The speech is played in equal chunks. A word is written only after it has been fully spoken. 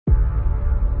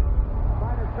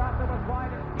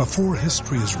Before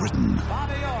history is written,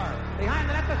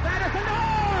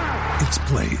 it's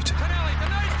played.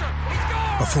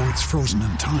 Before it's frozen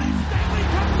in time,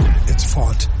 it's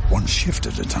fought one shift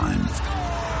at a time.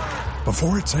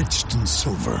 Before it's etched in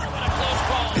silver,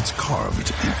 it's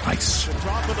carved in ice.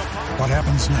 What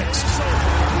happens next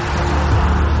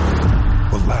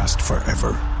will last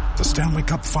forever. The Stanley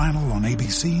Cup Final on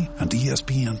ABC and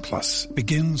ESPN Plus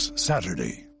begins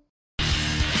Saturday.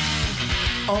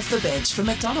 Off the bench for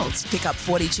McDonald's. Pick up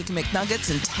 40 chicken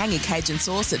McNuggets and tangy Cajun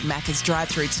sauce at Macca's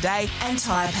drive-thru today. And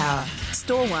Tyre Power.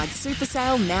 Store-wide super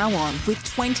sale now on with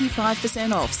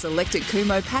 25% off selected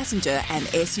Kumho passenger and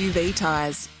SUV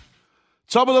tyres.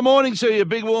 Top of the morning to you.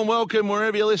 Big warm welcome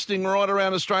wherever you're listening right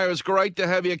around Australia. It's great to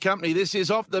have your company. This is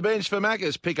Off the Bench for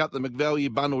Macca's. Pick up the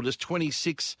McValue bundle, just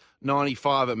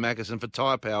 $26.95 at Macca's. And for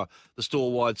Tyre Power, the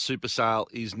store-wide super sale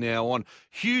is now on.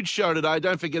 Huge show today.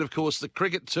 Don't forget, of course, the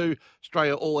cricket too.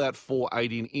 Australia all out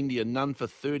 480 in India. None for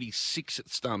 36 at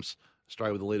stumps.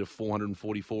 Australia with a lead of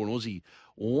 444 and Aussie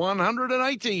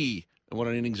 180. And what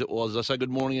an innings it was. I say good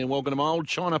morning and welcome to my old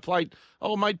China plate.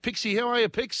 Old mate Pixie, how are you,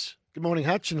 Pix? Good morning,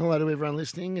 Hutch, and hello to everyone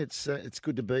listening. It's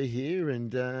good to be here,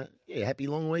 and happy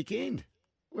long weekend.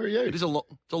 Where are you? It's a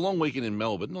long weekend in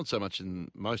Melbourne, not so much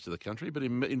in most of the country, but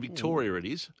in Victoria it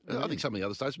is. I think some of the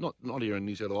other states, not here in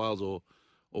New South Wales or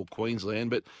Queensland,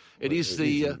 but it is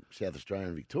South Australia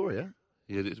and Victoria.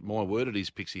 Yeah, my word, it is,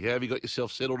 Pixie. How have you got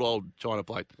yourself settled, old China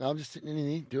plate? I'm just sitting in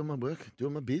here doing my work,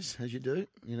 doing my biz, as you do.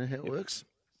 You know how it works.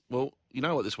 Well, you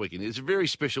know what this weekend is. It's a very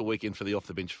special weekend for the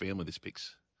off-the-bench family, this,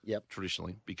 Pix. Yep.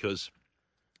 Traditionally, because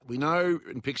we know,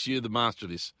 and Pix, you're the master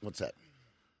of this. What's that?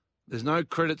 There's no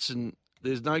credits,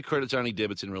 only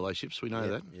debits in relationships. We know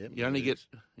that. Yep,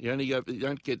 You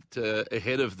don't get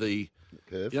ahead of the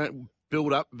curve. You don't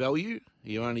build up value.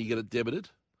 You only get it debited.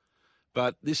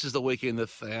 But this is the weekend that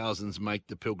thousands make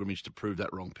the pilgrimage to prove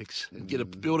that wrong, Pix, and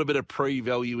build a bit of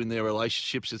pre-value in their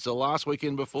relationships. It's the last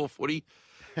weekend before footy,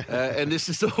 and this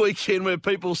is the weekend where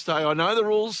people say, I know the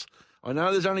rules. I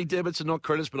know there's only debits and not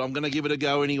credits, but I'm going to give it a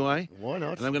go anyway. Why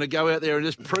not? And I'm going to go out there and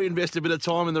just pre-invest a bit of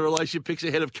time in the relationship picks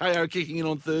ahead of KO kicking in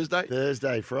on Thursday.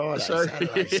 Friday,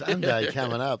 Saturday, Sunday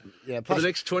coming up. Yeah, plus, for the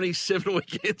next 27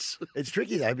 weekends. It's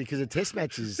tricky, though, because a test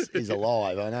match is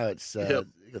alive. I know it's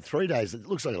 3 days. It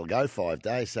looks like it'll go 5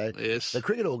 days. So yes. The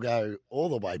cricket will go all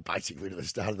the way basically to the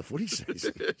start of the footy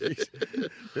season.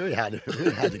 Very hard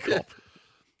to cop.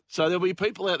 So there'll be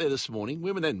people out there this morning,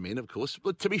 women and men, of course,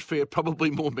 but to be fair,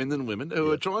 probably more men than women, who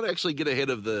are trying to actually get ahead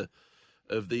of the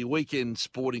weekend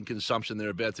sporting consumption they're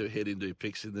about to head into,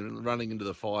 Pix, and they're running into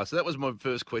the fire. So that was my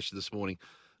first question this morning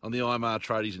on the IMR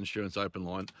Tradies Insurance Open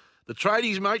Line. The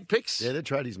Tradies, mate, Pix? Yeah, the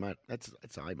Tradies, mate. That's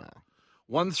IMR.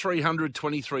 1300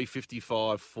 23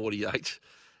 55 48.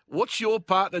 What's your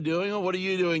partner doing, or what are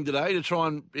you doing today to try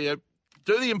and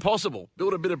do the impossible?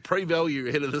 Build a bit of pre-value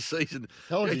ahead of the season.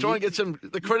 Try and get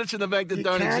the credits in the bank that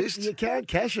don't exist. You can't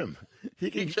cash them.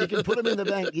 You can put them in the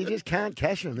bank. You just can't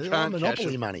cash them. They're not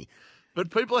monopoly money.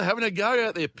 But people are having a go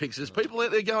out there, Pix. There's people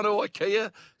out there going to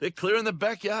IKEA. They're clearing the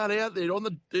backyard out. They're on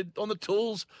the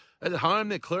tools at home.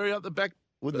 They're clearing up the back.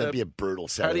 Wouldn't that be a brutal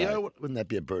Saturday? Patio? Wouldn't that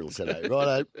be a brutal Saturday?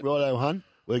 Righto, hun.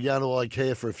 We're going to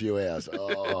IKEA for a few hours.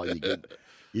 Oh,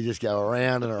 you just go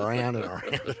around and around and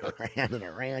around and around and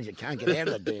around. You can't get out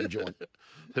of that damn joint.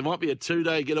 There might be a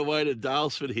 2-day getaway to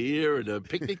Dalesford here and a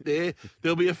picnic there.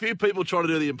 There'll be a few people trying to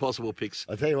do the impossible, Pix.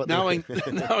 I tell you what, knowing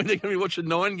they're going to be watching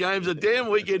 9 games a damn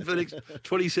weekend for the next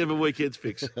 27 weekends,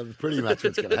 Pix. Pretty much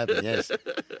what's going to happen, yes.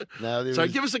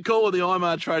 Give us a call on the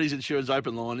IMR Tradies Insurance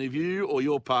Open Line if you or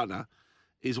your partner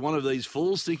is one of these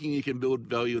fools thinking you can build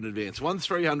value in advance.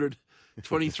 1300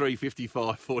 23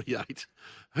 55 48.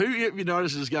 Who have you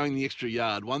noticed is going the extra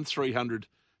yard? 1300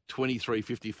 23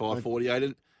 55 48.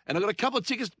 And I've got a couple of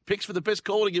tickets picks for the best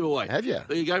call to give away. Have you?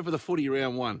 There you go for the footy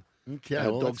round 1. Okay.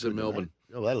 Dogs in Melbourne.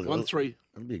 Oh, that'll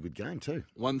be a good game too.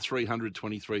 1300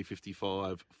 23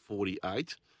 55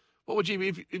 48. What would you,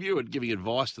 if you were giving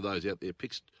advice to those out there,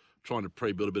 picks trying to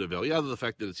pre-build a bit of value, other than the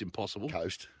fact that it's impossible?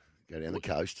 Coast. Go down the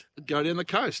coast. Go down the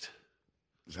coast.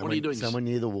 What are you doing? Somewhere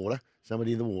near the water.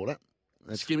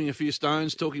 Skimming a few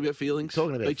stones, talking about feelings.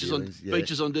 Beaches on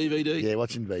DVD. Yeah,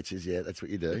 watching beaches. Yeah, that's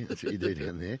what you do. That's what you do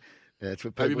down there. That's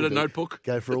what maybe a bit of notebook.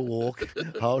 Go for a walk.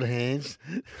 Hold hands.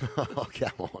 Oh,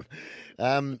 come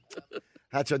on.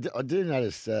 Hutch, I do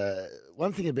notice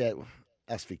one thing about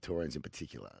us Victorians in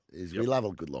particular is we love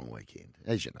a good long weekend.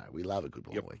 As you know, we love a good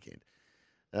long weekend.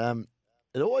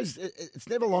 It's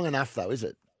never long enough though, is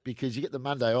it? Because you get the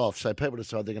Monday off, so people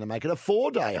decide they're going to make it a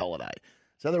 4-day holiday.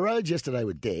 So the roads yesterday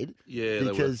were dead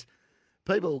because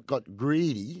people got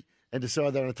greedy and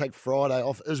decide they're going to take Friday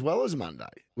off as well as Monday,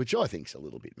 which I think's a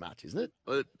little bit much, isn't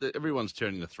it? Everyone's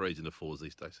turning the 3s into 4s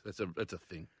these days. That's a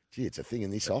thing. Gee, it's a thing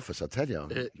in this office, I tell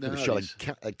you. No, I shot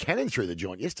a cannon through the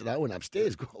joint yesterday. I went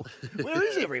upstairs. Where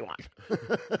is everyone?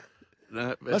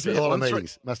 No, Must have been a lot of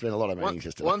meetings. Must have been a lot of meetings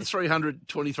yesterday. 1300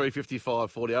 23 55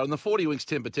 48. On the 40 Winks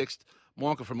temper text,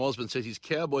 Michael from Osborne says he's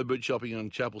cowboy boot shopping on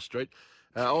Chapel Street.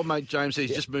 Old mate James says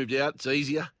he's just moved out. It's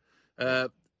easier.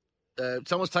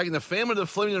 Someone's taking the family to the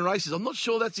Flemington races. I'm not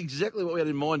sure that's exactly what we had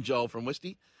in mind, Joel from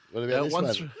Westy. What about this one?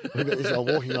 What about this? I'm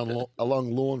walking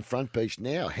along Lawn Front Beach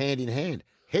now, hand in hand.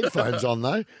 Headphones on,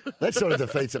 though. That sort of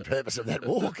defeats the purpose of that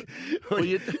walk. Well,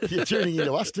 you're tuning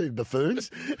into us two buffoons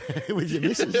with your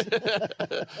missus.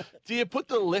 Do you put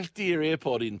the left ear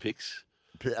AirPod in, Pix?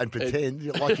 And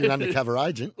pretend like you're an undercover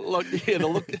agent. To look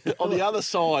on the other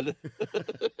side.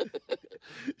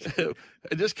 And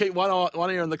just keep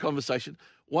one ear in the conversation.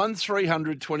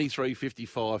 1300 23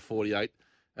 55 48.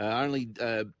 Only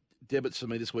debits for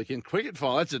me this weekend. Cricket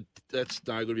final. That's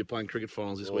no good if you're playing cricket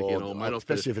finals this weekend.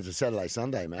 Especially if it's a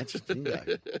Saturday-Sunday match. Bingo.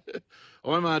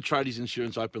 OMR Tradies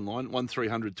Insurance Open Line,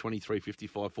 1300 23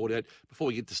 55 48. Before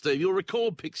we get to Steve, you'll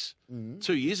recall, Pix,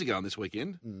 2 years ago on this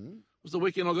weekend, was the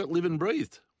weekend I got live and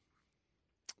breathed.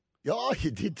 Oh,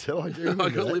 you did too. I do remember I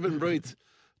got that. live and breathed.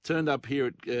 Turned up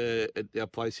here at our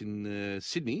place in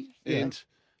Sydney, and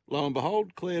lo and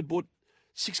behold, Claire had bought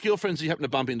 6 girlfriends he happened to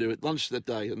bump into at lunch that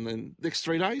day, and then next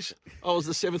 3 days, I was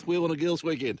the 7th wheel on a girls'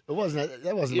 weekend. It wasn't.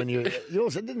 That wasn't when you.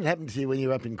 Yours. It didn't happen to you when you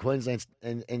were up in Queensland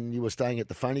and you were staying at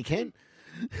the Phony Can.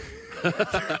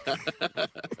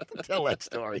 Tell that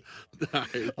story.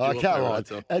 No, come on.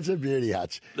 That's a beauty,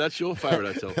 Hutch. That's your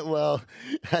favourite hotel. Well,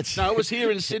 that's No, it was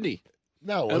here in Sydney.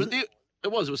 no.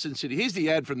 It was in Sydney. Here's the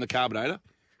ad from the Carbonator.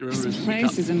 This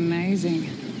place is amazing.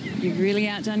 You've really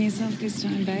outdone yourself this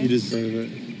time, babe. You deserve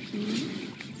it.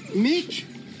 Mick,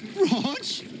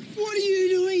 Rog, what are you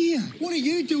doing here? What are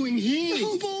you doing here?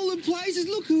 Of all the places,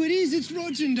 look who it is. It's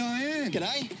Rog and Diane.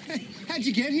 G'day. Hey, how'd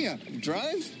you get here?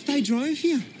 Drove? They drove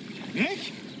here.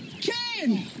 Mick?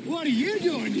 Ken, what are you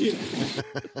doing here?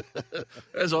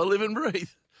 As I live and breathe.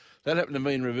 That happened to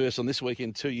me in reverse on this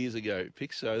weekend 2 years ago,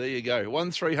 Pix. So there you go.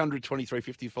 1300 23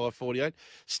 55 48.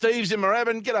 Steve's in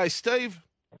Moorabbin. G'day, Steve.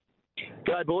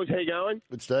 G'day, boys. How you going?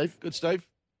 Good, Steve. Good, Steve.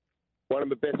 One of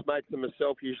my best mates and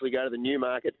myself usually go to the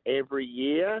Newmarket every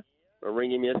year. I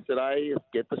ring him yesterday,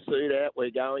 get the suit out,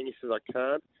 we're going. He says, I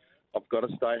can't. I've got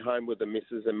to stay home with the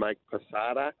missus and make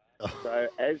passata. So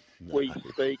as we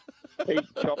speak, he's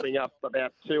chopping up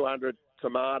about 200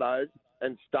 tomatoes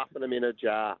and stuffing them in a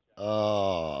jar.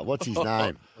 Oh, what's his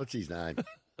name? What's his name?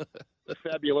 The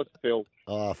fabulous Phil.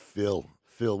 Oh, Phil.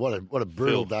 Phil, what a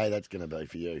brutal day that's going to be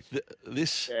for you.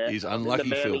 This is I'm unlucky, in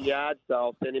the Phil. Mounting Yard, so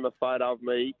I'll send him a photo of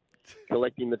me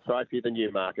collecting the trophy of the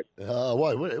Newmarket. Oh,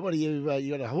 what are you?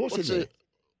 You got a horse in there?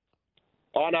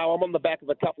 I know, I'm on the back of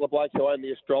a couple of blokes who own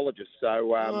the Astrologist. So,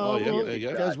 well, there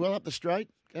you go. Goes well up the straight.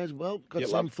 Goes well. Got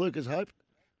some fluker's hope.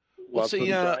 What's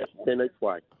the 10 each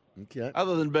way. Okay.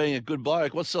 Other than being a good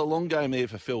bloke, what's the long game there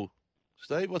for Phil?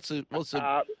 Steve, what's the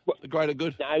greater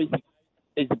good? No,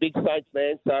 he's a big Saints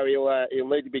man, so he'll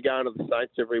need to be going to the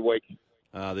Saints every week.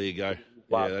 There you go.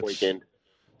 Last weekend.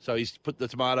 So he's put the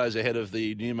tomatoes ahead of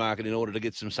the Newmarket in order to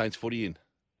get some Saints footy in.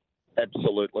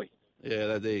 Absolutely.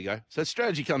 Yeah, there you go. So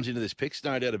strategy comes into this, Pix,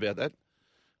 no doubt about that.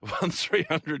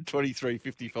 1300 23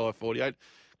 55 48.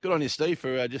 Good on you, Steve,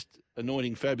 for just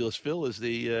anointing Fabulous Phil as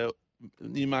the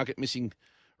Newmarket missing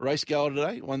race goer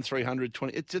today. 1300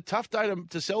 20. It's a tough day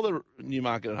to sell the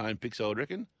Newmarket at home, Pix, I would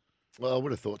reckon. Well, I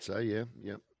would have thought so, yeah.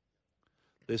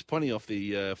 There's plenty off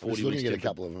the 40 I'm just looking at a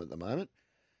couple of them at the moment.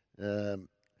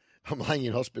 I'm laying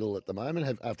in hospital at the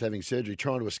moment after having surgery,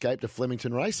 trying to escape to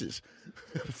Flemington races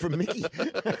from Mickey.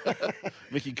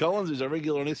 Mickey Collins, who's a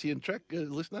regular on SEN track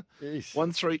listener. Yes.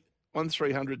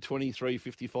 1300 23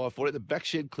 55 40. The back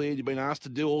shed cleared. You've been asked to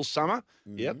do all summer.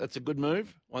 Mm-hmm. Yep, that's a good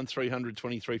move. 1300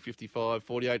 23 55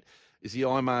 48 is the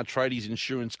IMAR Tradies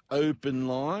Insurance Open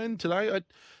Line today.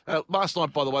 Last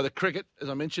night, by the way, the cricket, as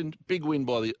I mentioned, big win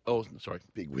by the. Oh, sorry,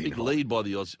 big lead by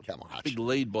the Aussies. Come on, Hutch. Big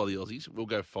lead by the Aussies. We'll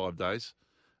go 5 days.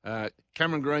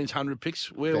 Cameron Green's 100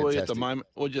 picks. Where were you at the moment?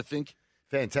 What did you think?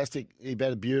 Fantastic. He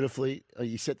batted beautifully.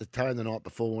 He set the tone the night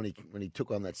before when he took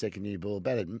on that second new ball.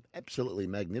 Batted absolutely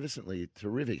magnificently.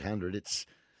 Terrific 100. It's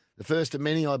the first of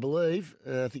many, I believe.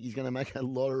 I think he's going to make a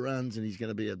lot of runs and he's going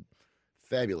to be a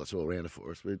fabulous all-rounder for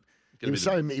us. He was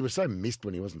so missed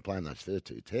when he wasn't playing those first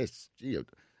 2 tests. Gee,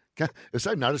 it was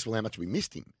so noticeable how much we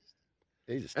missed him.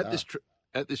 He's a star.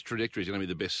 At this trajectory, he's going to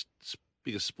be the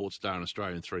biggest sports star in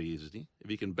Australia in 3 years, isn't he? If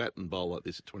he can bat and bowl like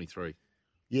this at 23.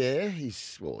 Yeah,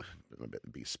 he's, well, not about the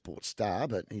biggest sports star,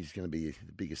 but he's going to be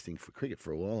the biggest thing for cricket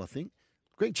for a while, I think.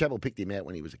 Greg Chappell picked him out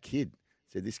when he was a kid.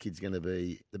 Said this kid's going to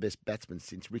be the best batsman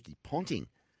since Ricky Ponting.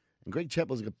 And Greg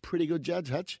Chappell's a pretty good judge,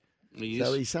 Hutch.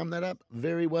 So he summed that up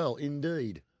very well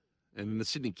indeed. And the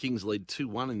Sydney Kings lead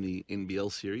 2-1 in the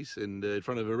NBL series, and in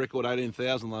front of a record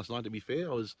 18,000 last night, to be fair.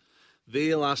 I was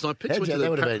there last night. That would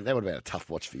have been a tough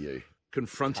watch for you.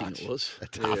 Confronting it was. A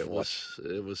tough watch.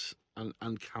 It was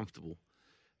uncomfortable.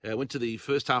 I went to the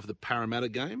first half of the Parramatta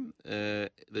game,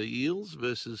 the Eels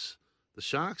versus the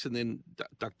Sharks, and then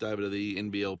ducked over to the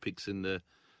NBL picks and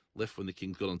left when the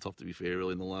Kings got on top, to be fair,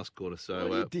 early in the last quarter. So Why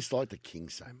do you dislike the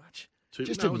Kings so much?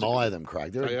 Just admire them,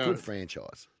 Craig. They're a good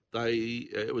franchise.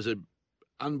 It was an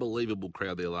unbelievable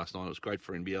crowd there last night. It was great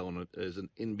for NBL, and as an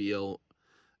NBL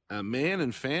man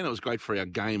and fan, it was great for our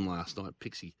game last night,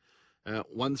 Pixie.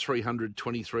 1300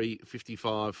 23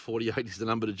 55 48 is the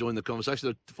number to join the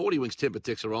conversation. The 40 Winks temper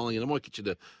texts are rolling, and I might get you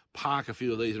to park a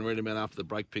few of these and read them out after the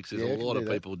break picks. There's a lot of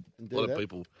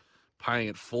people paying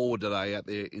it forward today out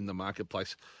there in the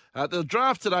marketplace. The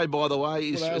draft today, by the way,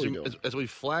 is as we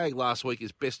flagged last week,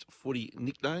 is best footy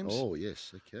nicknames. Oh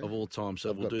yes, okay. Of all time.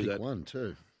 So we'll do pick that one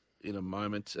too in a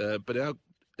moment. But our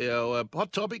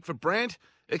hot topic for Brandt,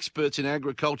 experts in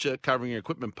agriculture covering your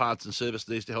equipment, parts and service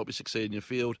needs to help you succeed in your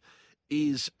field,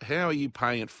 is how are you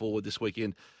paying it forward this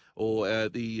weekend? Or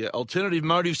the Alternative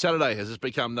Motive Saturday, as it's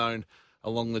become known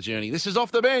along the journey. This is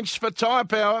Off the Bench for Tyre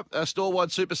Power. A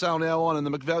store-wide super sale now on, and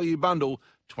the McValue bundle,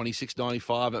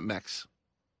 $26.95 at Max.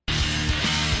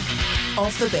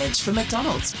 Off the bench for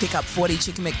McDonald's. Pick up 40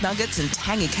 Chicken McNuggets and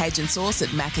tangy Cajun sauce at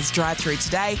Macca's drive-thru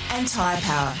today, and Tyre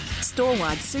Power.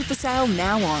 Store-wide super sale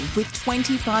now on with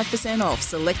 25% off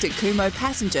selected Kumo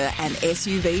passenger and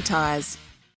SUV tyres.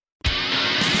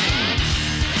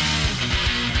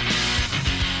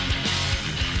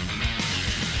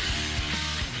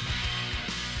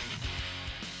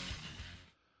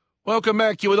 Welcome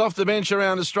back. You're with Off the Bench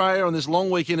around Australia on this long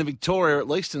weekend in Victoria, at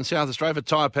least in South Australia, for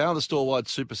Tyre Power. The store-wide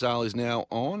super sale is now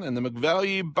on, and the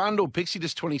McValue bundle, Pixie,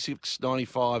 just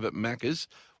 $26.95 at Macca's.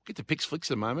 We'll get to Pix Flicks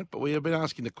in a moment, but we have been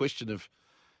asking the question of,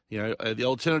 the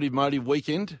Alternative Motive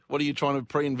weekend. What are you trying to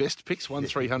pre-invest? Pix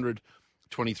 1300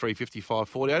 23 55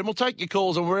 48. And we'll take your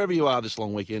calls on wherever you are this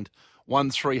long weekend.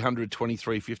 1300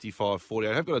 23 55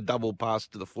 48. I've got a double pass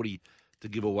to the footy to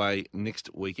give away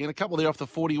next weekend. A couple there off the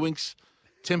 40 Winks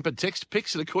tempered text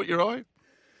picks that have caught your eye.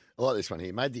 I like this one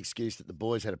here. Made the excuse that the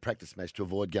boys had a practice match to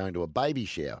avoid going to a baby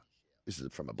shower. This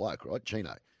is from a bloke, right?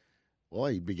 Chino.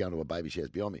 Why he'd be going to a baby shower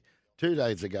is beyond me. 2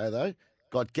 days ago, though,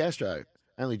 got gastro.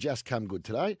 Only just come good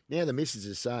today. Now the missus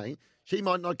is saying she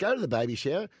might not go to the baby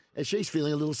shower as she's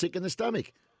feeling a little sick in the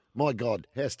stomach. My God,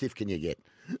 how stiff can you get?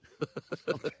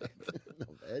 Not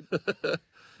bad.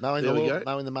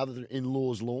 Mowing the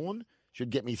mother-in-law's lawn should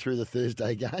get me through the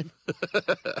Thursday game.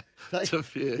 This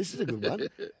is a good one.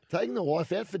 Taking the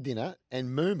wife out for dinner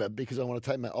and Mooma because I want to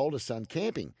take my oldest son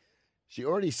camping. She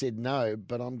already said no,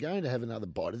 but I'm going to have another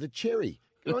bite of the cherry.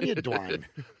 Good on you, Dwayne.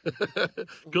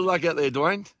 Good luck out there,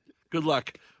 Dwayne. Good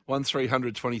luck.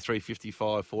 1300 23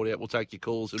 55 48. We'll take your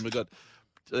calls. And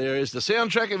there is the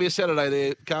soundtrack of your Saturday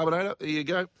there, Carbonator. There you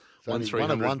go. So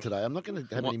one of one today. I'm not going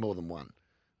to have any more than one.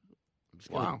 I'm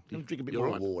just going to drink a bit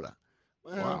more water.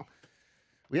 Well, wow.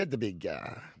 We had the big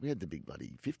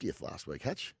bloody 50th last week,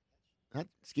 Hutch.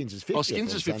 Skins' 50th. Oh,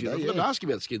 Skins' 50th. I was going to ask you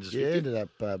about Skins' 50th. Yeah, ended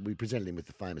up, we presented him with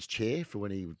the famous chair for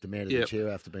when he demanded the chair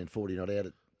after being 40 not out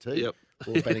at tea. Yep.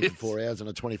 Or batting for 4 hours on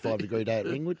a 25-degree day at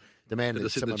Ringwood.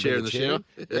 Demanded someone the chair in the shower.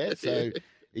 Yeah, so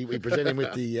we presented him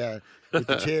with the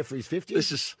chair for his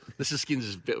 50th. This is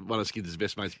Skins' one of Skins'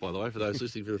 best mates, by the way, for those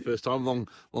listening for the first time.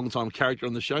 Long time character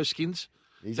on the show, Skins.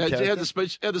 How'd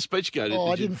the speech go?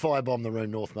 I didn't firebomb the Roon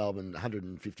North Melbourne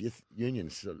 150th Union.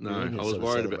 No, I was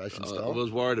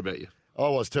worried about you. I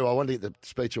was too. I wanted to get the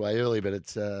speech away early, but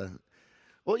it's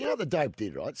well, you know what the dope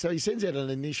did, right? So he sends out an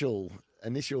initial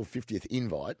 50th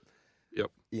invite.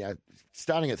 Yep.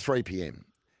 Starting at 3 p.m.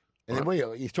 And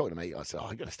then he's talking to me. I said,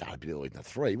 I've got to start a bit earlier than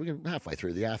 3. We're halfway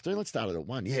through the afternoon. Let's start it at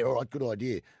 1. Yeah, all right, good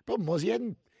idea. Problem was he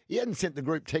hadn't sent the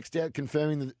group text out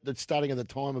confirming that starting at the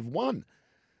time of 1.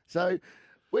 So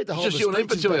we had to hold just you and him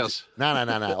for 2 hours. No.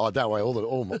 Oh, don't worry.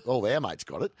 All our mates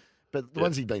got it. But the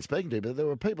ones he'd been speaking to, but there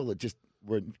were people that just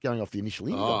were going off the initial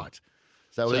invite.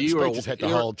 So So the you were- speeches had to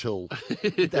you're- hold till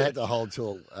 3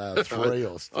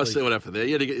 or I see what happened there.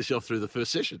 You had to get yourself through the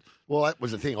first session. Well, that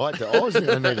was the thing. I was going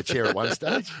to need a chair at one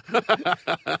stage. But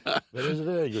it was a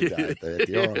very good day at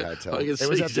the Orang Hotel. I can It see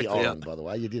was at exactly the Orang, how- by the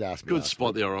way. You did ask me. Good last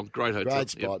spot week. there, Orang. Great hotel. Great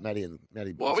spot, Maddie.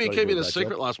 Why were you keeping it a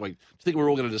secret last week? Do you think we're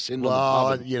all going to descend on Well,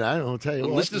 the pub? you know, I'll tell you The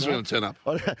what. listeners you are know, going to turn up.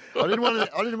 I didn't want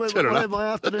to. I didn't want Turn it to up. have my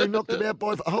afternoon knocked about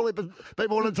by a whole heap of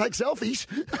people wanting to take selfies.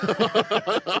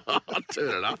 I'll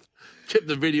turn it up. Kept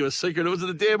the video a secret. It was at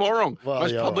the damn Orang. Well,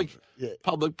 Most yeah,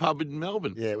 public pub in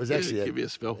Melbourne. Yeah, it was actually give you a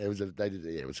spell. It was a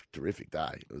a terrific day.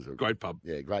 It was a Great pub.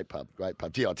 Yeah, great pub.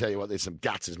 Gee, I'll tell you what. There's some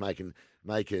gutsers making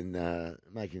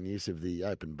use of the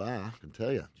open bar. I can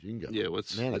tell you, Jingo. Yeah, well,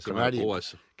 it's Man, it's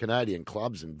Canadian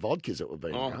clubs and vodkas that were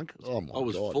being drunk. Oh my I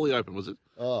was God. fully open, was it?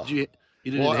 Oh. You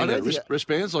didn't Well, I have don't think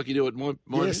wristbands like you do at my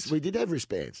Yes, events? we did have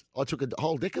wristbands. I took a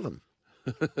whole deck of them.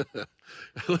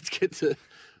 Let's get to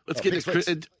Pix Chris.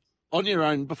 Flicks. On your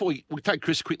own, before we take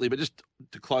Chris quickly, but just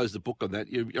to close the book on that,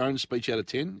 your own speech out of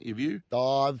 10, your view?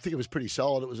 Oh, I think it was pretty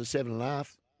solid. It was a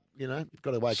 7.5. You know,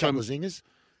 got away a couple of zingers.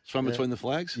 Swum between the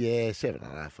flags? Yeah,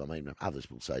 7.5. I mean,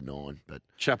 others will say 9, but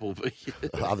Chapel V.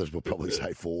 others will probably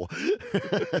say 4.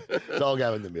 So I'll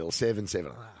go in the middle,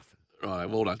 7.5. Right,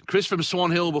 well done. Chris from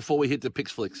Swan Hill before we hit the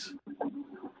Pix Flicks.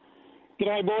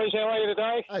 G'day, boys. How are you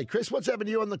today? Hey, Chris, what's happened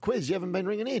to you on the quiz? You haven't been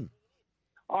ringing in.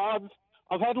 I've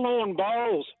had lawn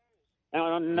bowls.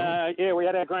 And, we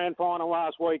had our grand final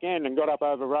last weekend and got up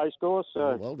over racecourse.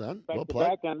 So Well done. back Well to played.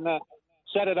 back. And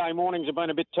Saturday mornings have been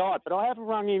a bit tight. But I have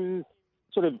rung in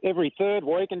sort of every third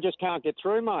week and just can't get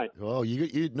through, mate. Well,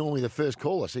 you're normally the first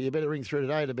caller, so you better ring through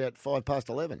today at about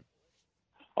 11:05.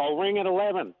 I'll ring at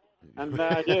 11. And,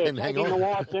 And hang taking on. the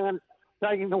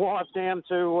wife down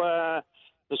to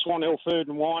the Swan Hill Food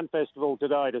and Wine Festival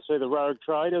today to see the Rogue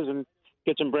Traders and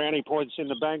get some brownie points in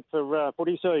the bank for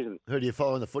footy season. Who do you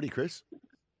follow in the footy, Chris?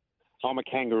 I'm a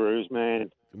Kangaroos man.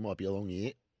 It might be a long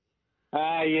year.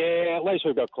 Yeah, at least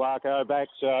we've got Clarko back,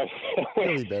 so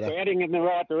He'll be better. we're heading in the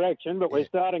right direction, but we're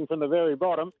starting from the very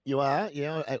bottom. You are,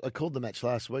 yeah. I called the match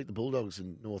last week, the Bulldogs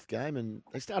and North game, and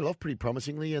they started off pretty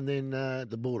promisingly, and then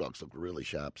the Bulldogs looked really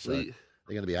sharp. So they're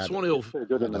going to be hard Swan Hill, Pretty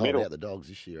good in the to hold middle. out the Dogs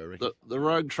this year, I reckon. the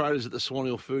Rogue Traders at the Swan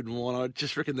Hill Food and Wine, I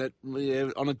just reckon that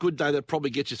on a good day, that probably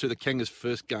gets you through the Kangas'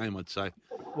 first game, I'd say.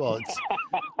 Well,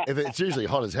 it's usually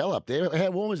hot as hell up there.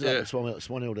 How warm is it up Yeah. at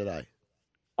Swan Hill today?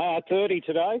 30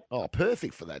 today, Oh,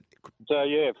 perfect for that. so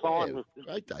yeah, fine. Yeah,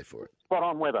 great day for it. Spot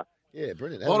on weather. Yeah,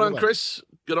 brilliant. Well Have a done, good one. Chris.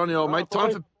 Good on you, old mate. Time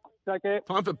for Take care.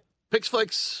 Pix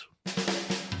Flicks.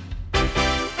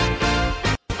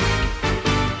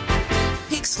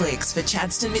 Pix Flicks for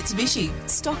Chadstone Mitsubishi.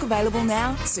 Stock available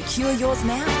now. Secure yours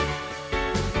now.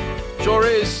 Sure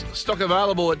is. Stock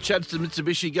available at Chadstone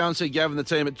Mitsubishi. Go and see Gavin, the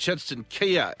team at Chadstone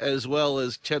Kia, as well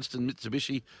as Chadstone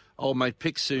Mitsubishi. Old mate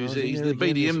Pix, he's in the there again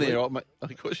BDM this there. week. Old mate.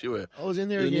 Of course you were. I was in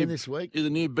there You're the again new- this week. You're the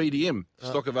new BDM.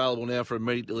 Stock available now for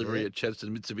immediate delivery Yeah. at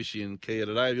Chadstone Mitsubishi and Kia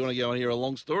today. If you want to go and hear a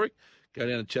long story, go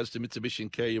down to Chadstone Mitsubishi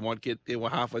and Kia. You might get there. We're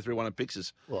halfway through one of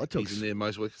Pix's. Well, I took He's in there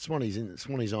most weeks.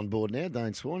 Swanee's on board now.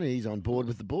 Dane Swanee, he's on board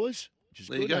with the boys, which is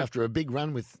There you good. go. After a big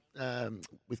run with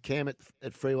Cam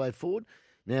at Freeway Ford,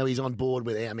 now he's on board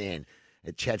with our man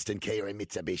at Chadstone Kia and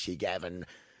Mitsubishi, Gavin.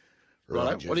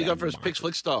 Right. Rogers What do you got and for us, Michael. Pix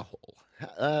Flick style?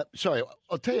 Sorry,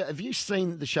 I'll tell you. Have you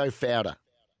seen the show Fauda?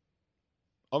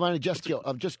 I've just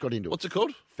got into it. What's it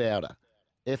called? Fauda,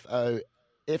 Fauda.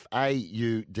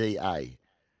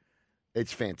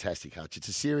 It's fantastic, Hutch. It's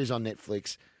a series on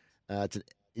Netflix. It's an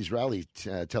Israeli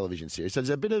television series. So there's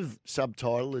a bit of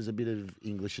subtitle. There's a bit of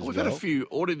English as We've well. had a few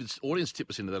audience tip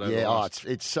us into that over the Yeah, last.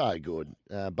 it's so good.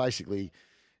 Basically,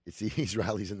 it's the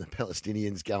Israelis and the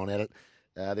Palestinians going at it.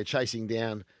 They're chasing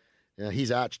down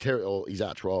his arch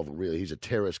rival. Really, he's a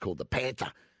terrorist called the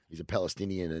Panther. He's a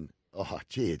Palestinian, and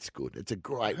gee, it's good. It's a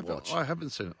great watch. I haven't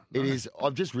seen it. It is.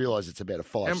 I've just realised it's about a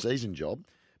 5-season job,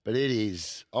 but it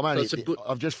is.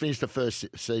 I've just finished the first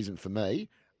season for me.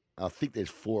 I think there's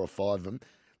 4 or 5 of them.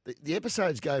 The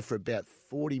episodes go for about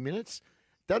 40 minutes.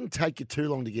 Doesn't take you too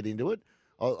long to get into it.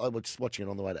 I was watching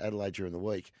it on the way to Adelaide during the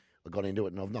week. I got into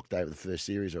it and I've knocked over the first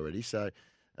series already. So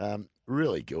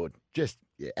really good. Just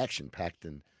action packed.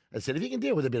 And as I said, if you can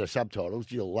deal with a bit of subtitles,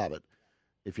 you'll love it.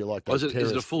 If you like those Is it a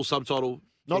terrorist- full subtitle?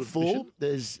 Not sort of full. mission?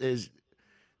 There's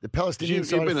the Palestinian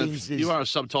side of things. You are a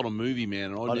subtitle movie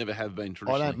man, and I I- never have been I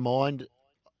traditionally. don't mind.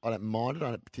 I don't mind it. I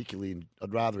don't particularly.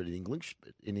 I'd rather it in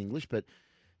English. But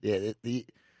yeah, the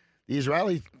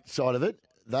Israeli side of it,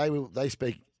 they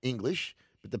speak English,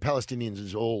 but the Palestinians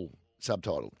is all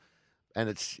subtitled, and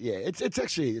it's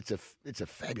actually it's a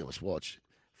fabulous watch.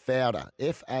 Fauda,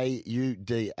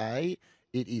 Fauda.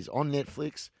 It is on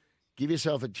Netflix. Give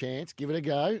yourself a chance. Give it a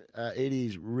go. It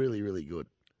is really, really good.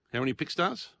 How many pick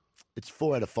stars? It's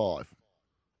 4 out of 5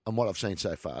 on what I've seen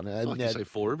so far. Now, I like to say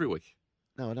 4 every week.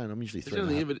 No, I don't. I'm usually Is there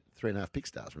anything 3.5 pick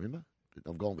stars, remember?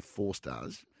 I've gone with 4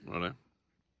 stars. Righto. Well,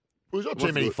 there's not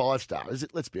too many 5 stars.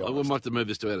 Let's be honest. We might have to move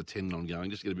this to out of 10 ongoing,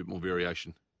 just to get a bit more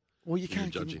variation. Well, you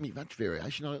can't give me much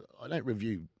variation. I don't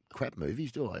review crap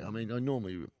movies, do I? I mean, I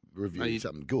normally review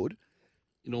something good.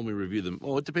 You normally review them.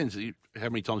 Well, it depends how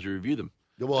many times you review them.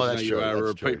 Well, that's you true. are a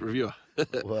That's repeat true. reviewer.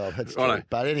 Well, that's Righto. true.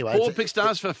 But anyway. 4 pick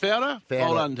stars for Fowler.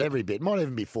 Well done. Every bit. Might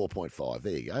even be 4.5.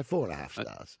 There you go. 4.5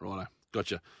 stars. Righto.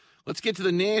 Gotcha. Let's get to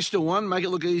the national one. Make it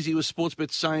look easy with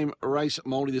Sportsbet's same race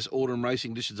multi this autumn.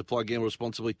 Racing conditions apply. Gamble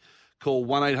responsibly. Call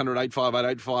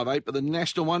 1-800-858-858. But the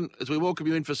national one, as we welcome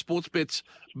you in for Sportsbet's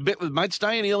Bet with Mates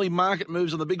Day, and early market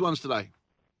moves on the big ones today.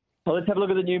 Well, let's have a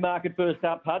look at the new market first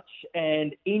up, Hutch.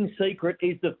 And In Secret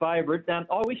is the favourite.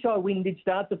 I Wish I Win did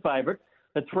start the favourite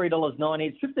at $3.90.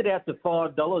 It's drifted out to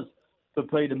 $5 for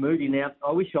Peter Moody. Now,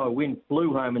 I Wish I Win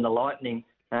flew home in the Lightning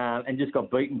and just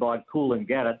got beaten by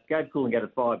Coolangatta. Gave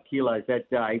Coolangatta 5 kilos that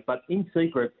day. But In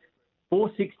Secret,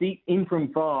 460 in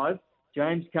from 5.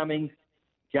 James Cummings,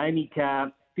 Jamie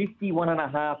Carr,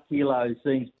 51.5 kilos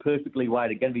seems perfectly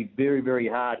weighted. Going to be very, very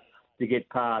hard to get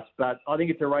past. But I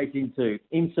think it's a race into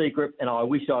In Secret and I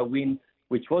Wish I Win,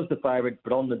 which was the favourite,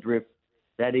 but on the drift.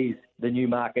 That is the new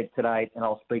market today, and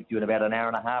I'll speak to you in about an hour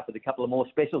and a half with a couple of more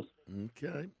specials.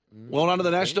 Okay. Well, under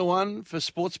the national one for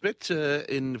Sportsbet,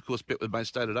 in, of course, Bet with Mates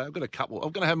Day today. I've got a couple.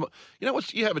 I'm going to have, you know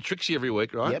what? You have a Trixie every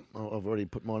week, right? Yep. I've already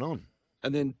put mine on.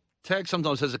 And then Tag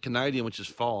sometimes has a Canadian, which is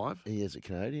 5. He has a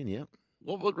Canadian, yep.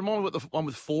 Remind me what the one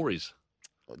with 4 is.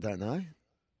 I don't know.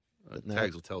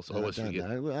 Tags will tell us. I always forget.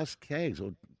 Know. Well, ask Tags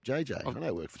or JJ. I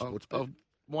know work for Sportsbet.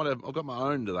 I've got my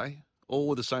own today, all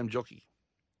with the same jockey.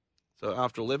 So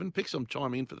after 11 picks, I'm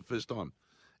chiming in for the first time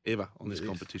ever on this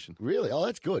competition. Really? Oh,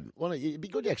 that's good. It'd be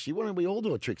good, actually. Why don't we all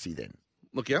do a Trixie then?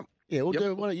 Look out. Yeah, we'll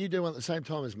do. Why don't you do one at the same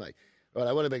time as me? Right,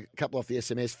 I want to make a couple off the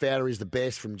SMS. Fowler is the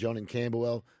best from John and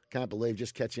Camberwell. Can't believe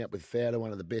just catching up with Fowler,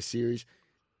 one of the best series.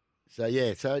 So,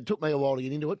 yeah, so it took me a while to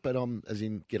get into it, but as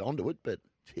in get onto it. But,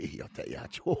 gee, I'll tell you,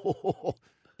 Hutch,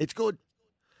 it's good.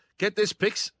 Get this,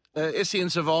 picks. SEN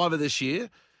Survivor this year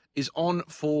is on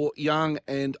for young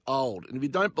and old. And if you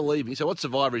don't believe me, so what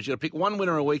Survivor is, you've got to pick one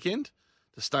winner a weekend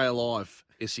to stay alive,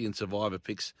 SEN Survivor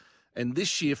picks. And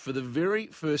this year, for the very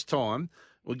first time,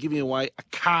 we're giving away a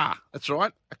car. That's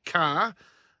right, a car.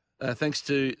 Thanks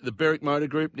to the Berwick Motor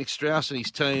Group, Nick Strauss and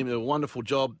his team, did a wonderful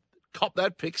job. Cop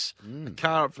that, picks. A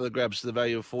car up for the grabs to the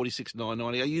value of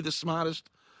 $46,990. Are you the smartest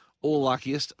or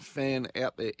luckiest fan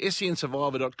out there?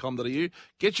 SENsurvivor.com.au.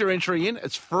 Get your entry in.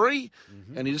 It's free,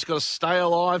 and you just got to stay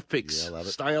alive, picks. Yeah, I love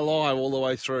it. Stay alive all the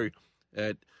way through.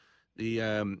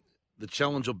 The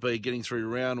challenge will be getting through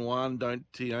round one.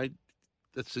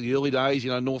 That's the early days.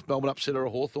 North Melbourne upset or a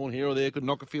Hawthorn here or there could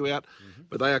knock a few out,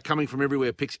 but they are coming from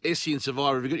everywhere. Picks SEN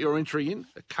Survivor. If you got your entry in,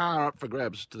 a car up for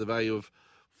grabs to the value of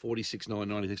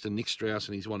 $46,990. Thanks to Nick Strauss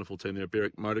and his wonderful team there at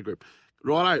Berwick Motor Group.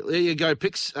 Righto, there you go,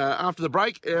 picks. After the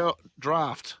break, our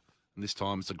draft. And this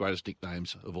time, it's the greatest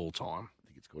nicknames of all time. I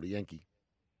think it's called a Yankee.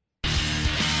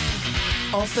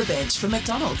 Off the bench for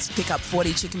McDonald's. Pick up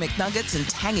 40 Chicken McNuggets and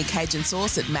tangy Cajun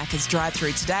sauce at Macca's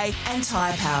drive-thru today and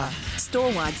Tyre Power.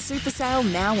 Store-wide super sale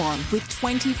now on with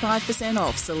 25%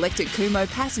 off selected Kumo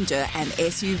passenger and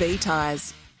SUV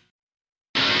tyres.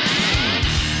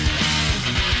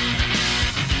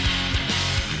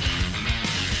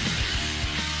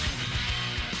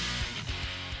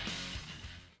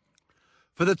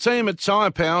 For the team at Tyre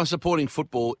Power, supporting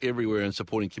football everywhere and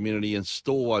supporting community, and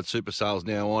store-wide super sales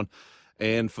now on.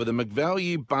 And for the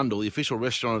McValue Bundle, the official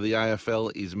restaurant of the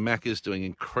AFL is Macca's, doing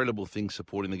incredible things,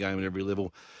 supporting the game at every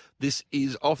level. This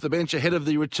is Off the Bench ahead of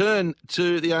the return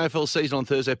to the AFL season on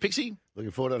Thursday. Pixie? Looking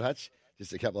forward to it, Hutch.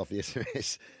 Just a couple off the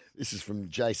SMS. This is from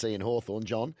JC and Hawthorn.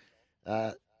 John,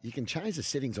 you can change the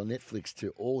settings on Netflix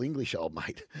to all English, old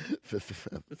mate, for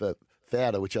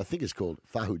Fowler, which I think is called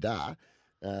Fahuda.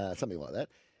 Something like that.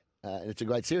 And it's a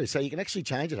great series. So you can actually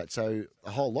change it. So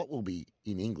a whole lot will be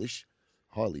in English,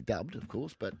 highly dubbed, of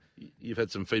course. But you've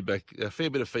had some feedback, a fair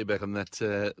bit of feedback on that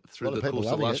through the course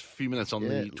of the last few minutes on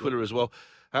the Twitter as well.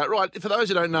 Right, for those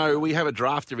who don't know, we have a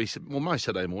draft most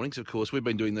Saturday mornings, of course. We've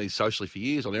been doing these socially for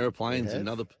years on aeroplanes and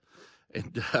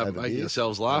making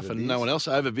ourselves laugh and no one else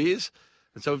over beers.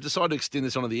 And so we've decided to extend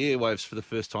this onto the airwaves for the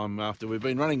first time after we've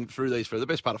been running through these for the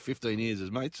best part of 15 years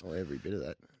as mates. Oh, every bit of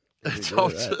that.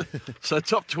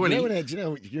 Top 20.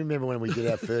 Do you remember when we did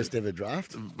our first ever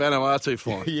draft? Vanuatu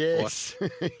flying. Yes.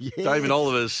 Yes. David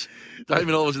Oliver's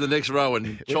in the next row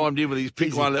and chimed in with his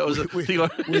pick one. That was with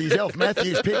his Elf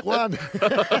Matthews pick one.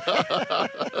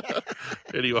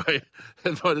 Anyway,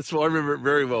 that's why I remember it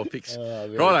very well. Picks.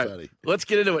 Funny. Let's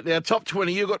get into it now. Top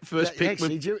 20. You got first pick.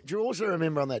 Actually, do you also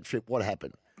remember on that trip what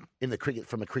happened in the cricket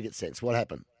from a cricket sense? What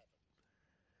happened?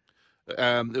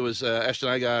 There was Ashton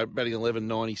Agar batting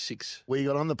 11.96. We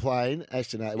got on the plane.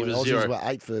 Ashton Agar. was Aussies zero. were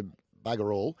 8 for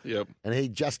bugger all. Yep. And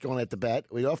he'd just gone at the bat.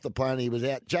 We got off the plane. He was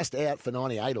just out for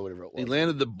 98 or whatever it was. He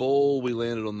landed the ball. We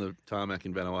landed on the tarmac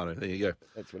in Vanuatu. There you go.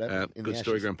 That's what happened. Good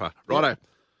story, Grandpa. Righto. Yep.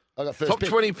 I got first Top pick.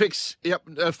 20 picks.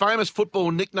 Yep. Famous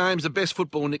football nicknames, the best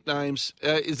football nicknames.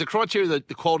 Is the criteria the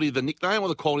quality of the nickname or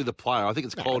the quality of the player? I think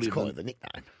it's quality of the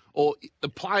nickname. Or the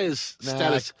player's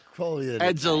status quality of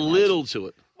adds a little to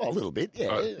it. Well, a little bit, yeah.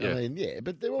 Right, yeah. I mean, yeah,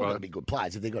 but they're all going to be good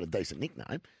players if they've got a decent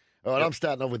nickname. All right, I'm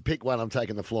starting off with pick one. I'm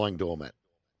taking the Flying Doormat.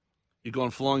 You've gone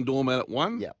Flying Doormat at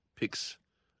 1? Yep. Picks.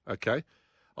 Okay.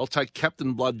 I'll take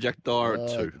Captain Blood Jack Dyer at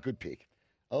 2. Good pick.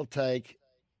 I'll take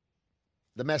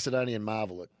the Macedonian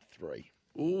Marvel at 3.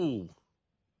 Ooh.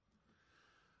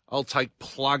 I'll take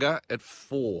Plugger at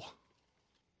 4.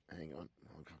 Hang on.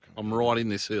 I'm right in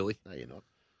this early. No, you're not.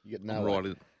 You get no. I'm right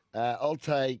in. I'll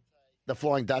take the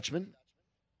Flying Dutchman.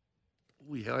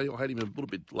 I had him a little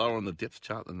bit lower on the depth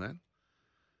chart than that.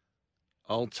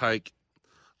 I'll take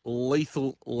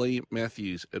Lethal Lee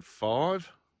Matthews at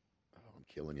 5. Oh, I'm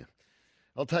killing you.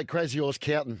 I'll take Crazy Horse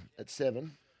Cowton at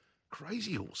 7.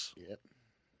 Crazy Horse? Yep.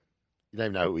 You don't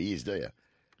even know who he is, do you?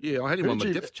 Yeah, I had him on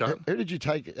the depth chart. Who did you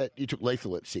take? You took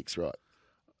Lethal at 6, right?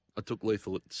 I took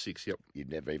Lethal at 6, yep. You'd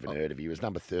never even heard of him. He was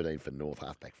number 13 for North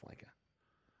halfback flanker.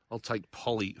 I'll take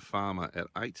Polly Farmer at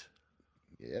 8.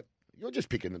 Yep. You're just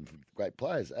picking great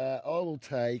players. I will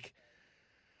take...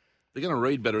 They're going to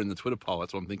read better in the Twitter poll,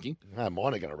 that's what I'm thinking. No,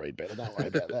 mine are going to read better. Don't worry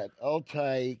about that. I'll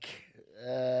take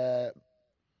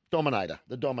Dominator,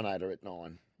 the Dominator at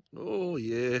 9. Oh,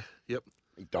 yeah. Yep.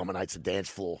 He dominates the dance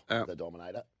floor, the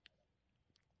Dominator.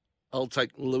 I'll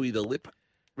take Louis the Lip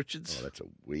Richards. Oh, that's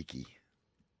a weakie.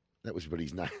 That was what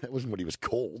his name. That wasn't what he was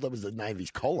called. That was the name of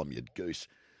his column, you goose.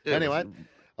 Yeah, anyway,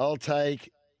 I'll take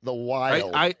the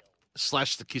Whale. 8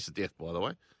 slash the Kiss of Death, by the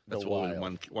way. That's The all in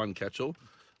Whale. one catch-all.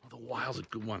 Oh, the Whale's a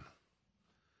good one.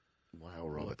 Whale,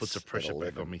 right. It puts the pressure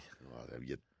back on me. Oh,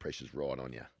 your pressure's right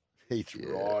on you. He's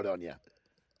right on you.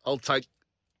 I'll take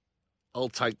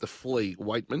the Flea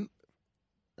Waitman.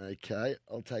 Okay,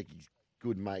 I'll take his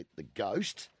good mate, the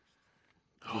Ghost.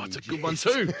 Oh, it's a good one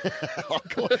too. Oh,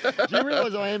 God. Do you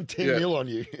realise I am 10 mil on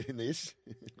you in this?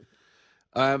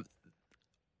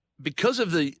 Because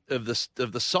of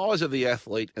the size of the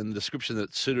athlete and the description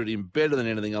that suited him better than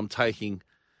anything, I'm taking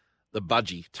the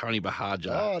Budgie, Tony Bahajar.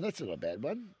 Oh, that's not a bad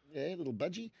one. Yeah, little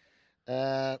Budgie.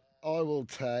 I will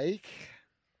take...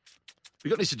 Have you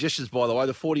got any suggestions, by the way?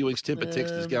 The 40 Winks Temper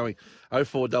text is going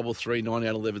 0433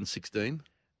 9811 16.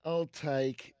 I'll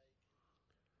take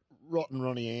Rotten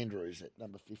Ronnie Andrews at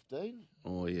number 15.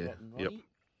 Oh, yeah. Rotten Yep. Ronnie.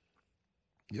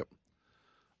 Yep.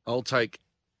 I'll take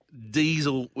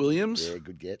Diesel Williams. Yeah,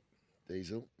 good get.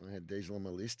 Diesel. I had Diesel on my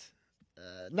list.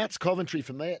 Nuts Coventry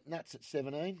for me. Nuts at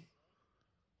 17.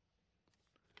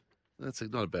 That's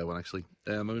not a bad one, actually.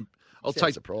 I'll Sound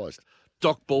take surprised.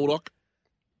 Doc Baldock.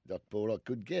 Doc Baldock,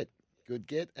 good get. Good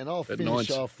get. And I'll At finish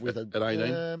 9, off with at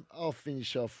 18. I'll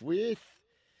finish off with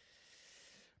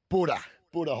Buddha.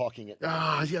 Buddha Hocking it.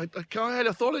 Ah, yeah.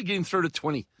 I thought I'd get him through to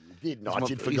 20. You did not.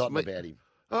 You'd forgotten about him.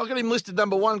 I got him listed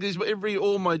number 1 because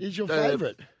He's your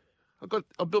favourite.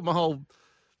 I built my whole.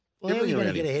 Well, how are you going to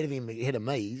everything get around ahead of him, ahead of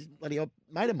me? He's bloody a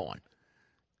mate of mine.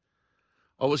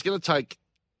 I was going to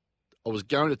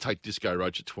take Disco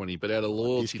Roach at 20, but out of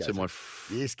loyalty to my.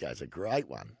 Disco's a great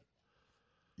one.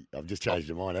 I've just changed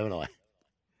your mind, haven't I?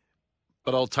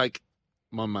 But I'll take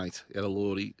my mate out of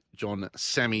loyalty, John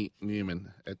Sammy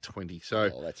Newman at 20.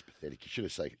 So Oh, that's pathetic. You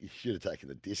should have taken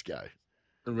the Disco.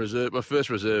 my first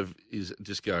reserve is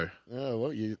Disco. Oh,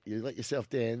 well, you let yourself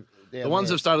down. The ones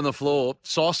that started on the floor,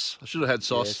 Sauce. I should have had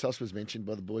Sauce. Yeah, Sauce was mentioned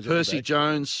by the boys. Percy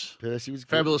Jones. Percy was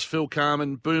good. Fabulous Phil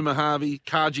Carman, Boomer Harvey,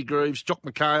 Karji Greaves, Jock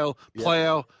McHale,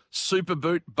 Plough, Super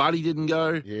Boot. Buddy didn't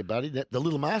go. Yeah, Buddy. The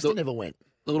Little Master never went.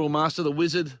 The Little Master, the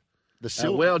Wizard. The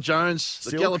Silk. Wow Jones. The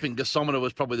Silk. Galloping Gasometer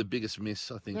was probably the biggest miss,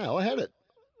 I think. No, I had it.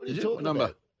 What are Did you you? talking What number?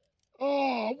 about?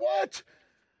 Oh, what?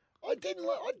 I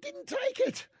didn't take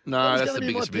it. No, that was that's gonna the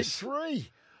be biggest my miss. Pick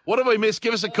 3. What have we missed?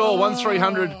 Give us a call,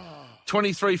 1300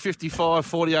 23 55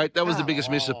 48. That was the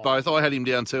biggest miss of both. I had him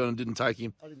down too and didn't take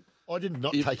him. I did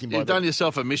not take him by You've done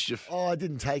yourself a mischief. Oh, I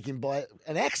didn't take him by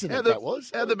an accident,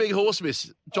 How'd the big horse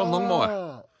miss? John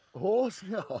Longmire. Horse?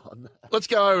 Oh, no. Let's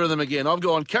go over them again. I've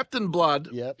gone Captain Blood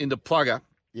into Plugger,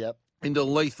 Yep. into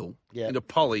Lethal, into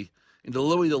Polly, into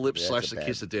Louis the Lip / the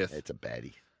Kiss of Death. It's a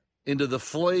baddie. Into the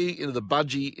Flea, into the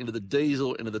Budgie, into the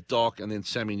Diesel, into the Doc, and then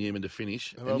Sammy Newman to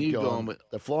finish. And And I've you've gone gone with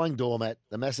the Flying Doormat,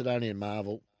 the Macedonian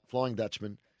Marvel, Flying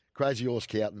Dutchman, Crazy Horse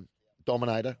Cowton,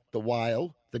 Dominator, the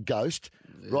Whale, the Ghost,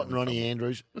 Rotten Ronnie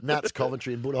Andrews, Nuts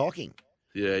Coventry, and Buddha Hocking.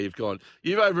 Yeah,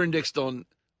 you've over-indexed on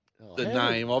the how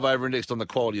name. I've over-indexed on the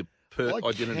quality of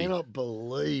identity. I cannot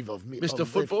believe I've Mr.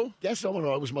 Football? That's not one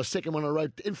I was my second one I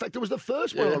wrote. In fact, it was the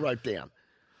first one I wrote down.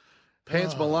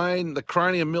 Pants Mullane, the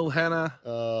Cranium Mill Hannah.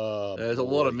 There's a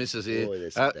lot of misses here.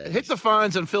 Hit the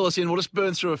phones and fill us in. We'll just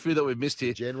burn through a few that we've missed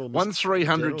here.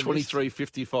 1300 23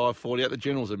 55 48. The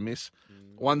General's a miss.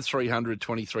 1300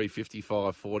 23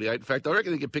 55 48. In fact, I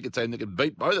reckon they could pick a team that could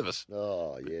beat both of us.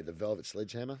 Oh, yeah, the Velvet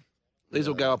Sledgehammer. These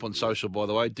will go up on social, by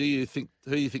the way. Who do you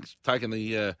think's taking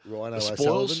the Rhino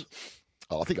spoils? O'Sullivan.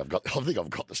 Oh, I think I've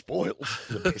got the spoils.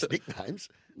 The best nicknames.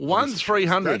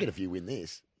 1300. Take it if you win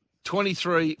this.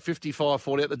 23 55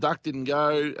 48. The Duck didn't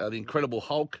go. The Incredible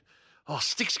Hulk. Oh,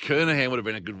 Sticks Kernahan would have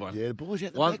been a good one. Yeah, the boys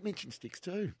out the back mentioned Sticks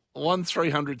too.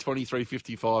 1300 23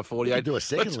 55 48. We could do a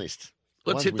second list.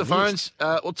 Let's hit the phones.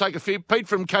 We'll take a few. Pete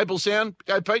from Capel Sound.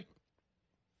 Go, Pete.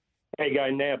 How you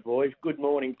going now, boys? Good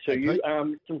morning to you.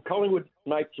 Some Collingwood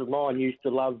mates of mine used to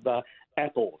love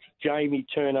apples. Jamie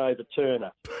Turnover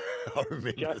Turner. I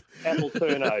remember. Apple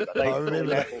Turnover. I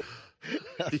remember that.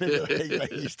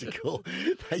 They used to call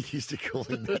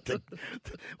him that.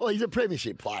 Well, he's a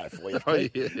premiership player for you. Oh,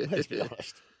 yeah. Let's be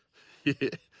honest. Yeah.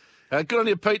 Good on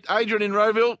you, Pete. Adrian in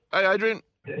Rowville. Hey, Adrian.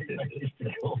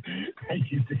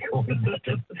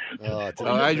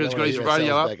 Adrian's got his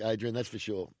radio up. Adrian, that's for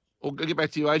sure. We'll get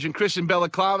back to you, Adrian. Chris in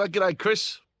Balaclava. G'day,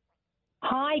 Chris.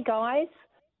 Hi, guys.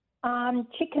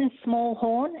 Chicken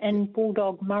Smallhorn and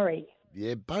Bulldog Murray.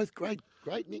 Yeah, both great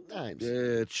nicknames.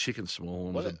 Yeah, Chicken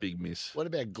Smallhorn was a big miss. What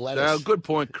about Gladys? Good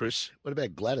point, Chris. What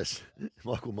about Gladys?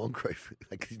 Michael Moncrief.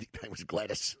 His nickname was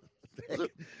Gladys.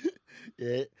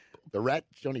 Yeah. The Rat,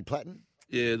 Johnny Platten.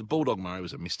 Yeah, the Bulldog Murray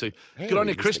was a miss too. Good on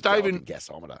you, Chris. Dave in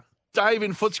Gasometer. Dave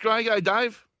in Footscray. G'day,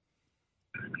 Dave.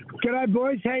 G'day,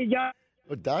 boys. How you going?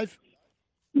 What, Dave?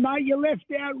 Mate, you left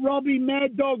out Robbie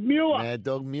Mad Dog Muir. Mad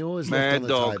Dog Muir's left on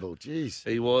the table. Jeez.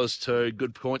 He was too.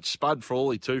 Good point. Spud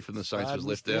Frawley too from the Saints was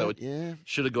left out. Yeah.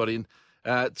 Should have got in.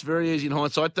 It's very easy in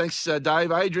hindsight. Thanks,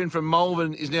 Dave. Adrian from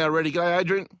Malvern is now ready. G'day,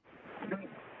 Adrian.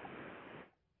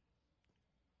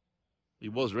 He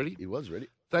was ready.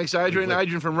 Thanks, Adrian.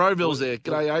 Adrian from Rowville's there.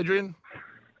 G'day, Adrian.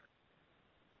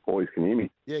 Boys, can you hear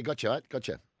me? Yeah, gotcha, mate.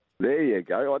 Gotcha. There you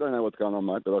go. I don't know what's going on,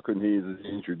 mate, but I couldn't hear you as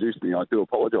you introduced me. I do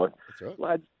apologise. That's right.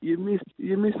 Lads, you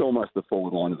missed almost the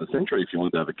forward line of the century if you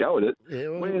wanted to have a go at it. Yeah,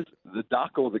 well, where's the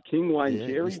Duck or the King, Wayne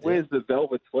Carey? Where's the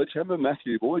Velvet Sledgehammer,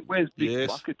 Matthew Boyd? Where's Big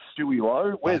Bucket, Stewie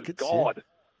Lowe? Where's God? Yeah.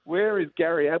 Where is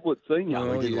Gary Ablett Senior?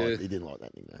 No, he didn't like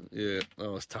that nickname. Yeah,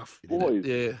 that was tough. Boys.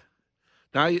 Yeah.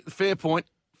 No, fair point.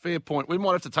 Fair point. We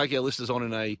might have to take our listeners on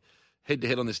in a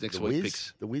head-to-head on this next week.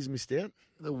 Picks. The Wiz missed out.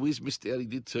 The Wiz missed out. He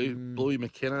did too. Bluey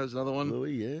McKenna is another one.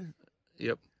 Bluey, yeah.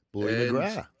 Yep. Bluey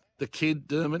McGrath. The Kid,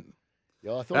 Dermot.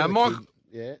 Yeah, I thought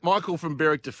Michael from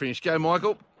Berwick to finish. Go,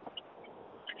 Michael.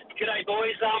 G'day,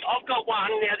 boys. I've got one.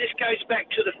 Now, this goes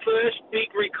back to the first big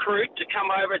recruit to come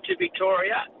over to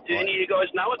Victoria. Do any of you guys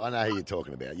know it? I know who you're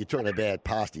talking about. You're talking about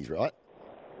Pasties, right?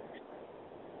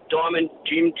 Diamond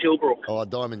Jim Tilbrook. Oh,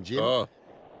 Diamond Jim. Oh.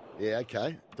 Yeah,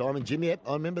 okay. Diamond Jim, yep.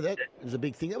 I remember that. It was a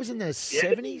big thing. That was in the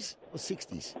 70s or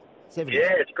 60s? 70s.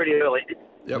 Yeah, it's pretty early. Yep.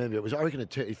 I remember it was. I reckon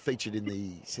it featured in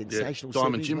the sensational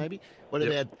Diamond 70s, Jim. maybe. What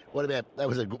about that?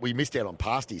 Was we missed out on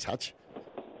Pasties, Hutch.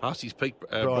 Pasties Peak.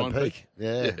 Brian Peak.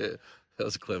 Yeah. That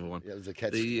was a clever one. Yeah, it was a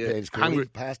cat's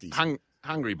Pasties.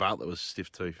 Hungry Bartlett was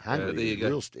stiff too. Hungry, there you go.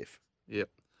 Real stiff. Yep.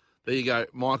 There you go,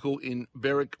 Michael in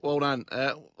Berwick. Well done.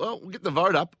 We'll get the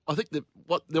vote up. I think there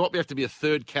might have to be a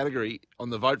third category on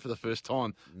the vote for the first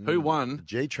time. Who won? The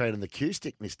G-Train and the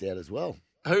Q-Stick missed out as well.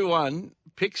 Who won?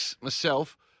 Picks,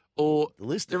 myself, or the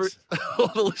listeners?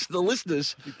 The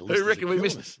listeners who reckon we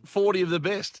missed 40 of the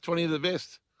best, 20 of the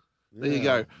best. There you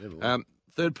go.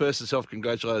 Third person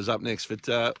self-congratulate us up next. But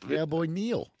our boy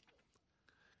Neil.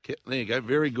 There you go.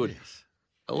 Very good. Yes.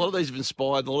 A lot of these have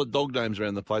inspired a lot of dog names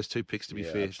around the place. 2 picks, to be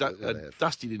fair.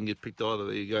 Dusty didn't get picked either.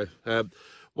 There you go.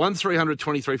 1300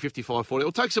 23 55 40.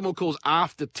 We'll take some more calls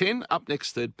after 10. Up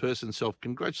next, third person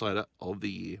self-congratulator of the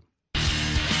year.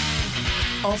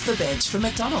 Off the bench for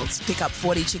McDonald's. Pick up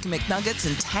 40 Chicken McNuggets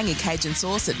and tangy Cajun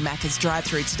sauce at Macca's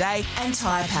drive-thru today. And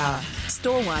Tyre Power.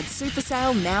 Store-wide super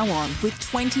sale now on with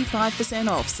 25%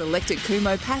 off selected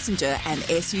Kumho passenger and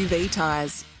SUV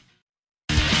tyres.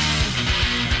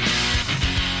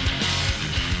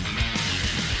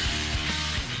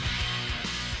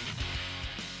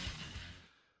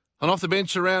 And off the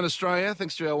bench around Australia,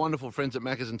 thanks to our wonderful friends at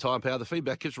Macca's and Tyre Power, the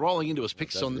feedback keeps rolling into us.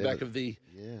 Picks on the back of the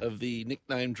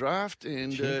nickname draft,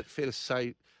 and fair to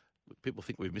say, people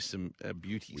think we've missed some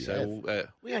beauty.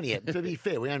 We only had, to be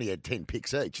fair, we only had 10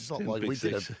 picks each. It's not like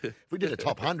if we did a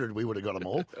top 100, we would have got them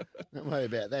all. Don't worry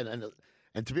about that.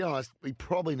 And to be honest, we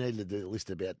probably needed to do a list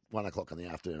about 1 o'clock in the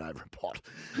afternoon over a pot.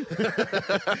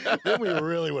 Then we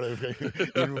really would have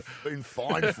been in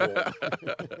fine form.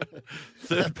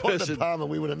 Third person, Palmer,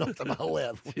 we would have knocked them all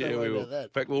out. Yeah, we will. In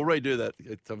fact, we'll redo that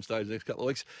at some stage next couple of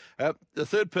weeks. The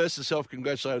third person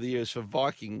self-congratulator of the year is for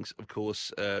Vikings, of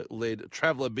course, led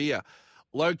Traveller Beer.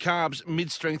 Low carbs,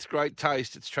 mid-strength, great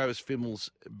taste. It's Travis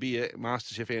Fimmel's beer.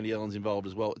 MasterChef Andy Allen's involved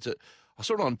as well. I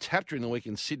saw it on tap during the week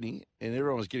in Sydney, and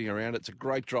everyone was getting around it. It's a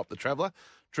great drop, the Traveller.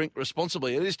 Drink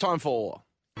responsibly. It is time for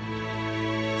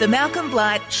the Malcolm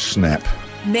Blight Snap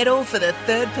Medal for the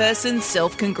third person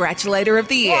self-congratulator of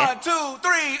the year. 1, 2,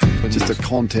 3. Just a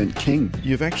content king.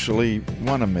 You've actually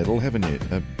won a medal, haven't you?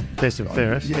 Best and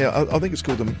fairest. Yeah, I think it's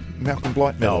called the Malcolm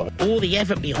Blight Medal. All the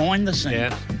effort behind the scenes.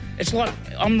 Yeah. It's like,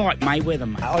 I'm like Mayweather,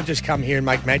 mate. I just come here and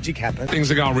make magic happen. Things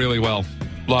are going really well.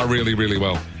 Like, really, really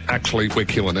well. Actually, we're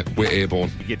killing it. We're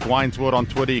airborne. You get Dwayne's Word on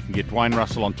Twitter. You can get Dwayne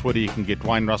Russell on Twitter. You can get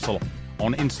Dwayne Russell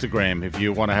on Instagram if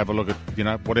you want to have a look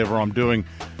at, whatever I'm doing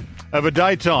over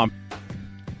daytime.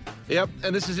 Yep,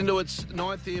 and this is into its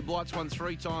 9th year. Blight's won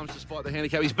 3 times despite the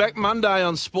handicap. He's back Monday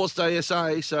on Sports Day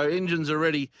SA, so engines are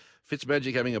ready.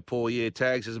 Fitzmagic having a poor year.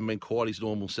 Tags hasn't been quite his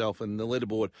normal self. And the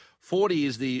leaderboard, 40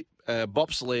 is the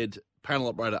Bops-led panel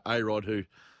operator A-Rod, who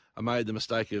I made the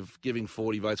mistake of giving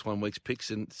 40 votes 1 week's picks,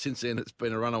 and since then it's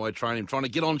been a runaway train. Him trying to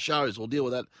get on shows. We'll deal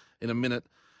with that in a minute.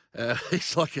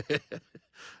 He's like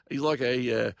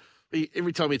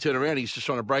every time you turn around, he's just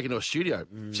trying to break into a studio.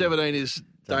 17 is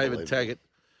David Taggart.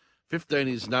 15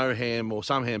 is No Ham or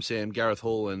Some Ham Sam, Gareth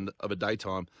Hall, and of a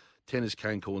daytime. 10 is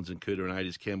Kane Corns and Cooter, and 8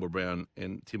 is Campbell Brown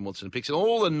and Tim Watson picks. And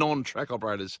all the non-track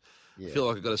operators feel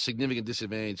like I've got a significant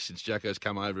disadvantage since Jacko's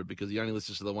come over because he only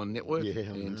listens to the one network. Yeah,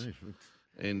 I know.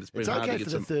 And it's been it's hard okay to get for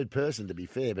some... the third person, to be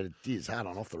fair, but it is hard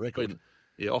on off the record.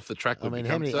 Off the track. I mean,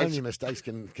 how many mistakes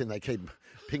can they keep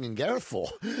pinging Gareth for?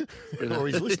 Or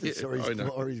his listeners, or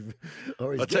his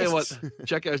I'll tell you what,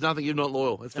 Jacko's nothing if not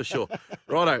loyal, that's for sure.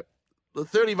 Righto, the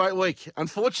 30-vote week,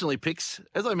 unfortunately, picks,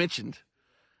 as I mentioned,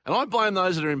 and I blame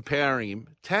those that are empowering him.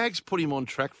 Tags put him on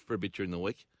track for a bit during the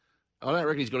week. I don't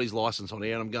reckon he's got his licence on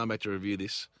here, and I'm going back to review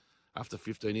this after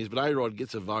 15 years, but A-Rod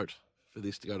gets a vote for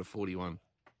this to go to 41.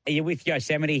 Are you with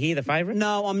Yosemite here, the favourite?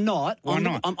 No, I'm not. Why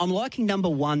not? I'm liking number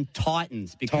 1,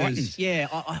 Titans. Because, Titans? Yeah,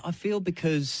 I feel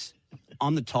because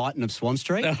I'm the Titan of Swan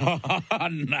Street. Oh,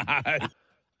 no. I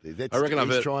reckon I've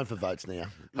heard... trying for votes now.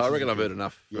 I reckon I've heard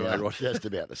enough from yeah, A-Rod. Just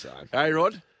about the same.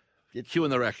 A-Rod, cue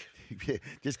in the rack.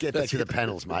 Just get back to the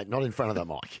panels, mate, not in front of the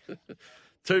mic.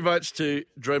 2 votes to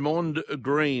Draymond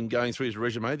Green going through his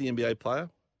resume, the NBA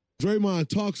player. Draymond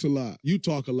talks a lot. You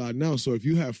talk a lot now, so if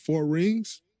you have 4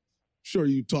 rings... Sure,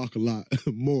 you talk a lot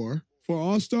more. For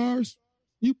All-Stars,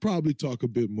 you probably talk a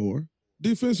bit more.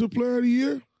 Defensive Player of the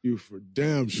Year, you for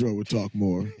damn sure would talk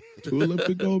more. 2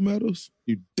 Olympic gold medals,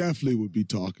 you definitely would be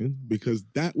talking because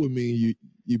that would mean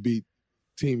you beat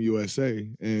Team USA,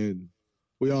 and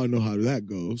we all know how that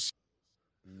goes.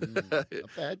 Not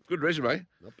bad. Good resume.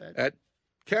 Not bad. At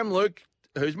Cam Luke,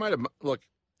 who's made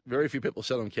very few people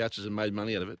sat on couches and made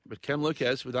money out of it, but Cam Luke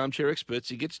has, with Armchair Experts,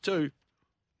 he gets 2.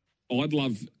 I'd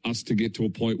love us to get to a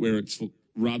point where it's,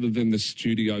 rather than the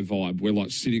studio vibe, we're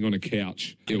like sitting on a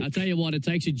couch. I'll tell you what, it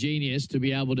takes a genius to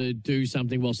be able to do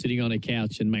something while sitting on a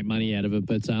couch and make money out of it.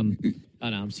 But I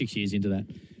know, I'm 6 years into that.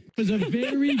 There's a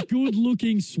very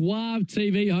good-looking, suave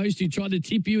TV host who tried to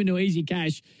tip you into easy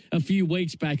cash a few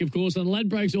weeks back. Of course, on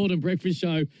Ladbrokes Autumn Breakfast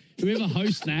Show, whoever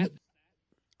hosts that.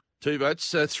 2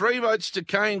 votes. 3 votes to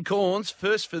Kane Corns.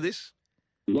 First for this.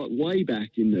 Like way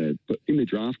back in the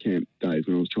draft camp days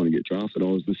when I was trying to get drafted, I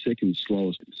was the second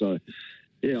slowest. So,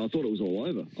 yeah, I thought it was all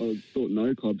over. I thought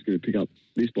no club's going to pick up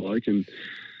this bloke and,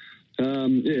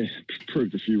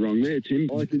 proved a few wrong there, Tim.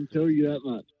 I can tell you that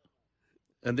much.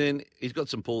 And then he's got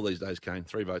some pull these days, Kane.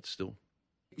 3 votes still.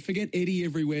 Forget Eddie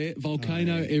everywhere,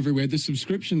 Volcano everywhere. The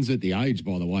subscriptions at The Age,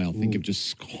 by the way, I think have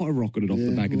just skyrocketed off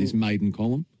the back of this maiden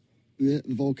column. Yeah,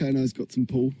 the Volcano's got some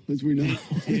pull, as we know.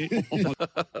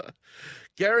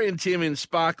 Gary and Tim in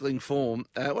sparkling form.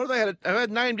 What have they had? Have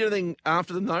they named anything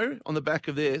after them, though, on the back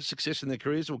of their success in their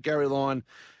careers? Well, Gary Lyon,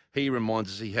 he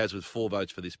reminds us he has with 4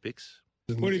 votes for this picks.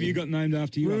 What have you got named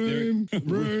after you Room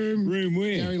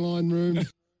where? Gary Lyon Room.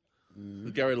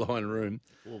 The Gary Lyon Room.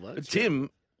 4 votes. Tim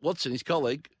Watson, his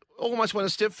colleague, almost went a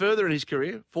step further in his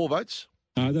career. 4 votes.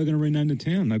 They're going to rename the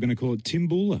town. They're going to call it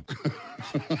Timboola.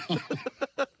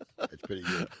 pretty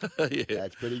good. Yeah.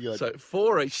 That's pretty good. So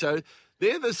 4 each. So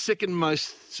they're the second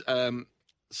most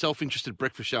self-interested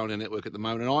breakfast show on our network at the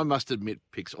moment. And I must admit,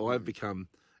 Pix, I've become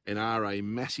and are a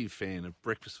massive fan of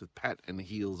Breakfast with Pat and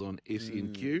Heels on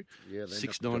SENQ,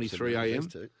 6:93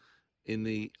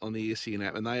 a.m. on the SEN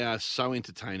app, and they are so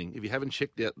entertaining. If you haven't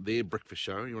checked out their breakfast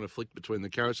show, you want to flick between the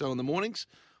carousel in the mornings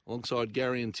alongside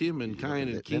Gary and Tim and Kane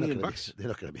and King and Bucks. They're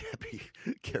not going to be happy,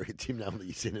 Gary and Tim, knowing that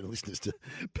you're sending listeners to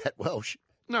Pat Welsh.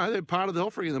 No, they're part of the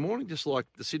offering in the morning, just like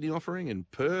the Sydney offering and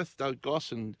Perth, Doug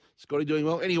Goss and Scotty doing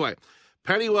well. Anyway,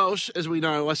 Paddy Welsh, as we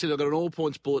know, I said I've got an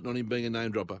all-points bulletin on him being a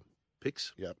name dropper.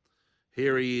 Picks? Yep.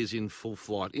 Here he is in full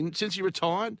flight. Since he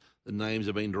retired, the names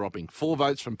have been dropping. 4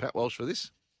 votes from Pat Welsh for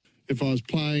this. If I was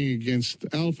playing against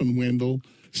Alf and Wendell,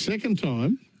 second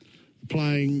time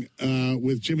playing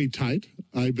with Jimmy Tate,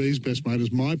 AB's best mate,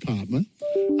 as my partner,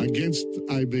 against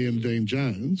AB and Dean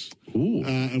Jones,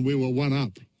 and we were 1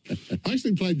 up. I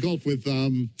actually played golf with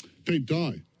Pete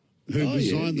Dye, who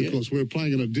designed the course. We were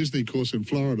playing at a Disney course in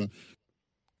Florida.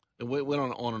 And we went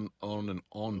on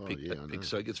pick,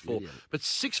 so it gets 4. But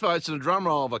 6 votes and a drum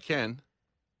roll if I can.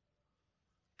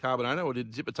 Carbonano, or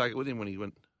did Zipper take it with him when he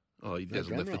went? Oh, he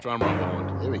hasn't left the drum roll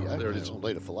behind. There we go. There it is. I'll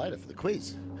leave it for later for the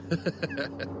quiz.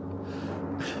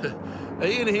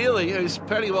 Ian Healy, who's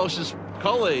Paddy Welsh's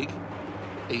colleague,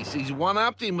 he's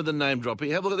one-upped him with the name drop.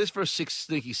 Have a look at this for a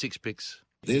sneaky 6 picks.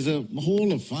 There's a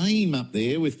hall of fame up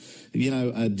there with,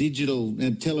 digital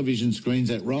television screens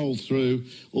that roll through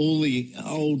all the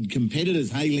old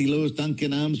competitors, Hayley Lewis,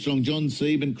 Duncan Armstrong, John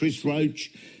Sieben, Chris Roach,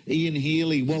 Ian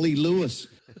Healy, Wally Lewis.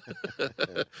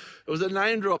 It was a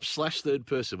name drop / third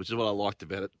person, which is what I liked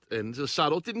about it. And it was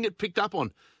subtle. It didn't get picked up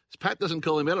on. Pat doesn't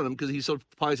call him out on him because he sort of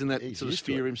plays in that sort of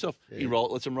sphere himself. Yeah. He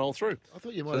lets him roll through. I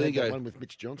thought you might have that one with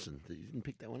Mitch Johnson. You didn't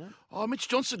pick that one up? Oh, Mitch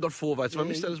Johnson got 4 votes. I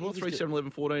missed that as well. 3, 7, 11,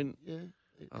 14. Yeah.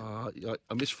 I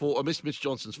missed 4. I missed Mitch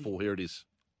Johnson's 4. Here it is.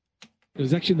 It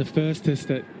was actually in the first test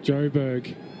that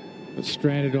Joburg got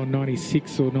stranded on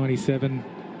 96 or 97.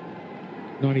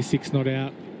 96 not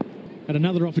out. Had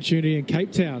another opportunity in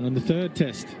Cape Town on the third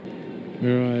test,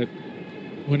 where I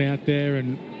went out there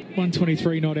and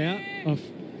 123 not out off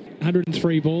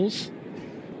 103 balls.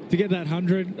 To get that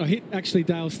 100, I hit actually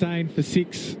Dale Steyn for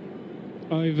 6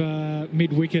 over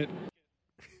mid-wicket.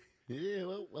 Yeah,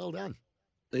 well done.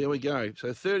 There we go.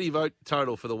 So 30 vote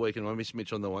total for the weekend. I missed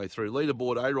Mitch on the way through.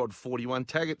 Leaderboard, A-Rod 41,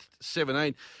 Taggart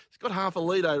 17. He's got half a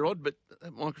lead, A-Rod, but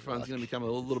that microphone's going to become a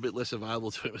little bit less available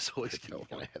to him as always go on.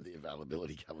 Going to have the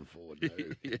availability coming forward. No.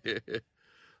 Yeah.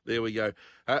 There we go.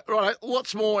 Right,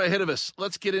 lots more ahead of us.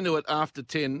 Let's get into it after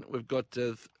 10. We've got,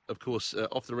 of course,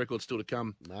 off the record still to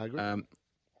come.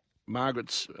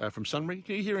 Margaret's from Sunbury.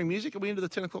 Are you hearing music? Are we into the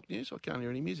 10 o'clock news? I can't hear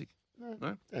any music. No?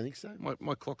 I don't think so.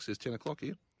 My clock says 10 o'clock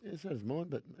here. Yeah, so does mine,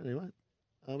 but anyway.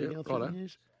 Are we going through the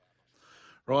news?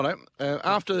 Righto.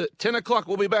 After 10 o'clock,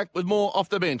 we'll be back with more Off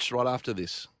the Bench right after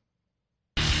this.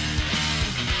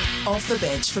 Off the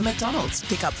bench for McDonald's.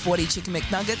 Pick up 40 Chicken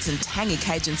McNuggets and tangy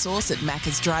Cajun sauce at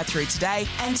Macca's drive-thru today,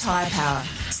 and Tyre Power.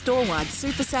 Store-wide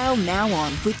super sale now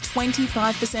on with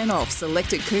 25% off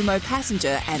selected Kumo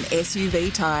passenger and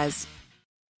SUV tyres.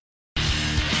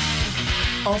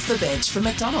 Off the bench for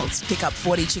McDonald's. Pick up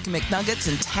 40 Chicken McNuggets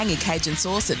and tangy Cajun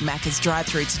sauce at Macca's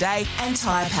drive-thru today, and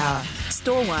Tyre Power.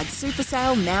 Store-wide super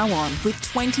sale now on with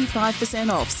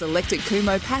 25% off selected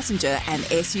Kumo passenger and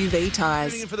SUV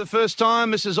tyres. For the first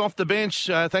time, this is Off the Bench.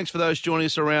 Thanks for those joining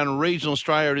us around regional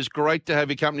Australia. It is great to have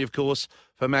your company, of course,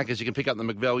 for Macca's. You can pick up the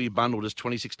McValue bundle, just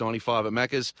 $26.95 at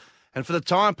Macca's. And for the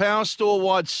Tyre Power,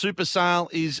 store-wide super sale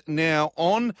is now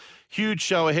on. Huge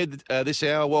show ahead this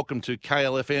hour. Welcome to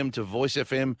KLFM, to Voice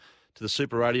FM, to the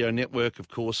Super Radio Network, of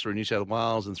course, through New South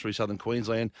Wales and through Southern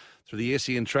Queensland, through the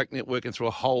SEN Track Network and through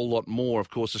a whole lot more. Of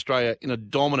course, Australia in a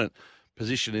dominant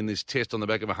position in this test on the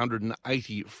back of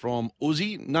 180 from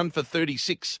Uzi. None for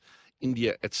 36.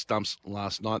 India at stumps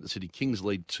last night. The City Kings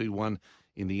lead 2-1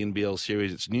 in the NBL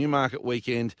series. It's Newmarket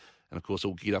weekend. And, of course,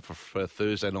 we'll get up for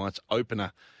Thursday night's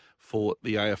opener for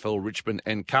the AFL, Richmond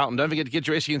and Carlton. Don't forget to get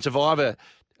your SEN Survivor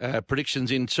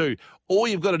predictions in too. All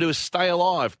you've got to do is stay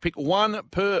alive. Pick one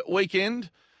per weekend.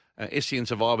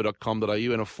 SENsurvivor.com.au,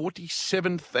 and a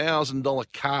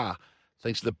 $47,000 car,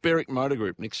 thanks to the Berwick Motor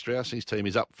Group. Nick Strauss and his team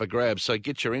is up for grabs, so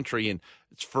get your entry in.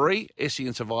 It's free,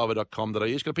 SENsurvivor.com.au.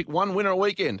 You've got to pick one winner a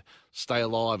weekend. Stay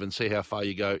alive and see how far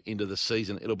you go into the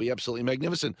season. It'll be absolutely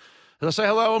magnificent. And I say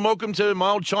hello and welcome to my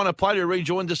old China plate who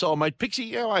rejoined us, old mate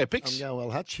Pixie. How are you, Pix? I'm going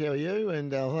well, Hutch. How are you?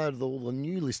 And hello to all the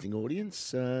new listening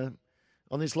audience on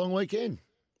this long weekend.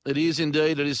 It is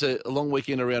indeed. It is a long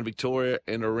weekend around Victoria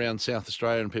and around South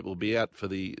Australia, and people will be out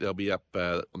they'll be up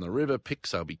on the river,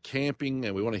 picks, they'll be camping,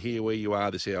 and we want to hear where you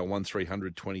are this hour,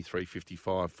 1300 23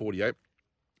 55 48.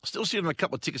 Still sitting on a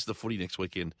couple of tickets to the footy next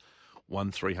weekend,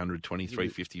 1300 23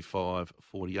 55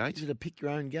 48. Is it a pick your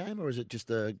own game, or is it just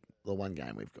the one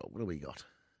game we've got? What do we got?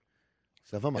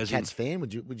 So if I'm a Cats fan,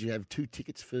 would you have 2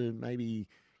 tickets for maybe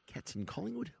Cats and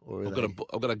Collingwood? Or I've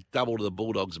got a double to the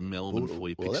Bulldogs Melbourne for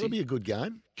you. Well, that'll be a good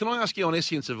game. Can I ask you on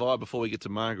SEN Survive before we get to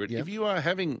Margaret? If you are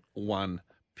having one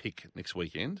pick next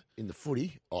weekend in the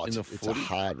footy, it's a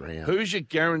hard round. Who's your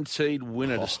guaranteed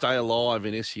winner to stay alive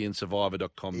in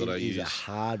sensurvivor.com.au? It is a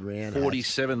hard round.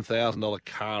 $47,000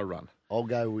 car run. I'll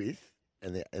go with,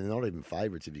 and they're not even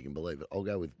favourites if you can believe it. I'll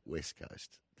go with West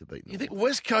Coast to beat North. You think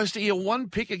West Coast are your one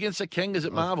pick against the Kangas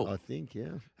at Marvel? I think,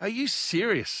 yeah. Are you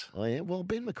serious? I am. Well,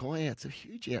 Ben McKay out's a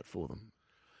huge out for them.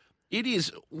 It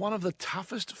is one of the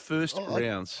toughest first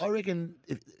rounds. I reckon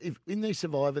if in these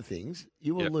Survivor things,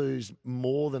 you will lose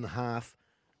more than half.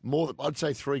 I'd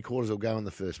say 3/4 will go in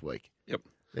the first week. Yep.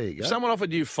 There you go. If someone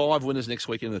offered you 5 winners next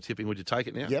week in the tipping, would you take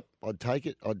it now? Yep, I'd take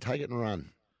it. I'd take it and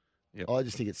run. Yep. I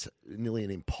just think it's nearly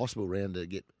an impossible round to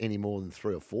get any more than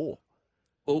 3 or 4.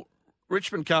 Well,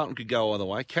 Richmond Carlton could go either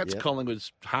way. Cats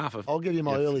Collingwood's half of. I'll give you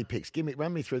my early picks.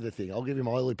 Run me through the thing. I'll give you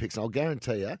my early picks, and I'll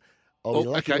guarantee you, I'll be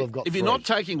lucky to have got If you're 3. not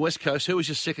taking West Coast, who was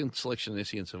your second selection in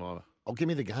SEN Survivor? I'll give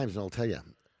me the games, and I'll tell you.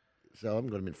 So I haven't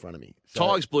got them in front of me. So,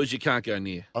 Tigers, Blues, you can't go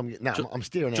near. I'm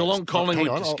steering out. Geelong,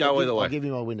 Collingwood, just go either way. I'll give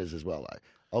you my winners as well,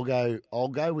 though. I'll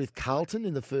go with Carlton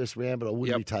in the first round, but I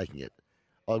wouldn't be taking it.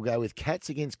 I'll go with Cats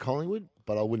against Collingwood,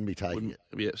 but I wouldn't be taking it.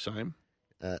 Yeah, same.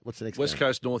 What's the next West game?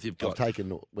 Coast North you've got. I've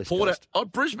taken West Port.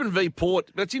 Coast. Brisbane v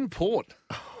Port. That's in Port.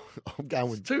 I'm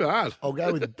going with it's too hard. I'll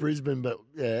go with Brisbane, but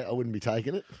I wouldn't be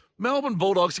taking it. Melbourne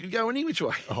Bulldogs could go any which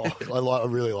way. I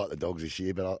really like the Dogs this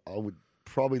year, but I would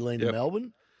probably lean to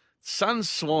Melbourne. Suns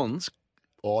Swans.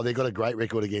 Oh, they've got a great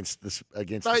record against the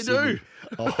They Sydney. do.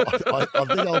 I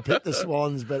think I'll pick the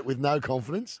Swans, but with no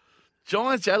confidence.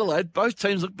 Giants Adelaide. Both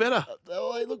teams look better.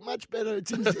 They look much better.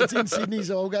 It's in Sydney,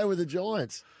 so I'll go with the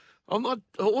Giants. I'm not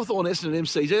Hawthorn, Essendon, and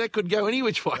MCG. That could go any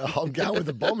which way. I'm going with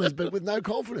the Bombers, but with no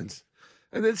confidence.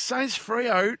 And then Saints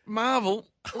Freo, Marvel,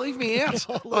 leave me out.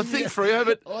 I think Freo,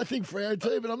 but I think Freo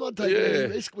too, but I'm not taking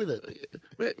any risk with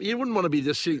it. You wouldn't want to be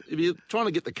just if you're trying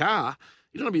to get the car.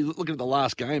 You don't want to be looking at the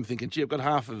last game thinking, "Gee, I've got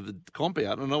half of the comp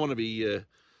out, and I want to be."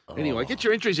 Anyway, get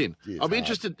your entries in. I'll be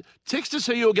interested. Text us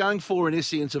who you're going for in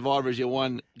SEN Survivor as your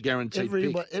one guaranteed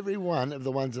pick. Every one of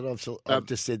the ones that I've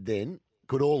just said then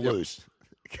could all lose.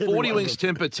 40 Wings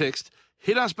Temper text.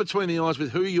 Hit us between the eyes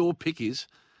with who your pick is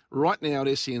right now at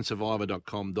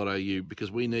sensurvivor.com.au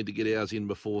because we need to get ours in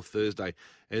before Thursday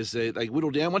as they whittle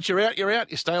down. Once you're out, you're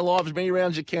out. You stay alive as many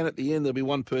rounds as you can. At the end, there'll be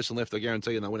one person left, I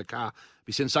guarantee, and they'll win a car. It'll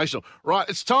be sensational. Right,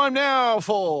 it's time now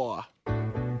for...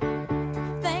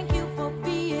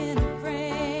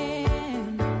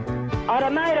 I'd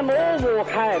have made them all walk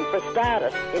home, for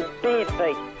starters, in bare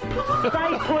feet.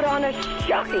 They put on a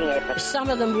shocking effort. Some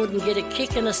of them wouldn't get a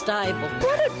kick in a stable.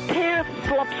 What a pair of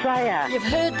flops they are. You've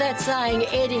heard that saying,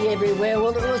 Eddie everywhere.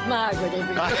 Well, it was Margaret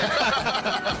everywhere.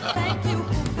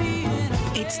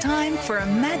 It's time for a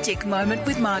magic moment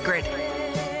with Margaret.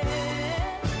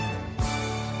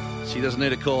 She doesn't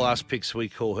need to call us picks, we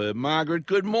call her Margaret.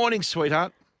 Good morning,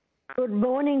 sweetheart. Good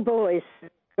morning, boys.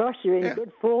 Gosh, you're in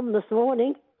good form this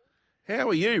morning. How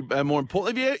are you, more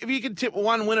importantly? If you could tip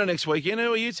one winner next weekend,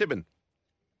 who are you tipping?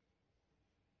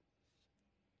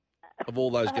 Of all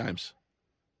those games.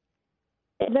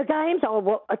 The games,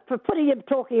 for footy you're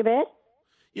talking about?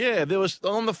 Yeah, there was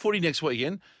on the footy next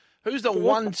weekend. Who's the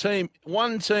one team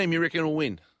you reckon will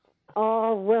win?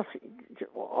 Oh, well,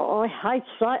 I hate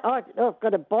saying, I've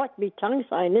got to bite my tongue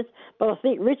saying this, but I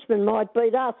think Richmond might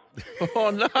beat us. Oh,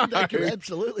 no.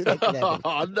 Absolutely, that could happen.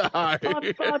 Oh, no.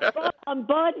 I'm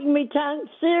biting my tongue,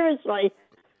 seriously.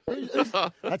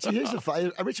 Actually, who's the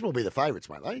favourite? Richmond will be the favourites,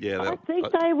 won't they? Yeah, I think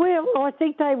they will.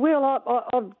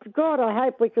 God, I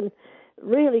hope we can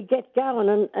really get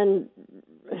going and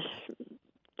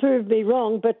prove me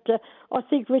wrong, but I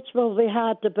think Richmond will be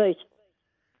hard to beat.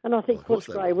 And I think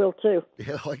Footscray will too.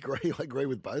 Yeah, I agree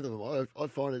with both of them. I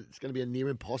find it's going to be a near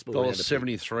impossible.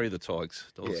 $1.73 the Tigers.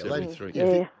 $1.73.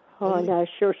 Yeah, I know.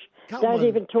 Shush. Don't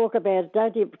even talk about it.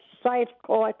 Don't even say it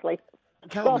quietly.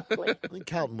 I think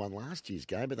Carlton won last year's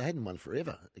game, but they hadn't won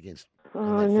forever against.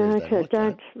 Oh no!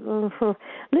 Don't.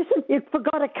 Listen, you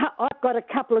forgot I've got a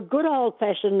couple of good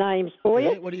old-fashioned names for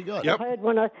you. What do you got? I heard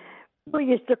one we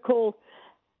used to call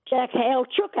Jack Howell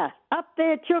Chuka. Up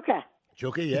there, Chuka.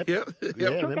 Chuka, yep.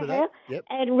 Chuka remember that. Yep.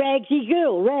 And Ragsy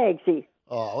Girl, Ragsy.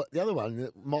 Oh, the other one,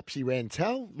 Mopsy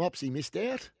Rantel. Mopsy missed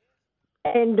out.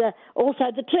 And also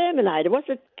the Terminator. What's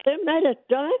it? Terminator,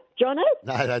 Jono?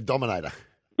 No, Dominator.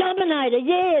 Dominator,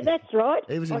 yeah, that's right.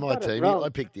 He was in my team. I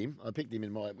picked him. I picked him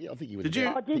in my. I think he was. Did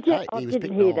you? Oh, did you? I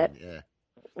didn't hear that. Yeah.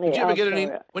 Did you ever get any,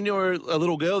 when you were a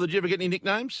little girl, did you ever get any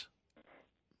nicknames?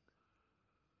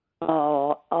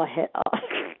 Oh, I had.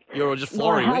 You were just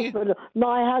flooring me.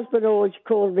 My husband always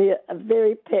called me a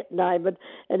very pet name,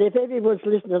 and if everyone's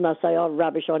listening, I say, "Oh,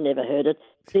 rubbish! I never heard it."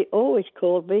 He always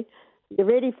called me. You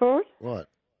ready for it? What?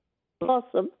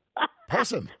 Blossom.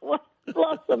 Possum. What?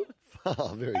 Blossom.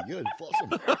 Oh, very good,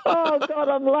 Blossom. Oh God,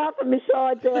 I'm laughing my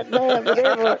sides out now. But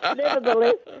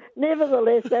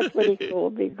nevertheless, that's what he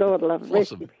called me. God love him.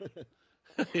 Blossom.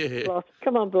 Yeah. Blossom.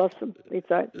 Come on, Blossom. It's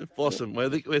right. Blossom. We're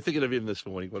thinking of him this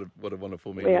morning. What a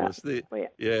wonderful man We he are. was. We are.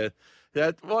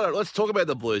 Yeah. Well, let's talk about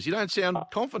the Blues. You don't sound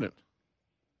confident.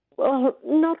 Well,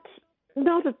 not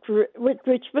with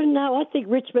Richmond. No, I think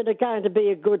Richmond are going to be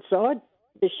a good side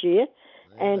this year,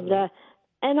 and I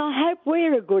hope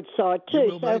we're a good side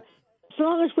too. So as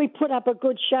long as we put up a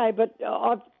good show, but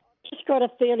I've just got a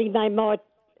feeling they might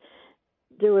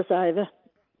do us over.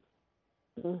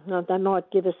 No, they might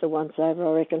give us a once over,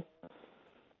 I reckon.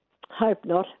 Hope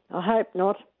not. I hope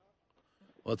not.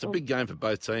 Well, it's a big game for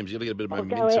both teams. You've got to get a bit of I'll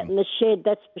momentum. go out in the shed,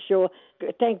 that's for sure.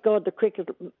 Thank God the cricket.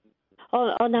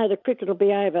 I know the cricket will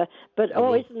be over, but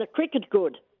isn't the cricket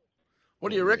good? What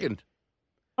do you reckon?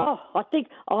 Oh, I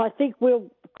think we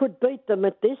could beat them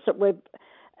at this.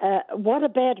 What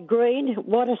about Green?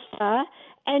 What a star!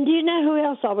 And do you know who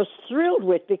else I was thrilled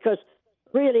with? Because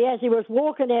really, as he was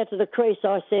walking out to the crease,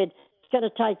 I said, "It's going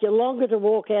to take you longer to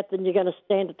walk out than you're going to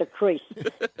stand at the crease."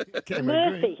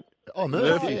 Murphy. Green. Oh,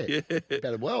 Murphy. Yeah.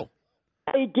 Batted well.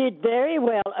 He did very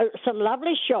well. Some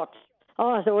lovely shots.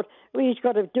 Oh, I thought he's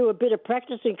got to do a bit of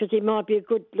practicing because he might be a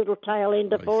good little tail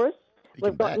ender for us.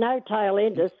 We've got no tail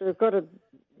enders, so we've got to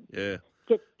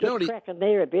get cracking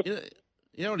there a bit.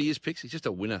 You know what he is, Pix? He's just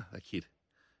a winner, that kid.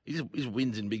 He just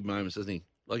wins in big moments, doesn't he?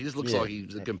 Like, he just looks like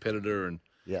he's a competitor and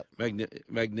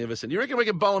magnificent. You reckon we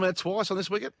can bowl him out twice on this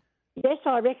wicket? Yes,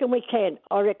 I reckon we can.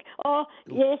 Oh,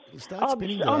 yes.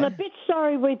 I'm a bit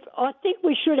sorry. I think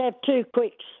we should have two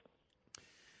quicks.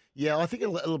 Yeah, I think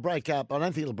it'll break up. I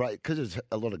don't think it'll break because there's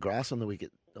a lot of grass on the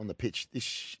wicket, on the pitch.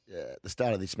 The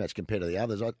start of this match compared to the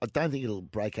others, I don't think it'll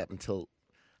break up until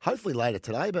hopefully later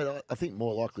today, but I think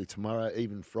more likely tomorrow,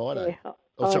 even Friday. Yeah,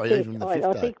 even the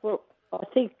fifth day.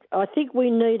 I think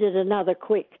we needed another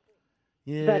quick.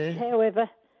 Yeah. But however,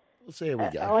 we'll see how we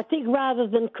go. I think rather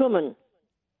than Kuhlman.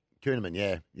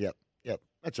 Yep.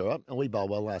 That's all right. And we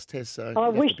bowled well last test, so I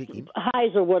wish to pick him.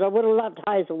 Hazelwood. I would have loved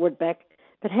Hazelwood back.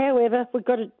 But however, we've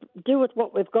got to do with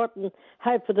what we've got and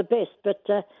hope for the best. But,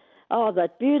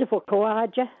 that beautiful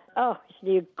Khawaja. Oh,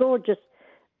 isn't he a gorgeous,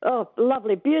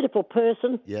 lovely, beautiful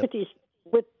person. Yep.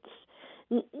 I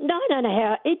don't know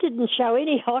how. He didn't show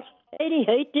any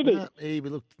heat, did he? No, he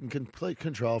looked in complete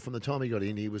control from the time he got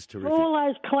in. He was terrific. All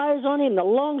those clothes on him, the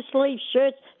long sleeve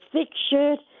shirts, thick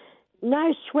shirt,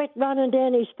 no sweat running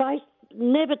down his face,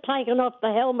 never taken off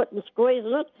the helmet and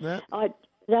squeezing it. No.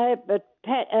 But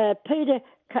Peter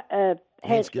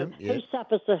Hanscom, he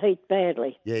suffers the heat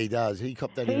badly. Yeah, he does. He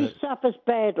copped that He suffers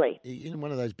badly. in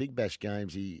one of those big bash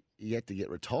games. He had to get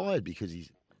retired because he's.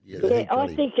 I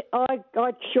think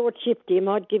I'd short shift him.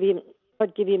 I'd give him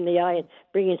the A and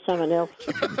bring in someone else.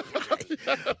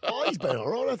 He's been all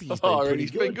right. I think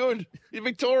he's been been good. He's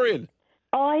Victorian.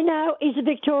 I know he's a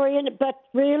Victorian, but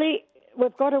really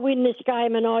we've got to win this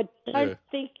game, and I don't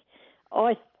think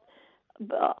I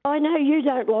know you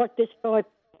don't like this guy,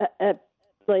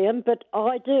 Liam, but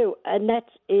I do, and that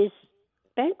is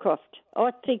Bancroft.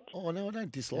 I think. Oh no, I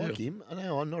don't dislike him.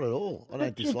 I'm not at all. I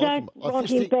don't you dislike him. don't want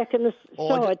him back in the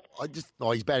side.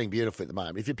 He's batting beautifully at the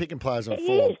moment. If you're picking players on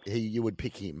form, you would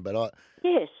pick him. But I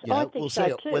think we'll so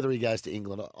see too. whether he goes to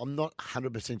England. I'm not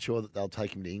 100% sure that they'll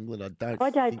take him to England. I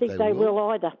don't think they will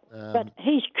either. But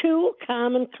he's cool,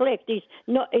 calm, and collect. He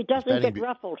doesn't get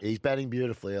ruffled. He's batting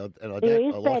beautifully, and I He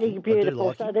is batting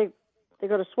beautiful. So they've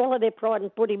got to swallow their pride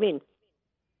and put him in.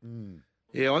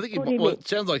 Yeah, I think it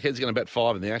sounds like Head's going to bat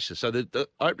 5 in the Ashes, so the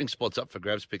opening spot's up for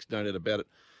grabs. Picks, no doubt about it.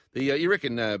 You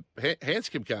reckon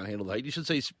Hanscom can't handle the heat? You should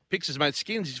see Picks' his mate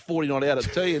Skins. He's 40 out at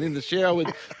tea and in the shower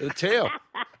with a towel.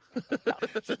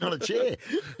 Is not a chair?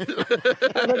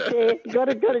 Got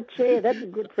a chair. That's a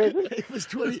good present. It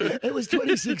was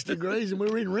 26 degrees and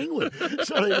we were in Ringwood.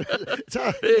 Sorry,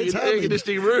 it's air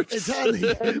conditioning roofs. It's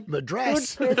hardly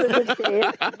Madras. Good present,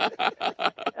 chair.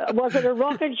 Was it a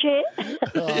rocking chair?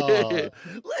 Oh,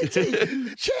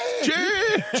 Letty,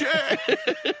 chair.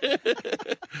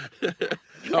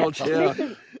 Cold shower.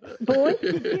 Boys,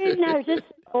 did you notice,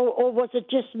 or was it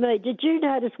just me? Did you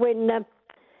notice when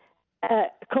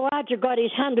Kawaja got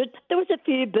his 100, there was a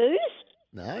few boos?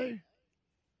 No,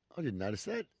 I didn't notice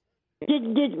that.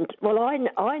 Didn't. Well,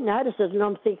 I noticed it, and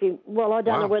I'm thinking, well, I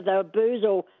don't know whether they were boos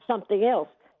or something else.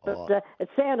 But it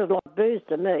sounded like booze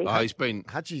to me. Oh,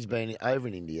 Hutchie's been over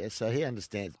in India, so he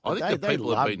understands. I think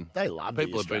people have been. They love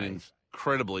people the have been Australians.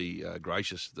 incredibly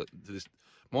gracious.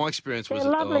 My experience was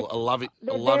They're lovely. a loving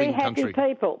very happy country.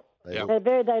 people. Yeah.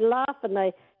 They laugh and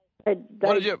they're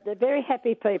very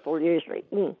happy people usually.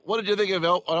 Mm. What did you think of?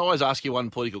 I always ask you one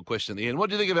political question at the end.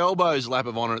 What did you think of Elbow's lap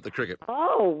of honour at the cricket?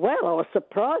 Oh well, I was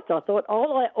surprised. I thought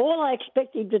all I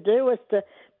expected him to do was to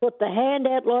put the hand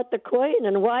out like the Queen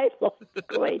and wave like the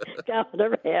Queen going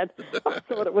around. I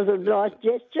thought it was a nice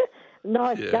gesture,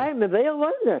 nice game-mobile,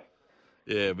 wasn't it?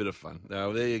 Yeah, a bit of fun.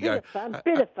 No, there you Bit go.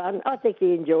 of fun. I think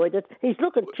he enjoyed it. He's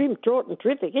looking trim, taut and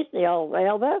terrific, isn't he, old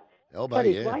Elbow? Got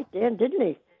his weight down, didn't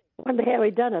he? I wonder how he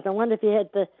done it. I wonder if he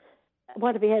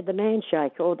had the man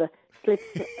shake or the slips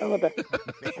or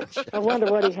the. I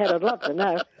wonder what he had. I'd love to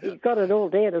know. He's got it all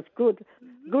down. It's good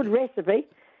recipe.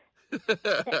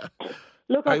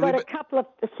 Look, I've got a couple of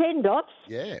send-offs.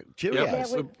 Yeah, cheerio.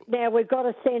 Now we've got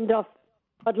a send-off.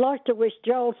 I'd like to wish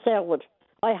Joel Selwood.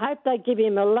 I hope they give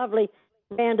him a lovely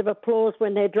round of applause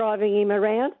when they're driving him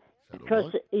around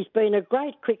because he's been a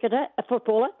great a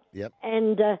footballer. Yep.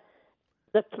 And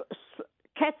the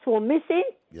Cats will miss him.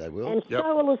 Yeah, they will. And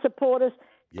so will the supporters.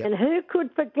 Yep. And who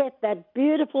could forget that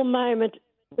beautiful moment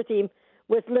with him,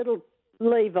 with little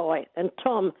Levi and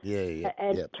Tom.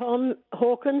 And Tom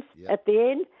Hawkins at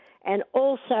the end. And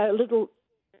also little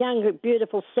younger,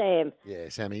 beautiful Sam. Yeah,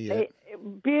 Sammy, yeah.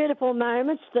 Beautiful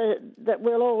moments that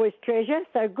we'll always treasure.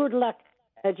 So good luck,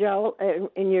 Joel,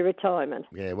 in your retirement.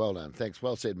 Yeah, well done. Thanks.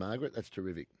 Well said, Margaret. That's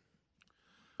terrific.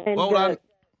 And, well done.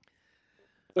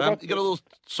 You got a little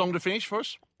song to finish for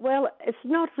us? Well, it's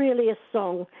not really a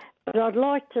song, but I'd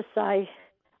like to say,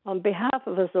 on behalf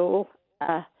of us all,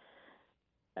 a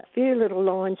few little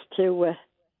lines to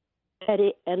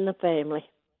Paddy and the family,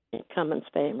 Cummins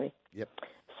family. Yep.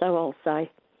 So I'll say,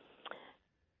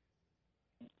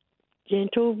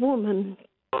 gentle woman,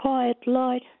 quiet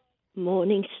light,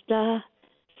 morning star,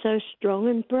 so strong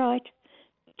and bright,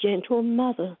 gentle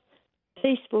mother,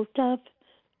 peaceful dove,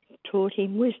 taught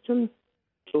him wisdom,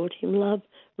 taught him love,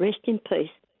 rest in peace.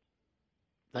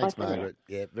 Thanks, Margaret.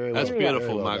 Yeah, very well. That's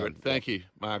beautiful, well Margaret. done. Thank you,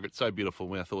 Margaret. So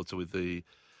beautiful. Our thoughts are with the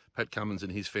Pat Cummins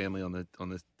and his family on the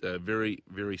very,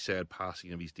 very sad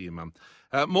passing of his dear mum.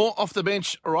 More off the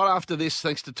bench right after this,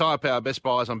 thanks to Tyre Power. Best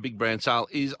Buys on Big Brand Sale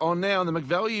is on now in the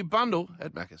McValue bundle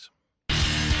at Macca's.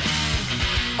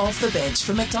 Off the bench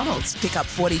for McDonald's. Pick up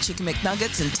 40 Chicken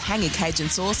McNuggets and tangy Cajun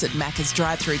sauce at Macca's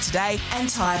drive-thru today and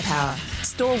Tyre Power.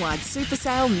 Store-wide super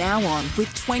sale now on with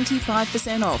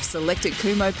 25% off selected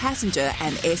Kumo passenger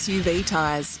and SUV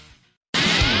tyres.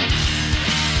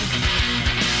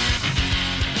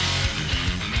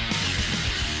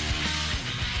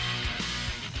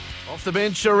 Off the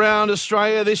bench around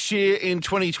Australia this year in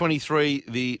 2023,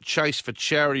 the chase for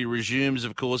charity resumes.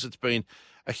 Of course, it's been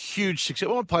a huge success.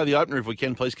 I want to play the opener if we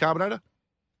can, please, Carbonator.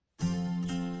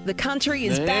 The country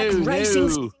is back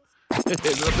racing.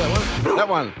 That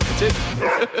one. That's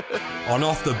it. On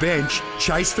Off the Bench,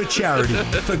 chase for charity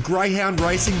for Greyhound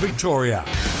Racing Victoria.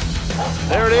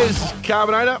 There it is,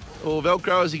 Carbonator, or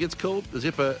Velcro as he gets called. The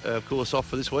zipper, of course, off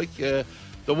for this week.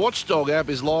 The Watchdog app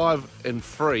is live and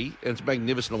free, and it's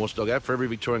magnificent, the Watchdog app, for every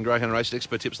Victorian Greyhound Racing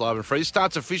expert tips live and free. It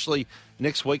starts officially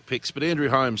next week, Picks, but Andrew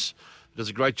Holmes does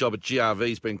a great job at GRV.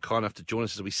 He's been kind enough to join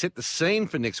us as we set the scene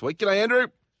for next week. G'day, Andrew.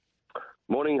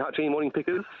 Morning, Hutchie. Morning,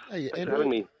 Pickers. Hey, Thanks for having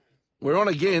me. We're on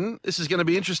again. This is going to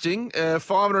be interesting.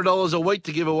 $500 a week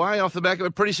to give away off the back of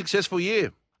a pretty successful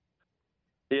year.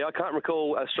 Yeah, I can't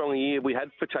recall a stronger year we had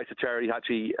for Chase of Charity,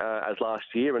 Hutchie, as last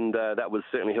year, and that was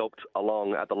certainly helped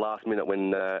along at the last minute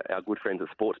when our good friends at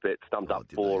Sportsbet stumped up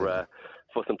for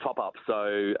some top-ups.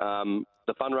 So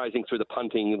the fundraising through the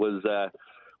punting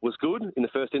was good in the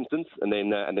first instance, and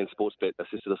then Sportsbet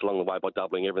assisted us along the way by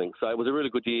doubling everything. So it was a really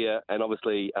good year, and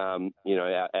obviously,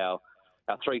 our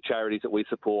three charities that we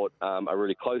support are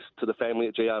really close to the family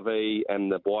at GRV and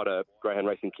the wider Greyhound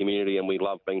Racing community, and we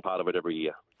love being part of it every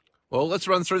year. Well, let's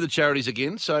run through the charities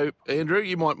again. So, Andrew,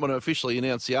 you might want to officially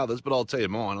announce the others, but I'll tell you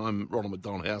mine. I'm Ronald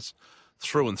McDonald House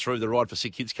through and through. The Ride for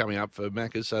Sick Kids coming up for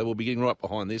Macca's, so we'll be getting right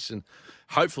behind this, and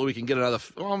hopefully we can get another.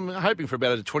 I'm hoping for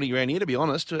about a 20 grand year, to be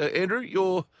honest. Andrew,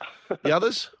 you're the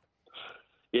others?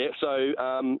 Yeah, so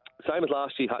same as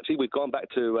last year, Hutchie. We've gone back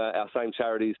to our same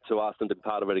charities to ask them to be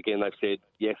part of it again. They've said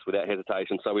yes without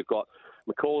hesitation. So we've got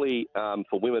Macaulay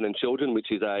for Women and Children,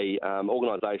 which is a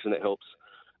organisation that helps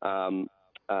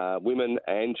women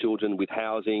and children with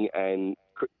housing and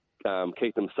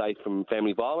keep them safe from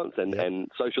family violence and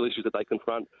social issues that they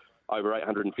confront. Over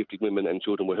 850 women and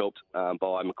children were helped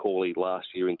by Macaulay last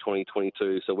year in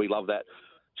 2022. So we love that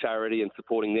charity and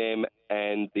supporting them.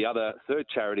 And the third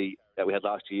charity that we had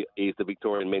last year is the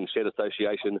Victorian Men's Shed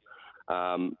Association.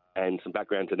 And some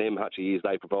background to them, Hutchie, is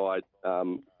they provide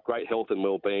great health and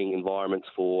wellbeing environments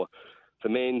for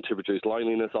men to reduce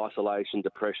loneliness, isolation,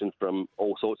 depression from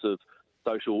all sorts of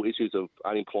social issues of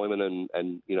unemployment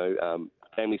and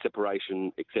family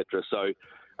separation, etc. So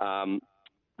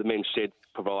the Men's Shed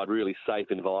provide really safe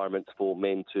environments for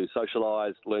men to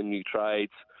socialise, learn new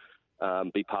trades,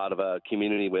 be part of a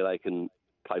community where they can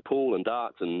play pool and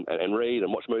darts and read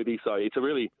and watch movies. So it's a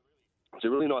really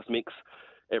nice mix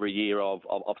every year of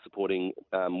supporting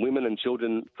women and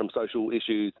children from social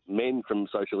issues, men from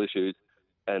social issues,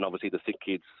 and obviously the sick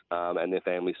kids and their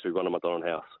families through Ronald McDonald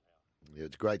House. Yeah,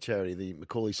 it's a great charity, the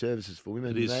Macaulay Services for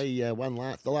Women. It is. They won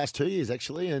the last 2 years,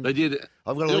 actually. And they did.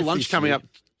 I've got a lunch coming up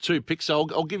too, Pix. So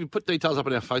I'll put details up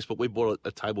on our Facebook. We bought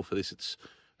a table for this. It's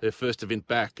their first event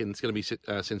back, and it's going to be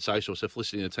sensational. So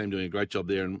Felicity and the team doing a great job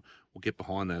there, and we'll get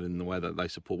behind that in the way that they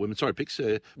support women. Sorry, Pix.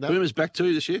 Boomer's back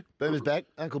too this year? Boomer's back.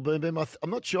 Uncle Boom Boom. I'm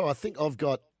not sure. I think I've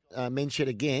got Men's Shed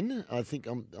again. I think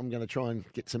I'm going to try and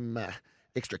get some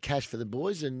extra cash for the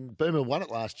boys, and Boomer won it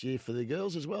last year for the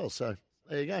girls as well. So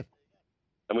there you go.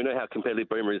 And we know how competitive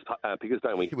Boomer is, Pickers,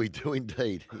 don't we? We do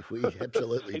indeed. We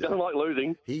absolutely He doesn't like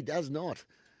losing. He does not.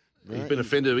 No, He's been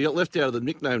offended. We got left out of the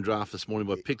nickname draft this morning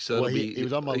by Pix. So he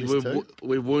was on my list too.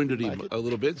 We've wounded him a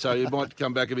little bit, so he might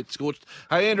come back a bit scorched.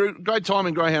 Hey, Andrew, great time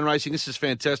in Greyhound Racing. This is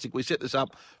fantastic. We set this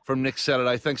up from next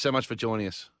Saturday. Thanks so much for joining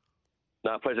us.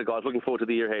 No, pleasure, guys. Looking forward to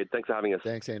the year ahead. Thanks for having us.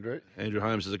 Thanks, Andrew. Andrew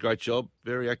Holmes does a great job.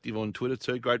 Very active on Twitter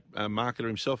too. Great marketer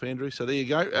himself, Andrew. So there you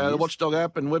go. The Watchdog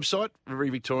app and website,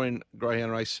 every Victorian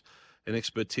Greyhound race and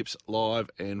expert tips live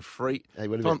and free. Hey,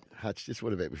 what about, Hutch, just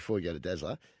what about, before we go to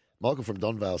Dazzler, Michael from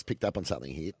Donvale's picked up on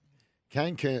something here.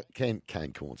 Kane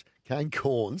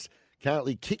Corns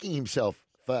currently kicking himself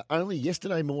for only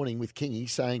yesterday morning with Kingy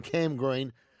saying Cam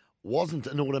Green wasn't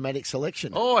an automatic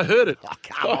selection. Oh, I heard it.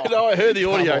 No, I heard the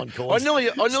audio. On, I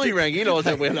nearly rang in. I was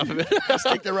that wound up a bit.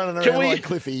 Stick to running around like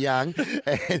Cliffy Young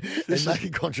and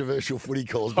making controversial footy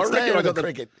calls. I reckon I got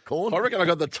cricket. Corn. I reckon I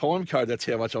got the time code. That's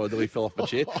how much I nearly fell off my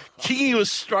chair. Kingy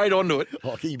was straight onto it.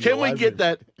 Can we get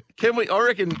that? Can we? I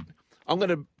reckon I'm going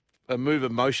to move a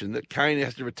motion that Kane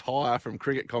has to retire from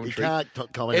cricket commentary. You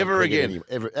can't comment ever again.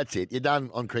 That's it. You're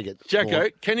done on cricket. Jacko,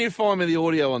 can you find me the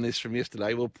audio on this from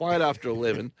yesterday? We'll play it after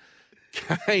 11.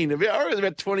 Kane, I reckon it was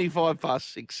about 25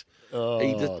 past 6.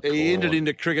 He entered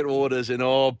into cricket waters, and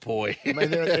oh boy! I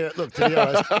mean, look, to be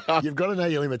honest, you've got to know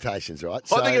your limitations, right?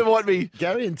 So, I think it might be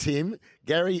Gary and Tim.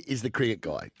 Gary is the cricket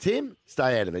guy. Tim,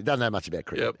 stay out of it. Doesn't know much about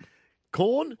cricket. Yep.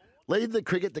 Corn, leave the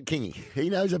cricket to Kingy. He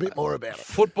knows a bit more about it.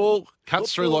 Football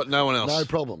cuts through like no one else. No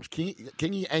problems.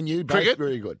 Kingy and you both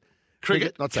very good.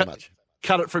 Cricket not so much.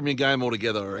 Cut it from your game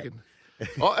altogether, I reckon.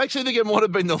 I actually think it might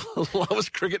have been the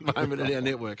lowest cricket moment in our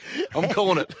network. I'm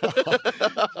calling it.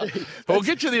 We'll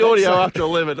get you the audio after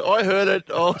 11. I heard it.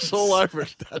 I was all over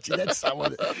it. That's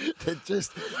someone that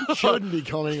just shouldn't be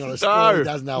commenting on a story he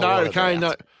doesn't know a lot about.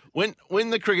 No.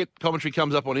 When the cricket commentary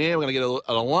comes up on air, we're going to get an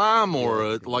alarm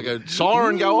or a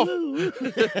siren go off.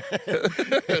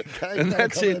 And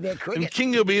that's it. And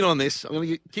King will be in on this.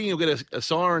 King will get a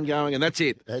siren going, and that's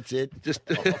it. That's it. Just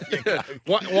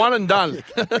one and done.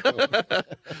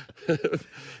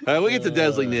 We'll get to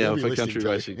Dazzling now for country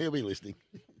racing. He'll be listening.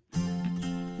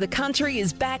 The country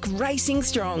is back racing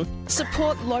strong.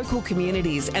 Support local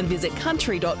communities and visit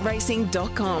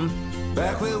country.racing.com.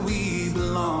 Back where we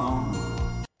belong.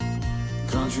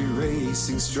 Country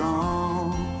racing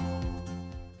strong.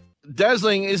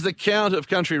 Dazzling is the count of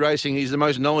country racing. He's the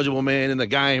most knowledgeable man in the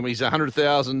game. He's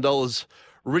 $100,000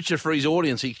 richer for his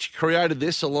audience. He created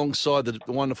this alongside the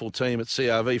wonderful team at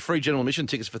CRV. Free general admission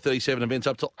tickets for 37 events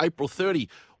up till April 30.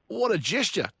 What a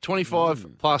gesture.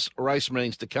 25 plus race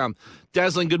meetings to come.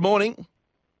 Dazzling, good morning.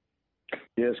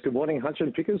 Yes, good morning, Hutch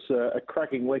and Pickers. A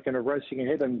cracking weekend of racing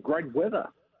ahead and great weather.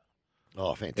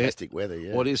 Oh, fantastic weather,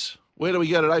 yeah. What is? Where do we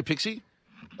go today, Pixie?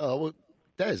 Oh, well,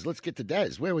 Daz, let's get to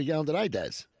Daz. Where are we going today,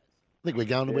 Daz? I think we're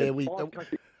going to where we...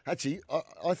 Hutchie,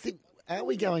 I think... Are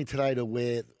we going today to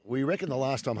where... We reckon the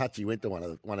last time Hutchie went to one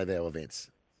of our events.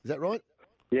 Is that right?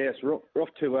 Yes, we're off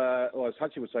to, as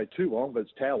Hutchie would say, Toowong, but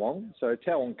it's Towong. So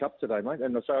Towong Cup today, mate.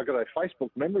 And so I got a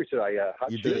Facebook memory today,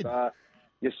 Hutch. You did?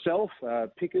 Yourself,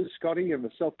 Pickers, Scotty, and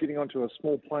myself getting onto a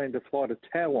small plane to fly to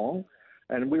Towong.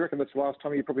 And we reckon that's the last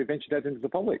time you probably ventured out into the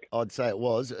public. I'd say it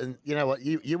was. And you know what?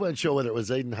 You weren't sure whether it was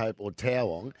Edenhope or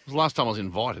Towong. It was the last time I was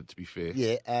invited, to be fair.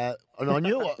 Yeah, and I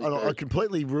knew I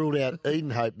completely ruled out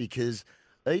Edenhope because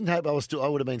Edenhope I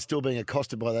would have been still being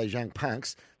accosted by those young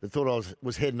punks that thought I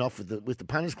was heading off with the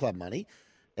Punters Club money.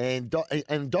 And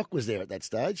Doc was there at that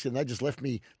stage, and they just left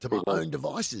me to my own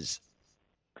devices.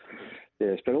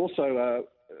 Yes, but also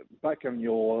back on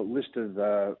your list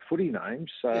of footy names,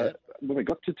 when we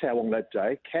got to Towong that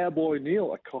day, Cowboy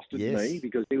Neil accosted me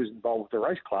because he was involved with the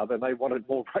race club and they wanted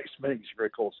more race meetings, if you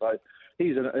recall. So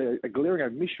he's a glaring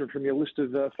omission from your list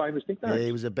of famous nicknames. Yeah,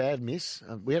 he was a bad miss.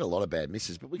 We had a lot of bad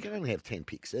misses, but we can only have 10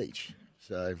 picks each.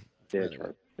 So yeah, that's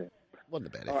right. Yeah. Wasn't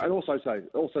a bad And effort. also say,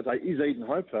 is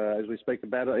Edenhope, as we speak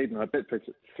about it, Edenhope bet for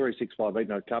 365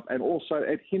 Edenhope Cup, and also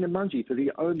at Hinnamungi for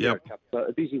the Omeo Cup. So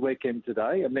a busy weekend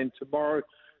today, and then tomorrow,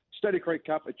 Stony Creek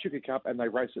Cup, a Chuka Cup, and they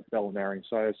race at Ballinarring.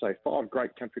 So 5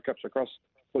 great country cups across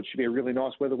what should be a really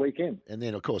nice weather weekend. And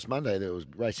then, of course, Monday there was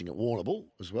racing at Warrnambool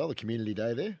as well, the community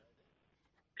day there.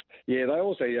 Yeah, they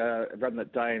also run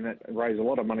that day and raise a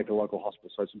lot of money for local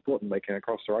hospitals, so it's important they can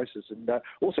across the races. And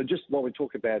also, just while we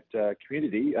talk about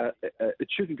community, the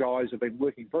Chuka guys have been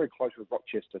working very closely with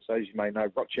Rochester. So as you may know,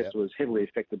 Rochester was heavily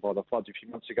affected by the floods a few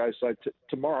months ago. So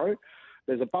tomorrow,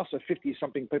 there's a bus of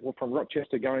 50-something people from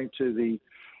Rochester going to the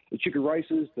Chuka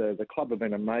races. The club have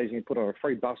been amazing. Put on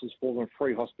free buses for them,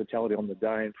 free hospitality on the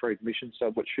day and free admission, so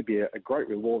what should be a great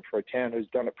reward for a town who's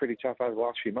done it pretty tough over the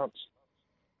last few months.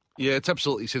 Yeah, it's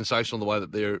absolutely sensational the way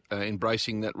that they're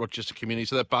embracing that Rochester community.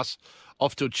 So that bus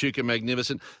off to Chuka,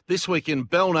 magnificent. This weekend,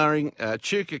 Ballinarring,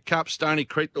 Chuka Cup, Stony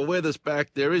Creek, the weather's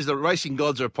back. The racing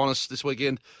gods are upon us this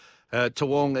weekend.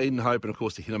 Towong, Edenhope, and of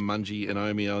course the Hinnamungi and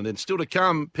Omeo. And then still to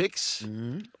come, picks.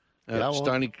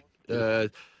 Stony...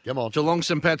 Come on. Geelong,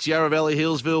 St Pat's, Yarra Valley,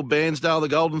 Hillsville, Bairnsdale, the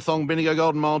Golden Thong, Bendigo,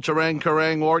 Golden Mile, Terang,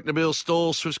 Kerrang, Warwick, Nabil,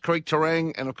 Stawell, Swifts Creek,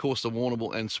 Terang, and of course the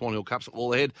Warrnambool and Swan Hill Cups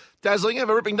all ahead. Dazzling, have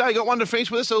a ripping day. Got one to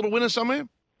finish with us, a little winner somewhere?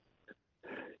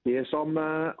 Yes,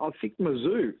 I think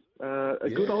Mizzou,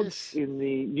 good odds in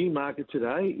the Newmarket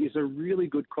today, is a really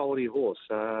good quality horse.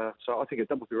 So I think at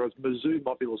double figure odds, Mizzou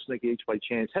might be a little sneaky each way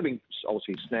chance, having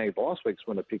obviously snagged last week's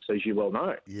winner picks, as you well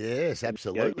know. Yes,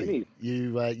 absolutely.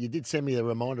 You did send me a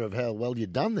reminder of how well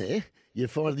you'd done there. You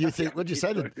think, what'd you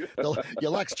say?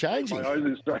 Your luck's changing. I own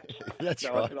this race. That's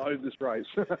right. right. I own this race.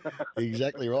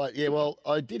 Exactly right. Yeah, well,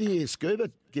 I did hear Scuba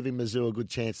giving Mizzou a good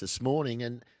chance this morning,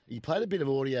 and he played a bit of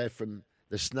audio from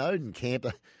the Snowden camp.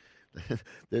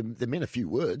 They meant a few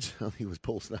words. I think it was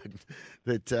Paul Snowden.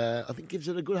 But I think gives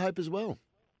it a good hope as well.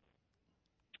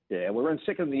 Yeah, we ran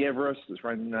second in the Everest.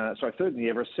 Third in the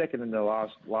Everest, second in the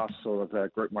last sort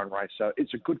of Group 1 race. So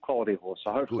it's a good quality horse.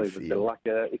 So hopefully with the luck,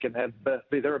 it can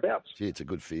be thereabouts. Gee, it's a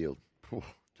good field. It's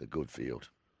a good field.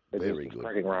 Very good.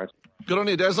 Cracking race. Good on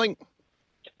you, Dazzling.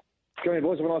 Go on,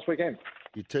 boys. Have a nice weekend.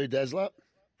 You too, Dazzler.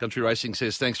 Country Racing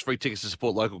says thanks. Free tickets to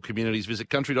support local communities. Visit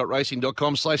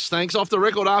country.racing.com/thanks. Off the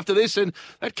record after this, and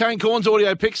that Kane Corns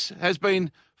audio picks has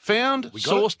been found,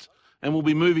 sourced, and will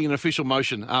be moving in official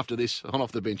motion after this on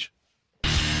Off the Bench.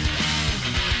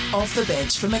 Off the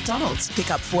bench for McDonald's. Pick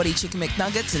up 40 Chicken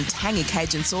McNuggets and tangy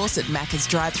Cajun sauce at Macca's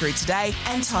drive-thru today,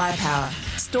 and Tyre Power.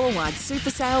 Store-wide super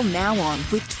sale now on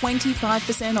with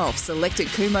 25% off selected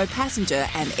Kumo passenger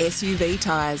and SUV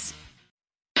tyres.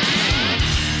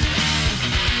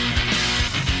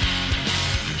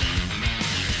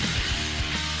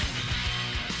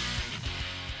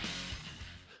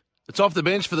 It's Off the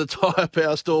Bench for the Tyre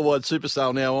Power store-wide super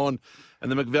sale now on, and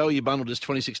the McValue bundle just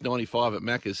 $26.95 at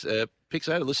Macca's. Pix,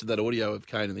 I had to listen to that audio of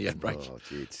Kane in the ad break. Oh,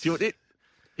 gee,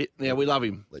 Now, we love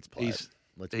him. Let's play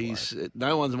it.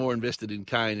 No one's more invested in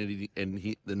Kane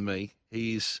than me.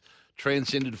 He's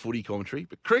transcended footy commentary.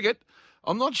 But cricket,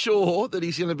 I'm not sure that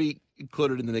he's going to be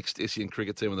included in the next SEN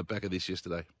cricket team on the back of this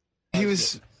yesterday. He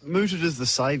was mooted as the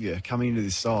saviour coming into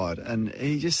this side, and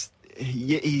he's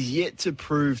yet to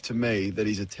prove to me that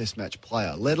he's a test match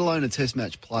player, let alone a test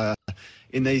match player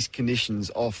in these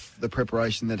conditions off the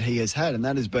preparation that he has had, and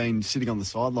that has been sitting on the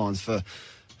sidelines for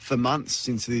months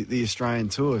since the Australian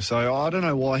tour. So I don't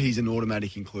know why he's an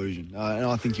automatic inclusion, and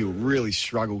I think he'll really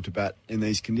struggle to bat in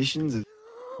these conditions.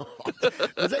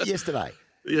 Was that yesterday?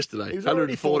 Yesterday,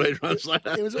 114 runs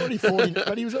later. He was already 40,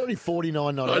 but he was already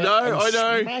 49 not out. I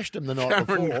know. Smashed him the night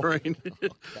Cameron before. Green.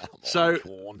 This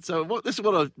is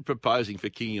what I'm proposing for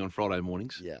Kingy on Friday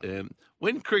mornings. Yeah.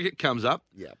 When cricket comes up,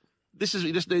 yep. This is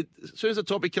you just need as soon as the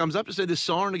topic comes up, just need this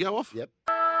siren to go off. Yep.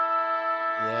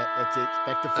 Yeah, that's it. It's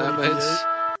back to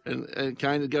 40 and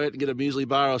Kane would go out and get a muesli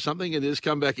bar or something, and just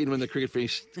come back in when the cricket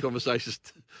conversation's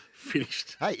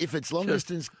finished. Hey, if it's long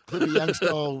distance Cliffy Young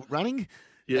style running,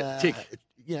 tick.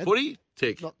 You know, footy,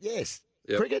 tick. Yes.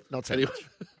 Yep. Cricket, not so Anyway,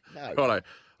 much. No. righto.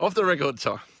 Off the record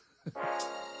time.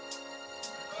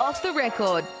 Off the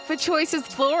record for Choices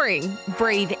Flooring.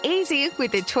 Breathe easy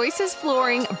with the Choices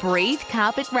Flooring Breathe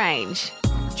Carpet range.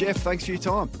 Jeff, thanks for your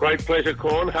time. Great pleasure,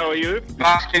 Corn. How are you?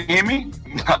 Can you hear me?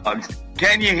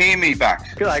 Can you hear me, Buck?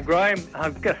 G'day, Graham.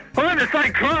 I'm going to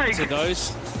say Craig. To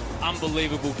those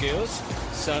unbelievable girls,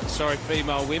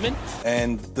 female women.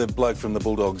 And the bloke from the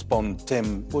Bulldogs,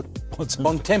 Bontempo.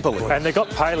 And they got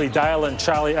Paley Dale and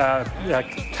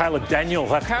Caleb Daniel.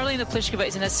 Karolina Pliskova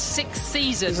is in her 6th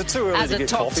season Is it too early as to a get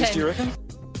top coffees, 10. do you reckon?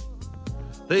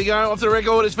 There you go. Off the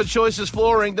record is for Choices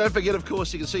Flooring. Don't forget, of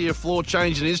course, you can see your floor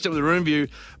change in an instant with Room View,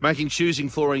 making choosing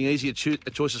flooring easy at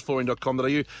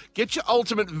choicesflooring.com.au. Get your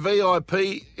ultimate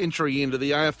VIP entry into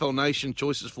the AFL Nation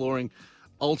Choices Flooring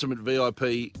Ultimate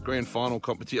VIP Grand Final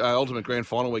Ultimate Grand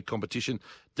Final Week competition.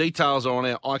 Details are on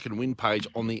our I Can Win page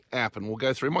on the app, and might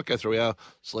go through our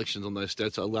selections on those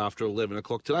stats after 11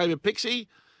 o'clock today. But Pixie,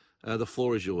 the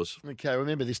floor is yours. Okay,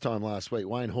 remember this time last week,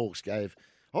 Wayne Hawkes gave,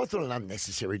 I thought, an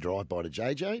unnecessary drive-by to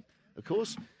JJ, of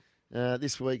course.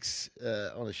 This week's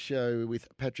on a show with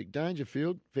Patrick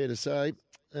Dangerfield, fair to say,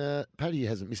 Paddy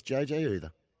hasn't missed JJ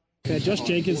either. Josh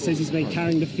Jenkins says he's been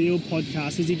carrying the field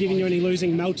podcast. Has he given you any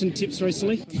losing Melton tips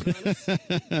recently?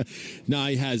 No,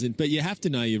 he hasn't. But you have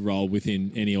to know your role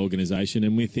within any organisation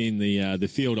and within the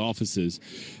field officers.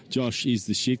 Josh is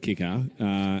the shit kicker,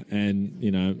 and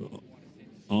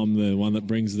I'm the one that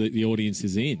brings the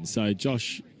audiences in. So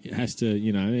Josh has to,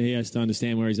 he has to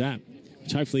understand where he's at,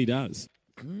 which hopefully he does.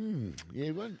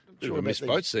 Yeah, well, Bit of a missed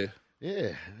boats there.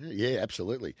 Yeah,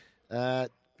 absolutely.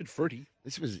 Bit fruity.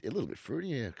 This was a little bit fruity.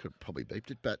 Yeah, I could have probably beeped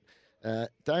it. But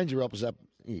Danger offers up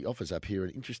here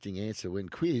an interesting answer when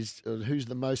quizzed on who's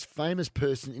the most famous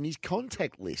person in his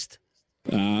contact list.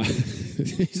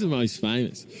 Who's the most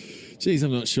famous? Geez,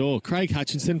 I'm not sure. Craig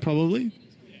Hutchinson, probably.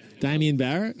 Damien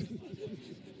Barrett.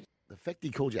 The fact he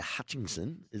called you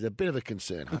Hutchinson is a bit of a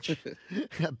concern, Hutch.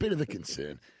 A bit of a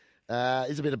concern.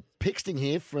 There's a bit of texting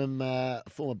here from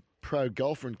former pro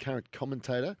golfer and current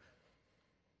commentator.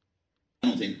 I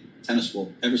don't think tennis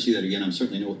will ever see that again. I'm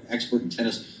certainly no expert in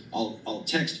tennis. I'll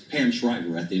text Pam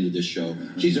Shriver at the end of this show.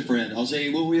 She's a friend. I'll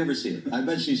say, will we ever see it? I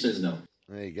bet she says no.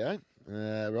 There you go.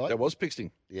 Right. That was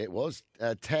Pixting. Yeah, it was.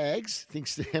 Tags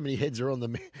thinks how many heads are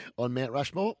on Mount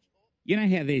Rushmore? You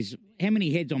know how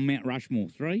many heads on Mount Rushmore?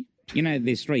 3? You know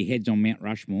there's 3 heads on Mount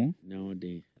Rushmore. No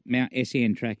idea. Mount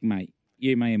SN track, mate.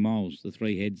 You, me and Miles, the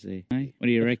 3 heads there. Hey? What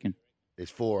do you reckon? There's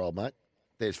 4, old mate.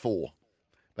 There's 4.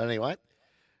 But anyway,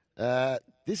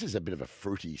 this is a bit of a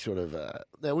fruity sort of...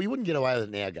 now, we wouldn't get away with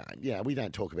it in our game. Yeah, we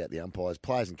don't talk about the umpires.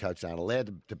 Players and coaches aren't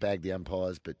allowed to bag the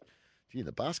umpires, but gee,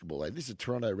 the basketball, this is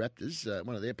Toronto Raptors,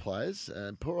 one of their players.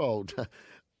 Poor old...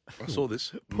 I saw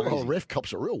this. Poor old ref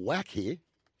cops a real whack here.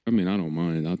 I mean, I don't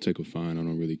mind. I'll take a fine. I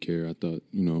don't really care. I thought,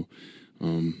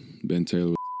 Ben Taylor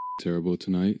was terrible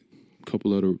tonight. A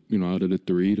couple of out of the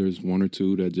 3, there's 1 or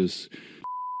 2 that just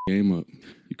game up.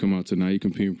 You come out tonight, you're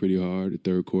competing pretty hard. The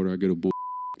third quarter, I get a bull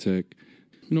tech.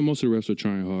 Most of the refs are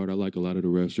trying hard. I like a lot of the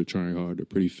refs are trying hard. They're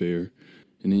pretty fair.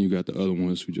 And then you got the other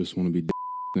ones who just want to be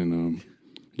and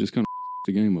just kind of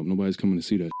the game up. Nobody's coming to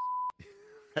see that.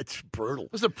 That's brutal.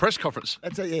 It was a press conference.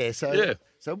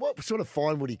 So what sort of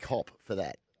fine would he cop for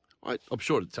that? I'm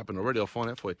sure it's happened already. I'll find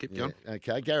out for you. Keep going.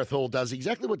 Okay. Gareth Hall does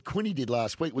exactly what Quinny did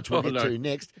last week, which we'll get to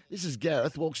next. This is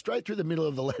Gareth. Walked straight through the middle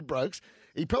of the Ladbrokes.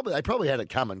 They probably had it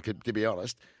coming, to be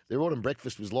honest. Their autumn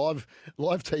breakfast was live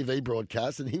TV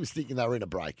broadcast, and he was thinking they were in a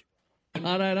break.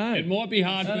 I don't know. It might be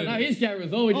hard. I don't know. Here's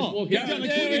Gareth Hall. We just walk in.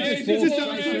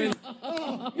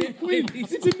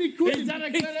 It's a Nick Quinn. He's done a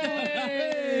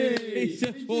Quinn. He's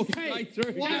just walked straight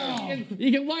through. Wow.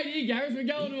 You can wait here, Gareth. We're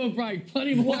going to a break.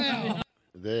 Plenty more. Wow.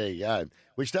 There you go.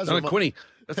 Which does Quinny.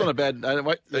 That's not a bad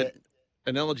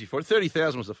analogy for it.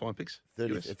 30,000 was the fine, Pix.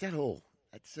 30. Is that all?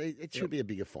 It should be a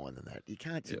bigger fine than that. You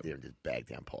can't sit there and just bag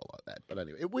down Paul like that. But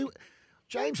anyway,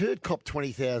 James Hurd copped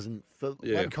 20,000 for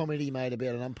one comment he made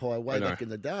about an umpire way back in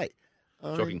the day.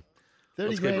 Shocking.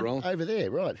 30 grand over there,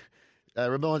 right.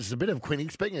 Reminds us a bit of Quinny.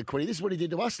 Speaking of Quinny, this is what he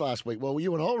did to us last week. Well,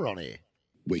 you and I were on here.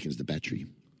 Weakens the battery.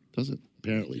 Does it?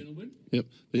 Apparently. Yep.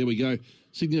 There we go.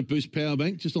 Signet Boost Power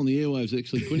Bank, just on the airwaves,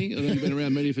 actually, Quinny. I've only been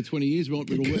around media for 20 years. We might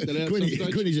be able to work that out.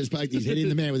 Quinny just poked his head in,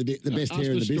 the man with the best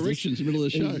hair in the business. Directions in the middle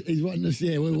of the show. He's wanting us,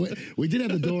 we did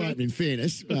have the door open, in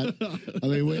fairness, but, I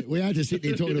mean, we are just sitting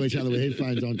here talking to each other with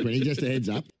headphones on, Quinny, just a heads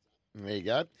up. There you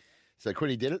go. So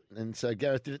Quinny did it, and so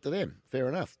Gareth did it to them. Fair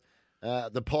enough.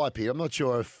 The pipe here, I'm not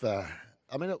sure if...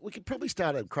 we could probably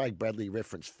start a Craig Bradley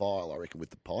reference file, I reckon,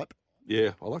 with the pipe.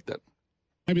 Yeah, I like that.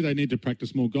 Maybe they need to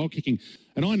practice more goal kicking.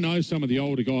 And I know some of the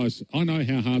older guys, I know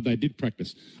how hard they did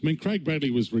practice. I mean, Craig Bradley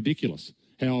was ridiculous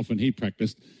how often he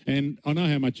practiced. And I know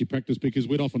how much he practiced because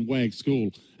we'd often wag school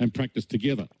and practice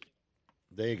together.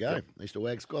 There you go. Mr.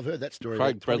 Wag School. I've heard that story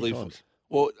Craig about 20 Bradley. times.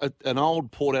 Well, an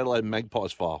old Port Adelaide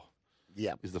Magpies file.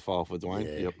 Yep. Is the file for Dwayne.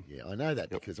 Yeah, Yep. yeah, I know that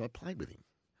because I played with him.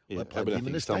 Yeah, I played with him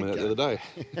in the told me state that the other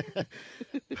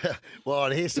day. Well,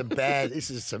 and here's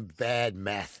this is some bad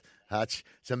math, Hutch.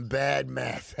 Some bad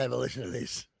math. Have a listen to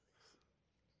this.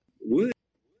 Word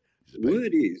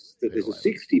is that there's a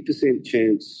 60%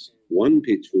 chance one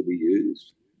pitch will be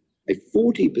used, a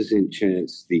 40%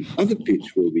 chance the other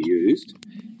pitch will be used,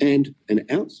 and an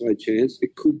outside chance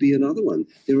it could be another one.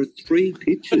 There are 3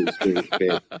 pitches being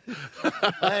fed.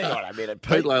 Hang on a minute.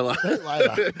 Pete Layla. Pete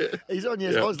Layla. He's on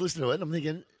yes. I was listening to it and I'm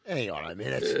thinking, hang on a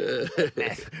minute.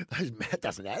 That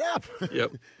doesn't add up.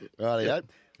 Yep. Rightio.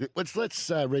 Let's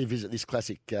revisit this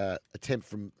classic attempt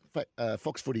from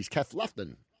Fox Footy's Kath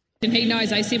Lufton. And he knows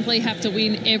they simply have to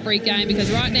win every game because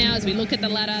right now, as we look at the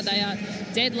ladder, they are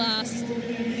dead last.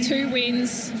 2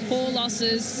 wins, 4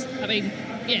 losses. I mean,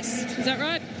 yes. Is that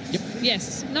right? Yep.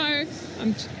 Yes. No.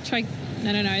 I'm trying.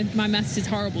 No. My maths is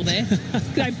horrible there.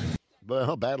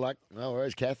 Well, bad luck. No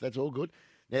worries, Kath. That's all good.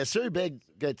 Now, Sue Begg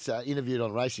gets interviewed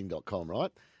on racing.com,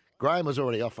 right? Graham was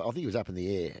already off. I think he was up in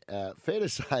the air. Fair to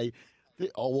say,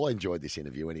 I enjoyed this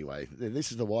interview anyway. This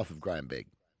is the wife of Graham Begg.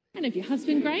 And of your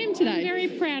husband, Graham, today. I'm very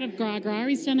proud of Gra.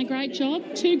 He's done a great job.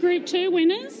 2 Group 2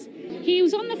 winners. He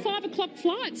was on the 5 o'clock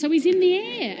flight, so he's in the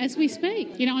air as we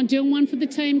speak. You know, I'm doing one for the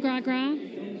team, Gra. I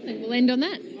think we'll end on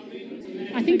that.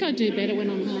 I think I do better when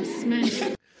I'm half smashed.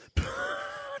 I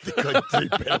think I do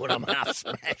better when I'm half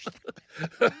smashed.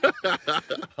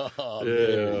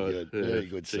 Very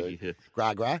good, Sue.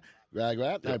 Gra.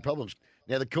 No problems.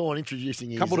 Now, the Corn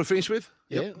introducing his... Couple to finish with?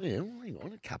 Yeah, hang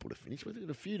on, a couple to finish with. We've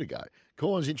got a few to go.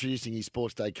 Corn's introducing his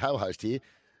Sports Day co-host here.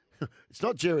 It's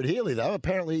not Gerard Healy, though.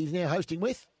 Apparently, he's now hosting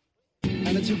with...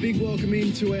 And it's a big welcome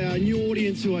in to our new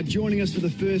audience who are joining us for the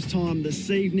first time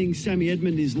this evening. Sammy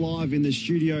Edmund is live in the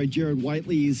studio. Gerard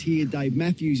Whateley is here. Dave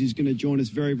Matthews is going to join us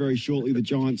very, very shortly, the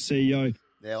Giants CEO.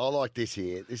 Now, I like this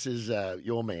here. This is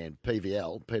your man,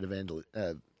 PVL, Peter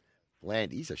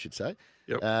Landis, I should say.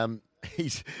 Yep.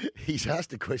 He's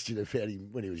asked a question about him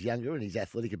when he was younger and his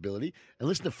athletic ability. And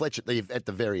listen to Fletch at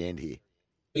the very end here.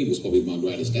 He was probably my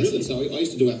greatest asset. So I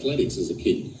used to do athletics as a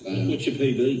kid. What's your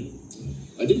PB?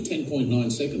 I did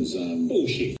 10.9 seconds.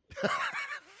 Bullshit.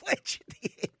 Fletch at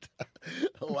the end.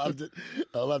 I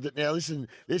loved it. Now, listen,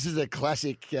 this is a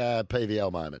classic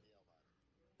PVL moment.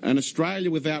 An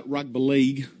Australia without rugby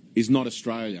league is not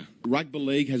Australia. Rugby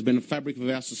league has been a fabric of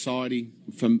our society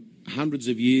for hundreds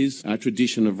of years, a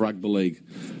tradition of rugby league.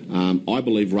 I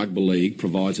believe rugby league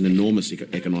provides an enormous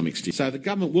economic stimulus. So the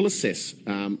government will assess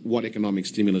what economic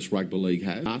stimulus rugby league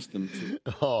has. Ask them to...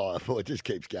 Oh, boy, it just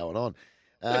keeps going on.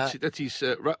 That's his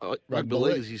rugby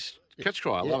league is his catch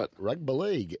cry. I love it. Rugby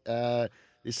league.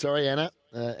 Sorry, Anna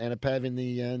Pav in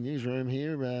the newsroom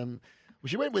here. Well,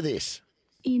 she went with this.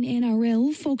 In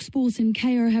NRL, Fox Sports and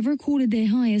KO have recorded their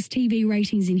highest TV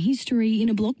ratings in history in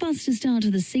a blockbuster start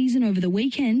to the season over the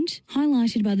weekend,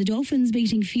 highlighted by the Dolphins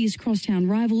beating fierce crosstown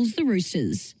rivals, the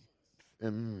Roosters.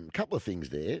 A couple of things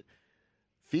there.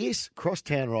 Fierce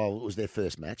crosstown rival was their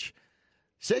first match.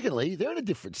 Secondly, they're in a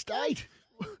different state.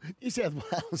 New South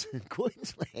Wales and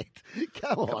Queensland.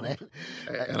 Come on,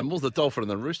 Animals, the Dolphin and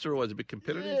the Rooster are always a bit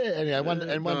competitive. Yeah, anyway,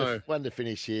 one to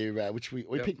finish here, which we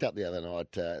picked up the other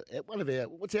night.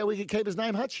 What's our wicket-keeper's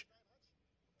name, Hutch?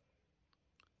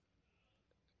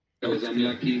 I was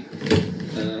unlucky.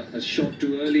 A shot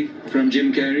too early from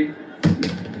Jim Carrey.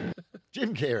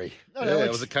 Jim Carrey. No,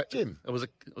 it was Jim. It was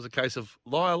a case of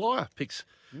liar picks.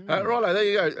 Righto, there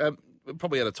you go. We're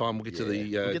probably out of time. We'll get to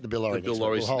we'll get the Bill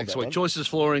Lorries next week. Choices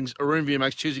Floorings, a room view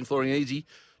makes choosing flooring easy.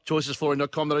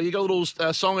 Choicesflooring.com. You got a little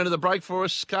song into the break for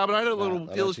us, Carbonator? A little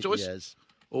dealer's choice?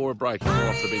 Or a break? Or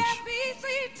off the bench?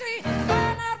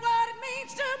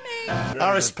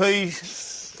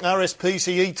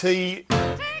 RSPCET.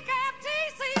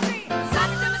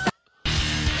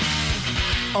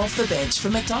 Off the bench for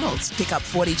McDonald's. Pick up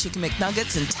 40 Chicken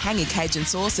McNuggets and tangy Cajun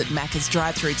sauce at Macca's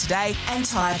drive-thru today, and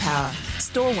Tyre Power.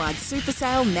 Store-wide super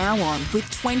sale now on with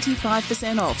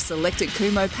 25% off selected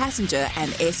Kumho passenger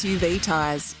and SUV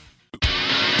tyres.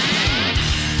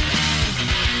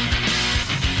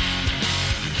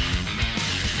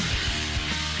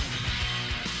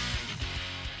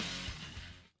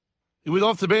 With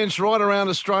Off the Bench right around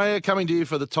Australia, coming to you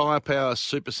for the Tyre Power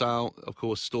Super Sale, of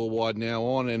course, store-wide now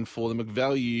on, and for the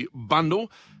McValue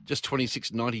bundle, just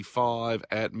 $26.95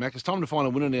 at Mac. It's time to find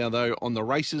a winner now, though, on the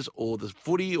races or the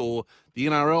footy or the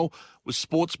NRL with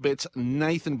Sportsbet's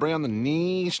Nathan Brown, the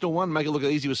national one. Make it look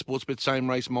easy with Sportsbet, same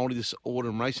race multi this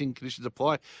autumn racing. Conditions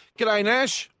apply. G'day,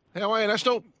 Nash. How are you,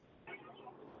 National?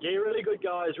 Yeah, really good,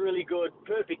 guys, really good.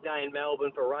 Perfect day in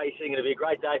Melbourne for racing. It'll be a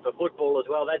great day for football as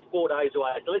well. That's 4 days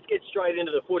away. So let's get straight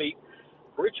into the footy.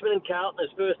 Richmond and Carlton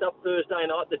is first up Thursday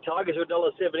night. The Tigers are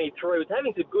 $1.73. It's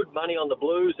having some good money on the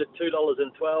Blues at $2.12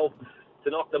 to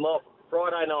knock them off.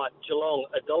 Friday night, Geelong,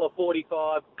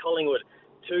 $1.45. Collingwood,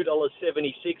 $2.76.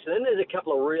 And then there's a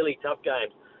couple of really tough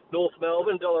games. North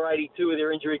Melbourne, $1.82 with their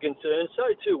injury concerns. So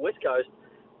too West Coast,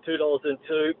 $2.02.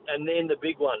 And then the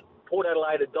big one, Port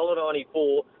Adelaide,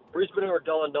 $1.94. Brisbane are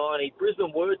 $1.90.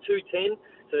 Brisbane were $2.10,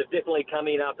 so they've definitely come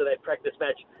in after that practice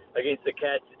match against the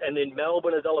Cats. And then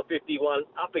Melbourne, $1.51,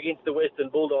 up against the Western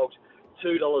Bulldogs,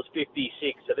 $2.56.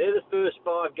 So they're the first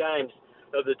 5 games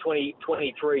of the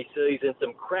 2023 season.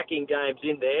 Some cracking games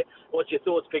in there. What's your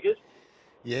thoughts, Pickers?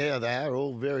 Yeah, they are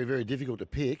all very, very difficult to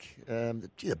pick.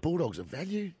 The Bulldogs are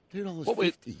value,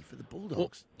 $2.50 for the Bulldogs.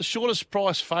 Well, the shortest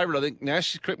price favourite, I think,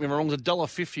 Nash, correct me if I'm wrong, is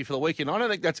 $1.50 for the weekend. I don't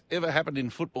think that's ever happened in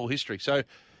football history. So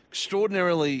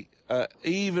extraordinarily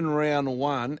even round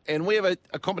one. And we have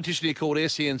a competition here called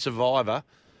SEN Survivor,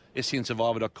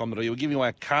 sensurvivor.com.au. We're giving away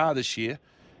a car this year,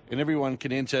 and everyone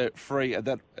can enter free at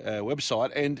that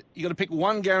website. And you've got to pick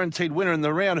one guaranteed winner in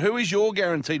the round. Who is your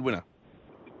guaranteed winner?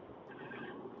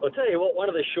 I'll tell you what, one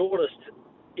of the shortest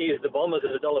is the Bombers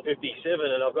at $1.57,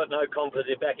 and I've got no confidence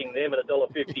in backing them at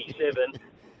 $1.57.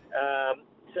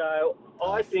 So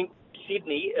I think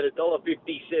Sydney at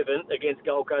 $1.57 against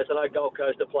Gold Coast. I know Gold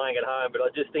Coast are playing at home, but I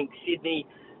just think Sydney,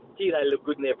 they look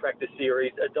good in their practice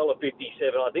series. $1.57,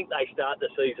 I think they start the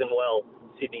season well,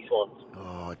 Sydney Swans.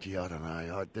 Oh, gee, I don't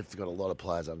know. They've got a lot of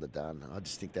players underdone. I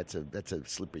just think that's a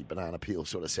slippery banana peel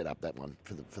sort of set up, that one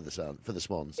for the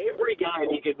Swans. Every game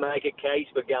you could make a case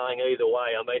for going either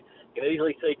way. I mean, you can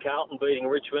easily see Carlton beating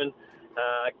Richmond,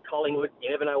 Collingwood. You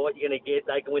never know what you're going to get.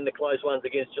 They can win the close ones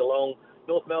against Geelong.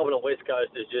 North Melbourne and West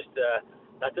Coast is just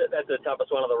that's the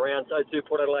toughest one of the round. So too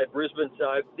Port Adelaide, Brisbane.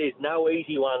 So there's no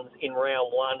easy ones in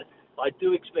round one. I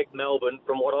do expect Melbourne,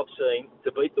 from what I've seen,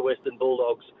 to beat the Western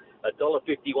Bulldogs.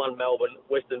 $1.51 Melbourne,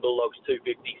 Western Bulldogs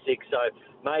 $2.56. So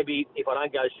maybe if I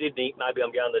don't go Sydney, maybe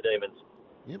I'm going the Demons.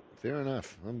 Yep, fair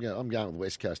enough. I'm going with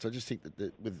West Coast. I just think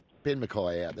that with Ben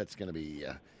Mackay out, that's going to be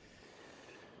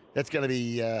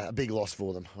a big loss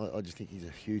for them. I just think he's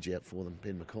a huge out for them,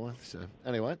 Ben Mackay. So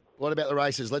anyway, what about the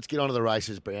races? Let's get on to the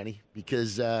races, Brownie,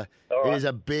 because it is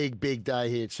a big, big day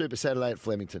here. It's Super Saturday at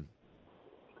Flemington.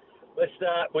 Let's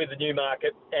start with the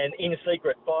Newmarket, and in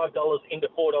secret, $5 into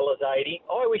 $4.80.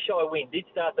 I Wish I Win did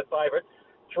start the favourite,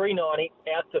 $3.90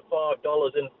 out to $5,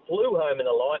 and flew home in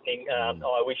the Lightning.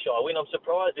 I Wish I Win. I'm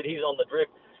surprised that he's on the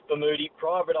drift for Moody.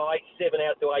 Private Eye, 7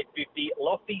 out to $8.50.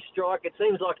 Lofty Strike, it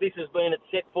seems like this has been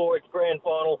set for its grand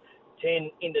final, 10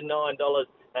 into $9,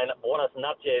 and Juanes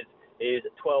Natchez is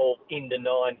 12 into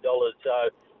 $9.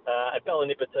 So at Bella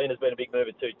Nipotina has been a big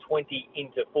mover too, 20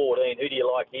 into 14. Who do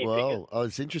you like here? Well,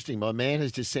 it's interesting. My man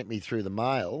has just sent me through the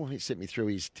mail. He sent me through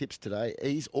his tips today.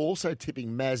 He's also tipping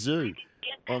Mazu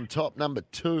on top, number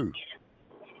 2.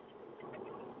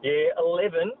 Yeah,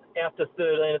 11 out to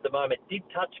 13 at the moment. Did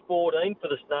touch 14 for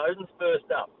the Snowdens first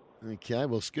up. Okay,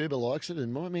 well, Scuba likes it,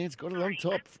 and my man's got it on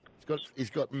top.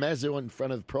 He's got Mazu in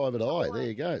front of Private Eye. There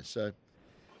you go. So,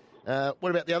 what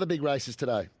about the other big races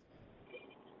today?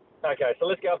 Okay, so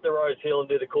let's go up to Rose Hill and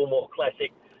do the Coolmore Classic,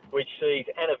 which sees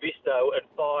Anavisto at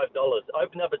 $5.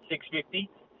 Opened up at $6.50,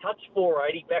 touched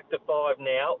 $4.80, back to $5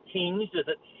 now. Hinged is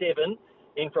at $7,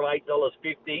 in from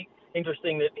 $8.50.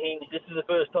 Interesting that Hinge, this is the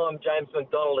first time James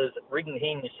McDonald has ridden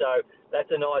Hinge, so that's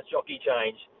a nice jockey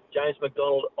change. James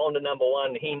McDonald on to number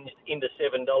 1, Hinged into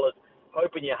 $7.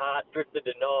 Hope in Your Heart drifted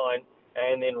to $9,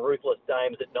 and then Ruthless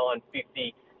Dames at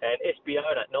 $9.50. And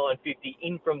Espiona at $9.50,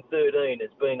 in from 13,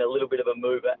 has been a little bit of a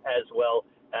mover, as well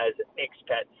as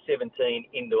Expat 17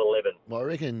 into 11. Well, I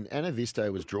reckon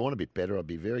Anavisto was drawn a bit better. I'd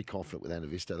be very confident with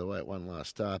Anavisto the way it won last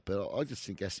start, but I just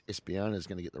think Espiona is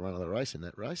going to get the run of the race in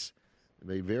that race. It'd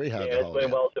be very hard to hold it's